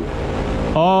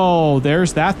 Oh,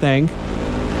 there's that thing.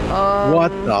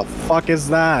 What the fuck is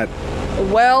that?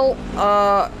 Well,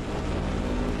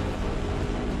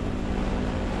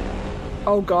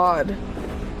 oh god.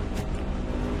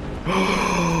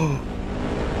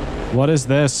 What is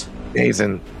this?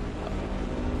 Hazen.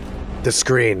 The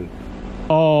screen.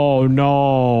 Oh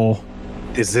no.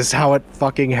 Is this how it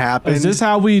fucking happened? Is this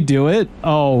how we do it?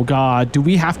 Oh god. Do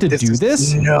we have to do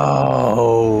this?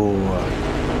 No.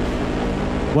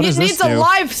 What does this do? It needs a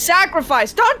live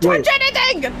sacrifice. Don't touch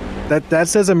anything. That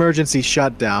says emergency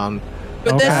shutdown.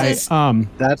 But this is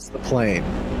that's the plane.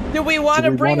 Do we want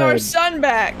to bring our son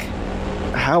back?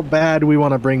 How bad do we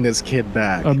want to bring this kid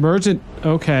back? Emergent.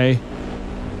 Okay.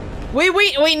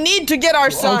 We need to get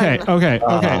our son.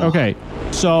 Okay.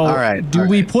 So, all right, do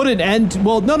we put an end?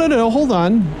 Well, no. Hold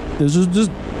on. This is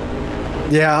just.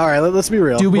 Yeah. All right. Let's be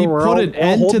real. Do we put an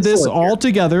end to this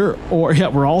altogether, or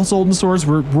we're all holding swords?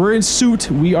 We're in suit.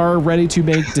 We are ready to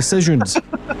make decisions.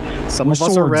 Some of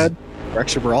us are red.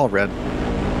 Actually, we're all red.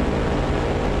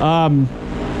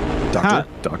 Doctor.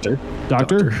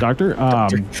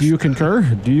 Do you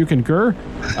concur?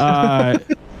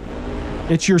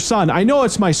 It's your son. I know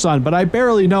it's my son, but I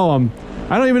barely know him.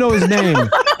 I don't even know his name.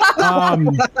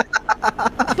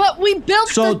 But we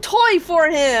built the toy for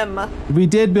him. We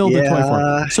did build the toy for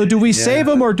him. So do we save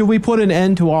him, or do we put an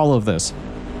end to all of this?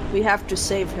 We have to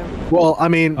save him. Well, I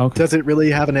mean, does it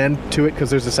really have an end to it? Because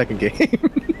there's a second game.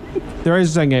 There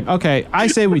is a second game. Okay, I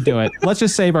say we do it. Let's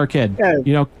just save our kid. Yeah,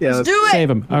 you know, let's do it. Save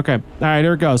him. Okay. All right,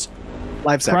 here it goes.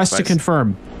 Live sacrifice. Press to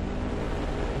confirm.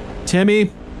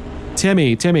 Timmy.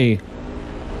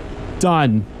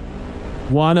 Done.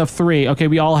 1 of 3. Okay,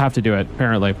 we all have to do it,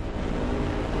 apparently.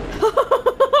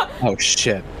 Oh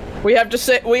shit.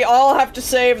 We all have to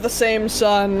save the same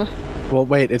son. Well,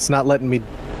 wait, it's not letting me.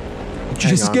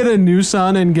 Just get a new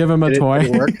son and give him a toy.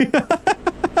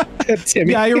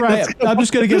 Timmy, yeah, you're right. I'm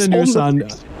just gonna get a new son.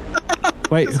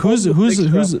 Wait, who's?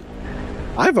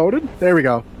 I voted. There we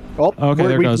go. Oh, okay,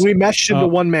 there it goes. We meshed into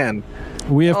one man.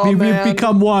 We've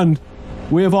become one.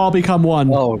 We have all become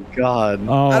one. Oh God.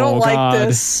 Oh, I don't God. like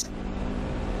this.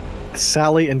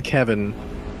 Sally and Kevin.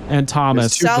 And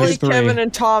Thomas. Sally, Kevin,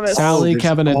 and Thomas. Sally,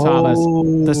 Kevin, and Thomas.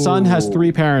 The son has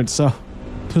 3 parents, so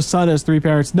the son has 3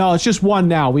 parents. No, it's just 1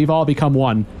 now. We've all become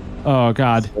 1. Oh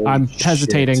God, I'm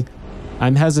hesitating. Shit.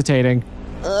 I'm hesitating.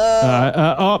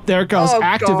 Oh, there it goes. Oh,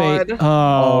 Activate. God.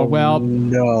 Oh, well.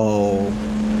 No.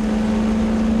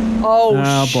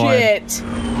 Oh shit.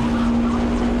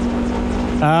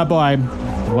 Ah, boy.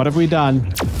 What have we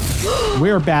done?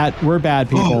 We're bad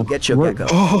people. Get you,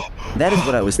 Gecko. That is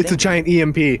what I was thinking. It's a giant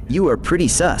EMP. You are pretty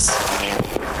sus.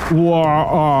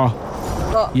 Whoa.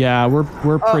 Yeah,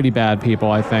 we're pretty bad people,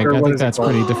 I think. Or I what think is it that's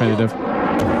called? pretty definitive.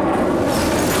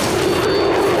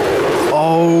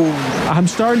 Oh. I'm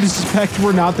starting to suspect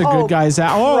we're not the good guys.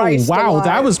 Oh, Christ wow. alive.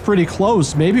 That was pretty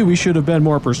close. Maybe we should have been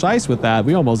more precise with that.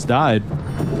 We almost died.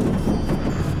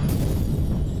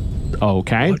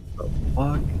 Okay.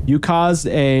 Fuck. You caused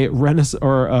a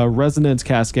resonance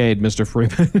cascade, Mr.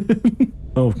 Freeman.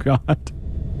 Oh God.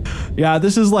 Yeah,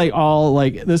 this is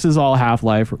all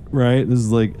Half-Life, right? This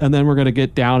is like, and then we're gonna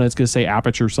get down. It's gonna say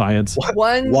aperture science.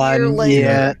 1 year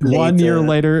later. 1 year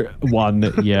later.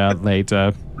 1 year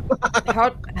later.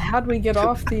 How'd we get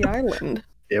off the island?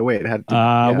 Yeah, wait.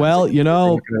 Well, you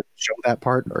know. You're gonna show that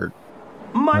part or.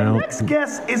 My next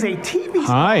guest is a TV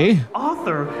Hi. star,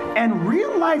 author, and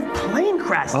real-life plane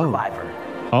crash survivor.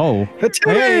 Oh,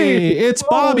 hey, it's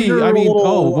Bobby. You get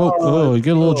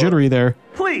a little jittery there.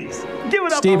 Please give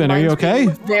it up. Steven, are you okay?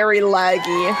 Very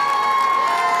laggy.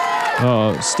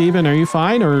 Steven, are you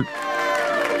fine? Or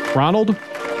Ronald,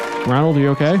 are you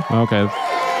okay? Okay.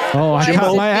 Oh, I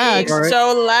got my axe.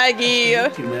 So laggy.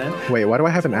 Wait, why do I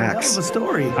have an axe?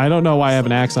 I don't know why I have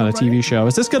an axe on a TV show.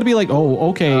 Is this going to be like,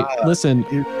 okay, listen.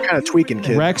 You're kind of tweaking,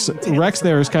 kid. Rex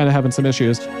there is kind of having some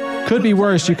issues. Could be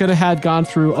worse. You could have gone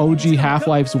through OG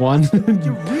Half-Life's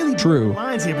 1. True.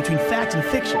 Lines here between fact and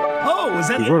fiction. Oh, is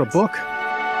that? He wrote a book.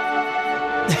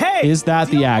 Hey, is that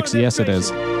the axe? Yes, it is.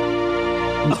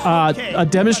 A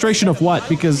demonstration of what?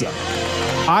 Because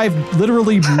I've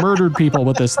literally murdered people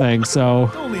with this thing, so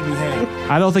don't leave me hanging.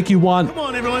 I don't think you want Come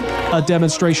on, everyone. a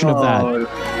demonstration of that.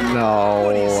 No.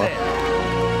 What do you say?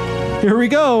 Here we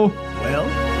go. Well,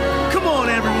 come on,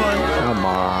 everyone. Come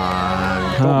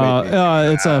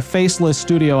on. It's a faceless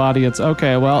studio audience.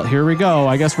 Okay, well, here we go.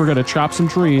 I guess we're gonna chop some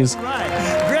trees. All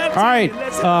right.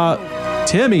 All right.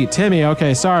 Timmy.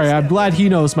 Okay, sorry. I'm glad he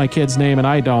knows my kid's name and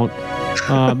I don't.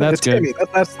 That's good. Timmy,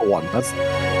 that's the one.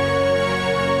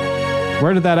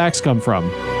 Where did that axe come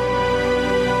from?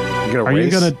 Are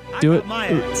you gonna do it? My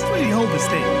axe. Where do you hold this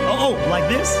thing? Oh, like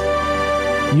this?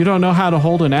 You don't know how to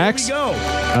hold an axe? Here we go.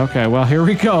 Okay, well, here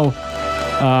we go.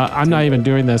 I'm not even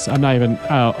doing this. I'm not even.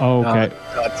 Oh, okay.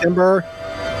 Timber.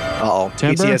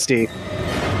 Timber? PTSD.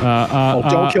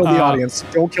 Don't kill the audience.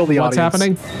 Don't kill the what's audience.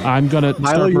 What's happening? I'm gonna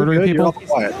start murdering people.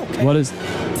 What is?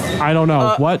 I don't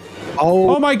know. What?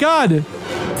 Oh my God!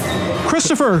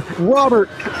 Christopher! Robert!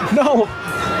 No!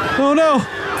 Oh no!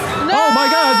 Oh my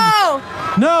God!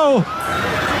 No!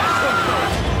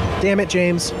 Damn it,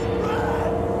 James.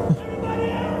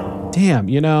 Damn,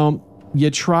 you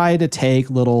try to take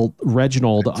little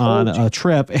Reginald on a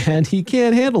trip and he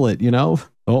can't handle it,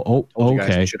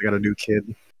 okay. Should have got a new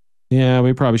kid. Yeah,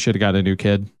 we probably should have got a new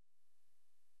kid.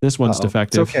 This one's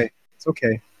defective. It's okay. It's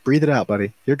okay. Breathe it out,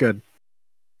 buddy. You're good.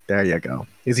 There you go.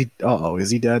 Is he? Is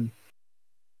he dead?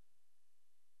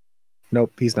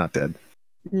 Nope, he's not dead.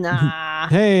 Nah.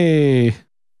 Hey,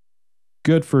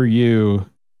 good for you,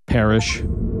 Parrish.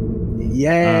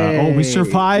 Yay! We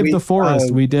survived the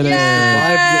forest. We did it.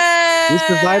 We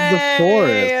survived the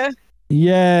forest.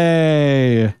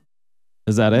 Yay!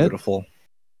 Is that it? Beautiful.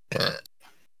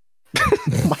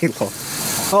 Milo.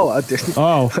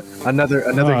 Another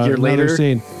year later. Another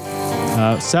scene.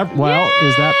 Well,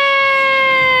 is that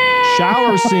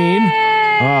shower scene?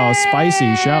 Oh,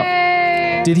 spicy shower.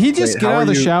 Did he just get out of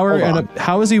the shower? And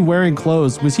how is he wearing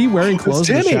clothes? Was he wearing clothes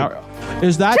in the shower?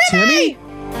 Is that Timmy?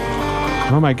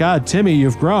 Oh my God, Timmy,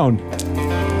 you've grown.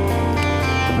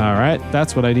 All right,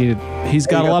 that's what I needed. He's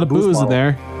got a lot of booze in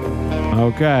there.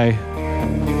 Okay.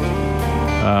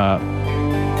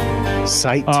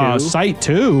 Site 2. Site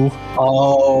 2.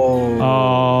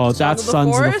 Oh, that's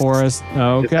Sons of the Forest.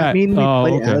 Okay. Does that mean we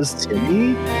play as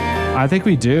Timmy? I think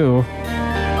we do.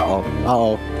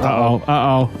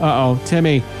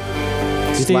 Timmy.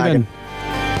 Steven.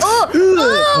 What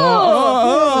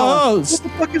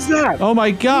the fuck is that? Oh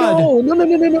my god.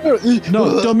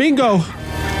 No, Domingo.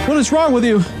 What is wrong with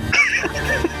you?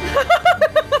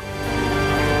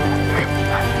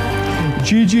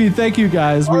 GG, thank you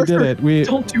guys. Arthur, we did it.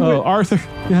 Don't do it. Arthur.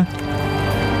 Yeah.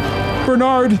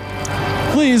 Bernard,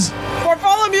 please.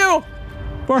 Bartholomew.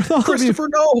 Christopher,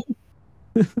 no.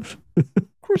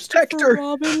 Hector.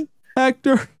 Robin.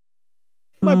 Hector.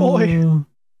 My boy.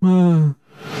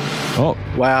 Oh.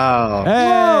 Wow. Hey.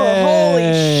 Whoa,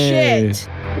 holy shit.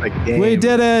 We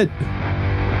did it.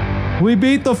 We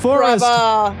beat the forest.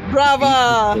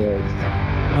 Brava.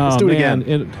 Let's do it again.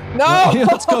 No.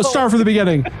 Let's go start from the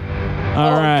beginning.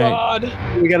 All right. God.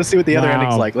 We got to see what the other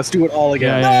ending's like. Let's do it all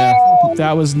again. Yeah.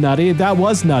 That was nutty. That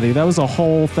was nutty. That was a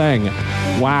whole thing.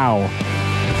 Wow.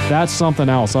 That's something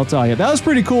else, I'll tell you. That was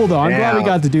pretty cool, though. I'm glad we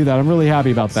got to do that. I'm really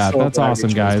happy about that. That's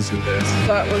awesome, guys.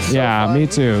 That was so fun. Me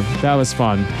too. That was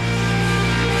fun.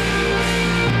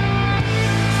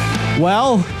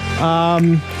 Well,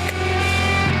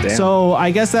 so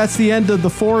I guess that's the end of the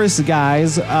forest,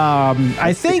 guys.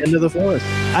 I think the end of the forest.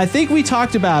 I think we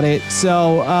talked about it.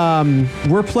 So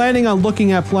we're planning on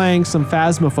looking at playing some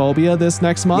Phasmophobia this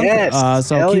next month. Yes,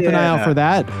 so keep an eye out for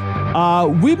that.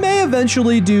 We may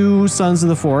eventually do Sons of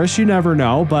the Forest. You never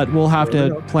know, but we'll have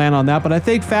to plan on that. But I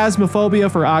think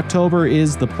Phasmophobia for October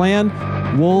is the plan.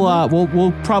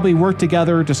 We'll probably work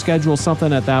together to schedule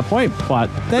something at that point. But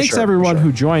thanks everyone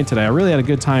who joined today. I really had a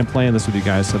good time playing this with you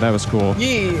guys, so that was cool.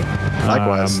 Yeah.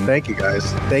 Likewise. Thank you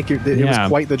guys. Thank you. It was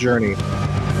quite the journey.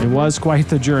 It was quite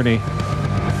the journey.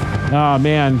 Oh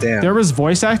man, there was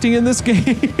voice acting in this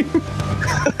game.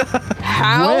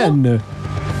 How? When?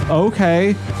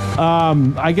 Okay.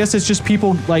 I guess it's just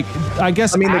people like. I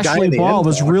guess Ashley Ball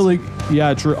was really.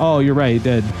 Yeah. True. Oh, you're right. He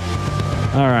did.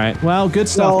 All right. Well, good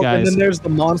stuff, guys. And then there's the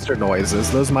monster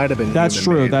noises. Those might have been. That's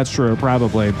true. That's true.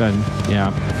 Probably. Then.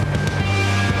 Yeah.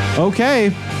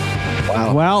 Okay.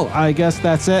 Wow. Well, I guess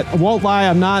that's it. I won't lie,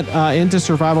 I'm not into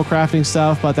survival crafting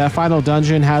stuff, but that final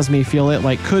dungeon has me feel it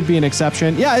like could be an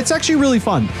exception. Yeah, it's actually really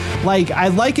fun. Like, I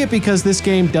like it because this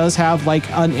game does have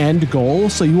like an end goal,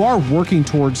 so you are working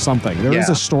towards something. There is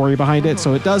a story behind it,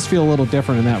 so it does feel a little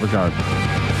different in that regard.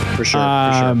 For sure.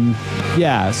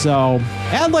 Yeah, so,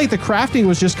 and like the crafting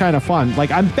was just kind of fun.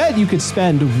 Like, I bet you could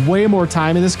spend way more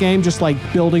time in this game just like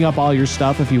building up all your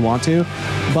stuff if you want to.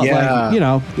 But like, you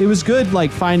know, it was good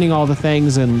like finding all the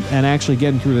things and actually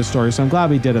getting through the story. So I'm glad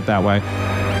we did it that way.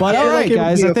 But all right,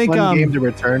 guys, I think fun game to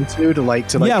return to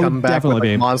come back with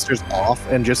be. monsters off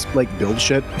and just like build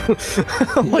shit.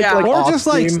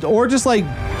 or just like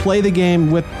play the game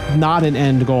with not an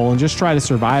end goal and just try to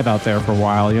survive out there for a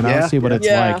while, you know, see what it's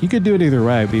like. You could do it either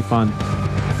way. It'd be fun.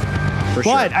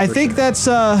 But I think that's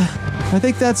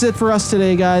it for us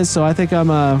today, guys. So I think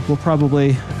we'll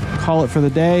probably call it for the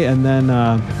day, and then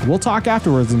we'll talk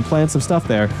afterwards and plan some stuff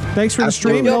there. Thanks for the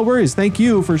stream. No worries. Thank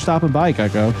you for stopping by,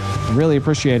 Gecko. Really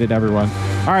appreciate it, everyone.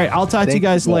 All right, I'll talk to you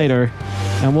guys later,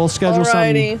 and we'll schedule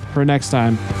something for next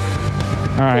time.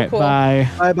 All right, bye.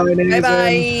 Bye-bye, Nathan.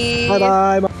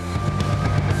 Bye-bye. Bye-bye.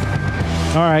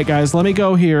 All right, guys, let me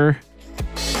go here.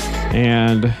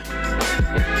 And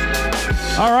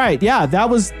all right, yeah,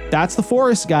 that's the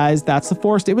forest, guys. That's the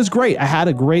forest. It was great. I had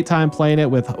a great time playing it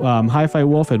with Hi-Fi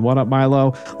Wolf and What Up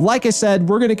Milo. Like I said,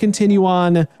 we're going to continue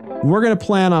on. We're going to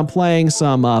plan on playing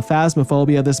some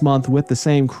Phasmophobia this month with the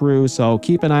same crew, so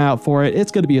keep an eye out for it.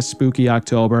 It's going to be a spooky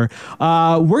October.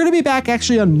 We're going to be back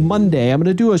actually on Monday. I'm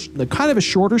going to do a kind of a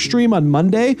shorter stream on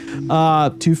Monday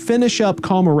to finish up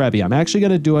Komarebi. I'm actually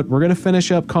going to do it. We're going to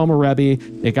finish up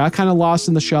Komarebi. It got kind of lost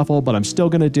in the shuffle, but I'm still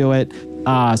going to do it.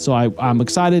 So I'm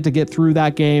excited to get through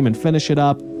that game and finish it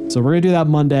up. So we're going to do that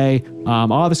Monday.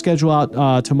 I'll have a schedule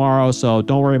out tomorrow, so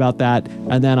don't worry about that.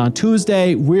 And then on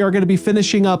Tuesday, we are going to be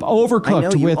finishing up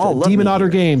Overcooked with Demon Otter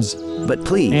Games. But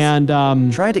please, and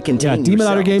try to contain Yeah, Demon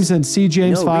Otter Games and C.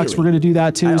 James Fox, we're going to do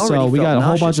that too. So we got a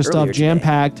whole bunch of stuff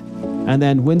jam-packed. And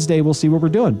then Wednesday, we'll see what we're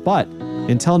doing. But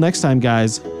until next time,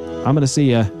 guys, I'm going to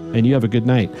see you, and you have a good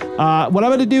night. What I'm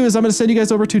going to do is I'm going to send you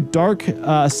guys over to Dark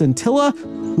Scintilla,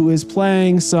 who is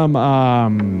playing some...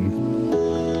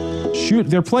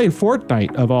 they're playing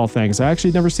Fortnite of all things. I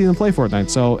actually never seen them play Fortnite.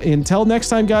 So until next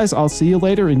time, guys, I'll see you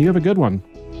later, and you have a good one.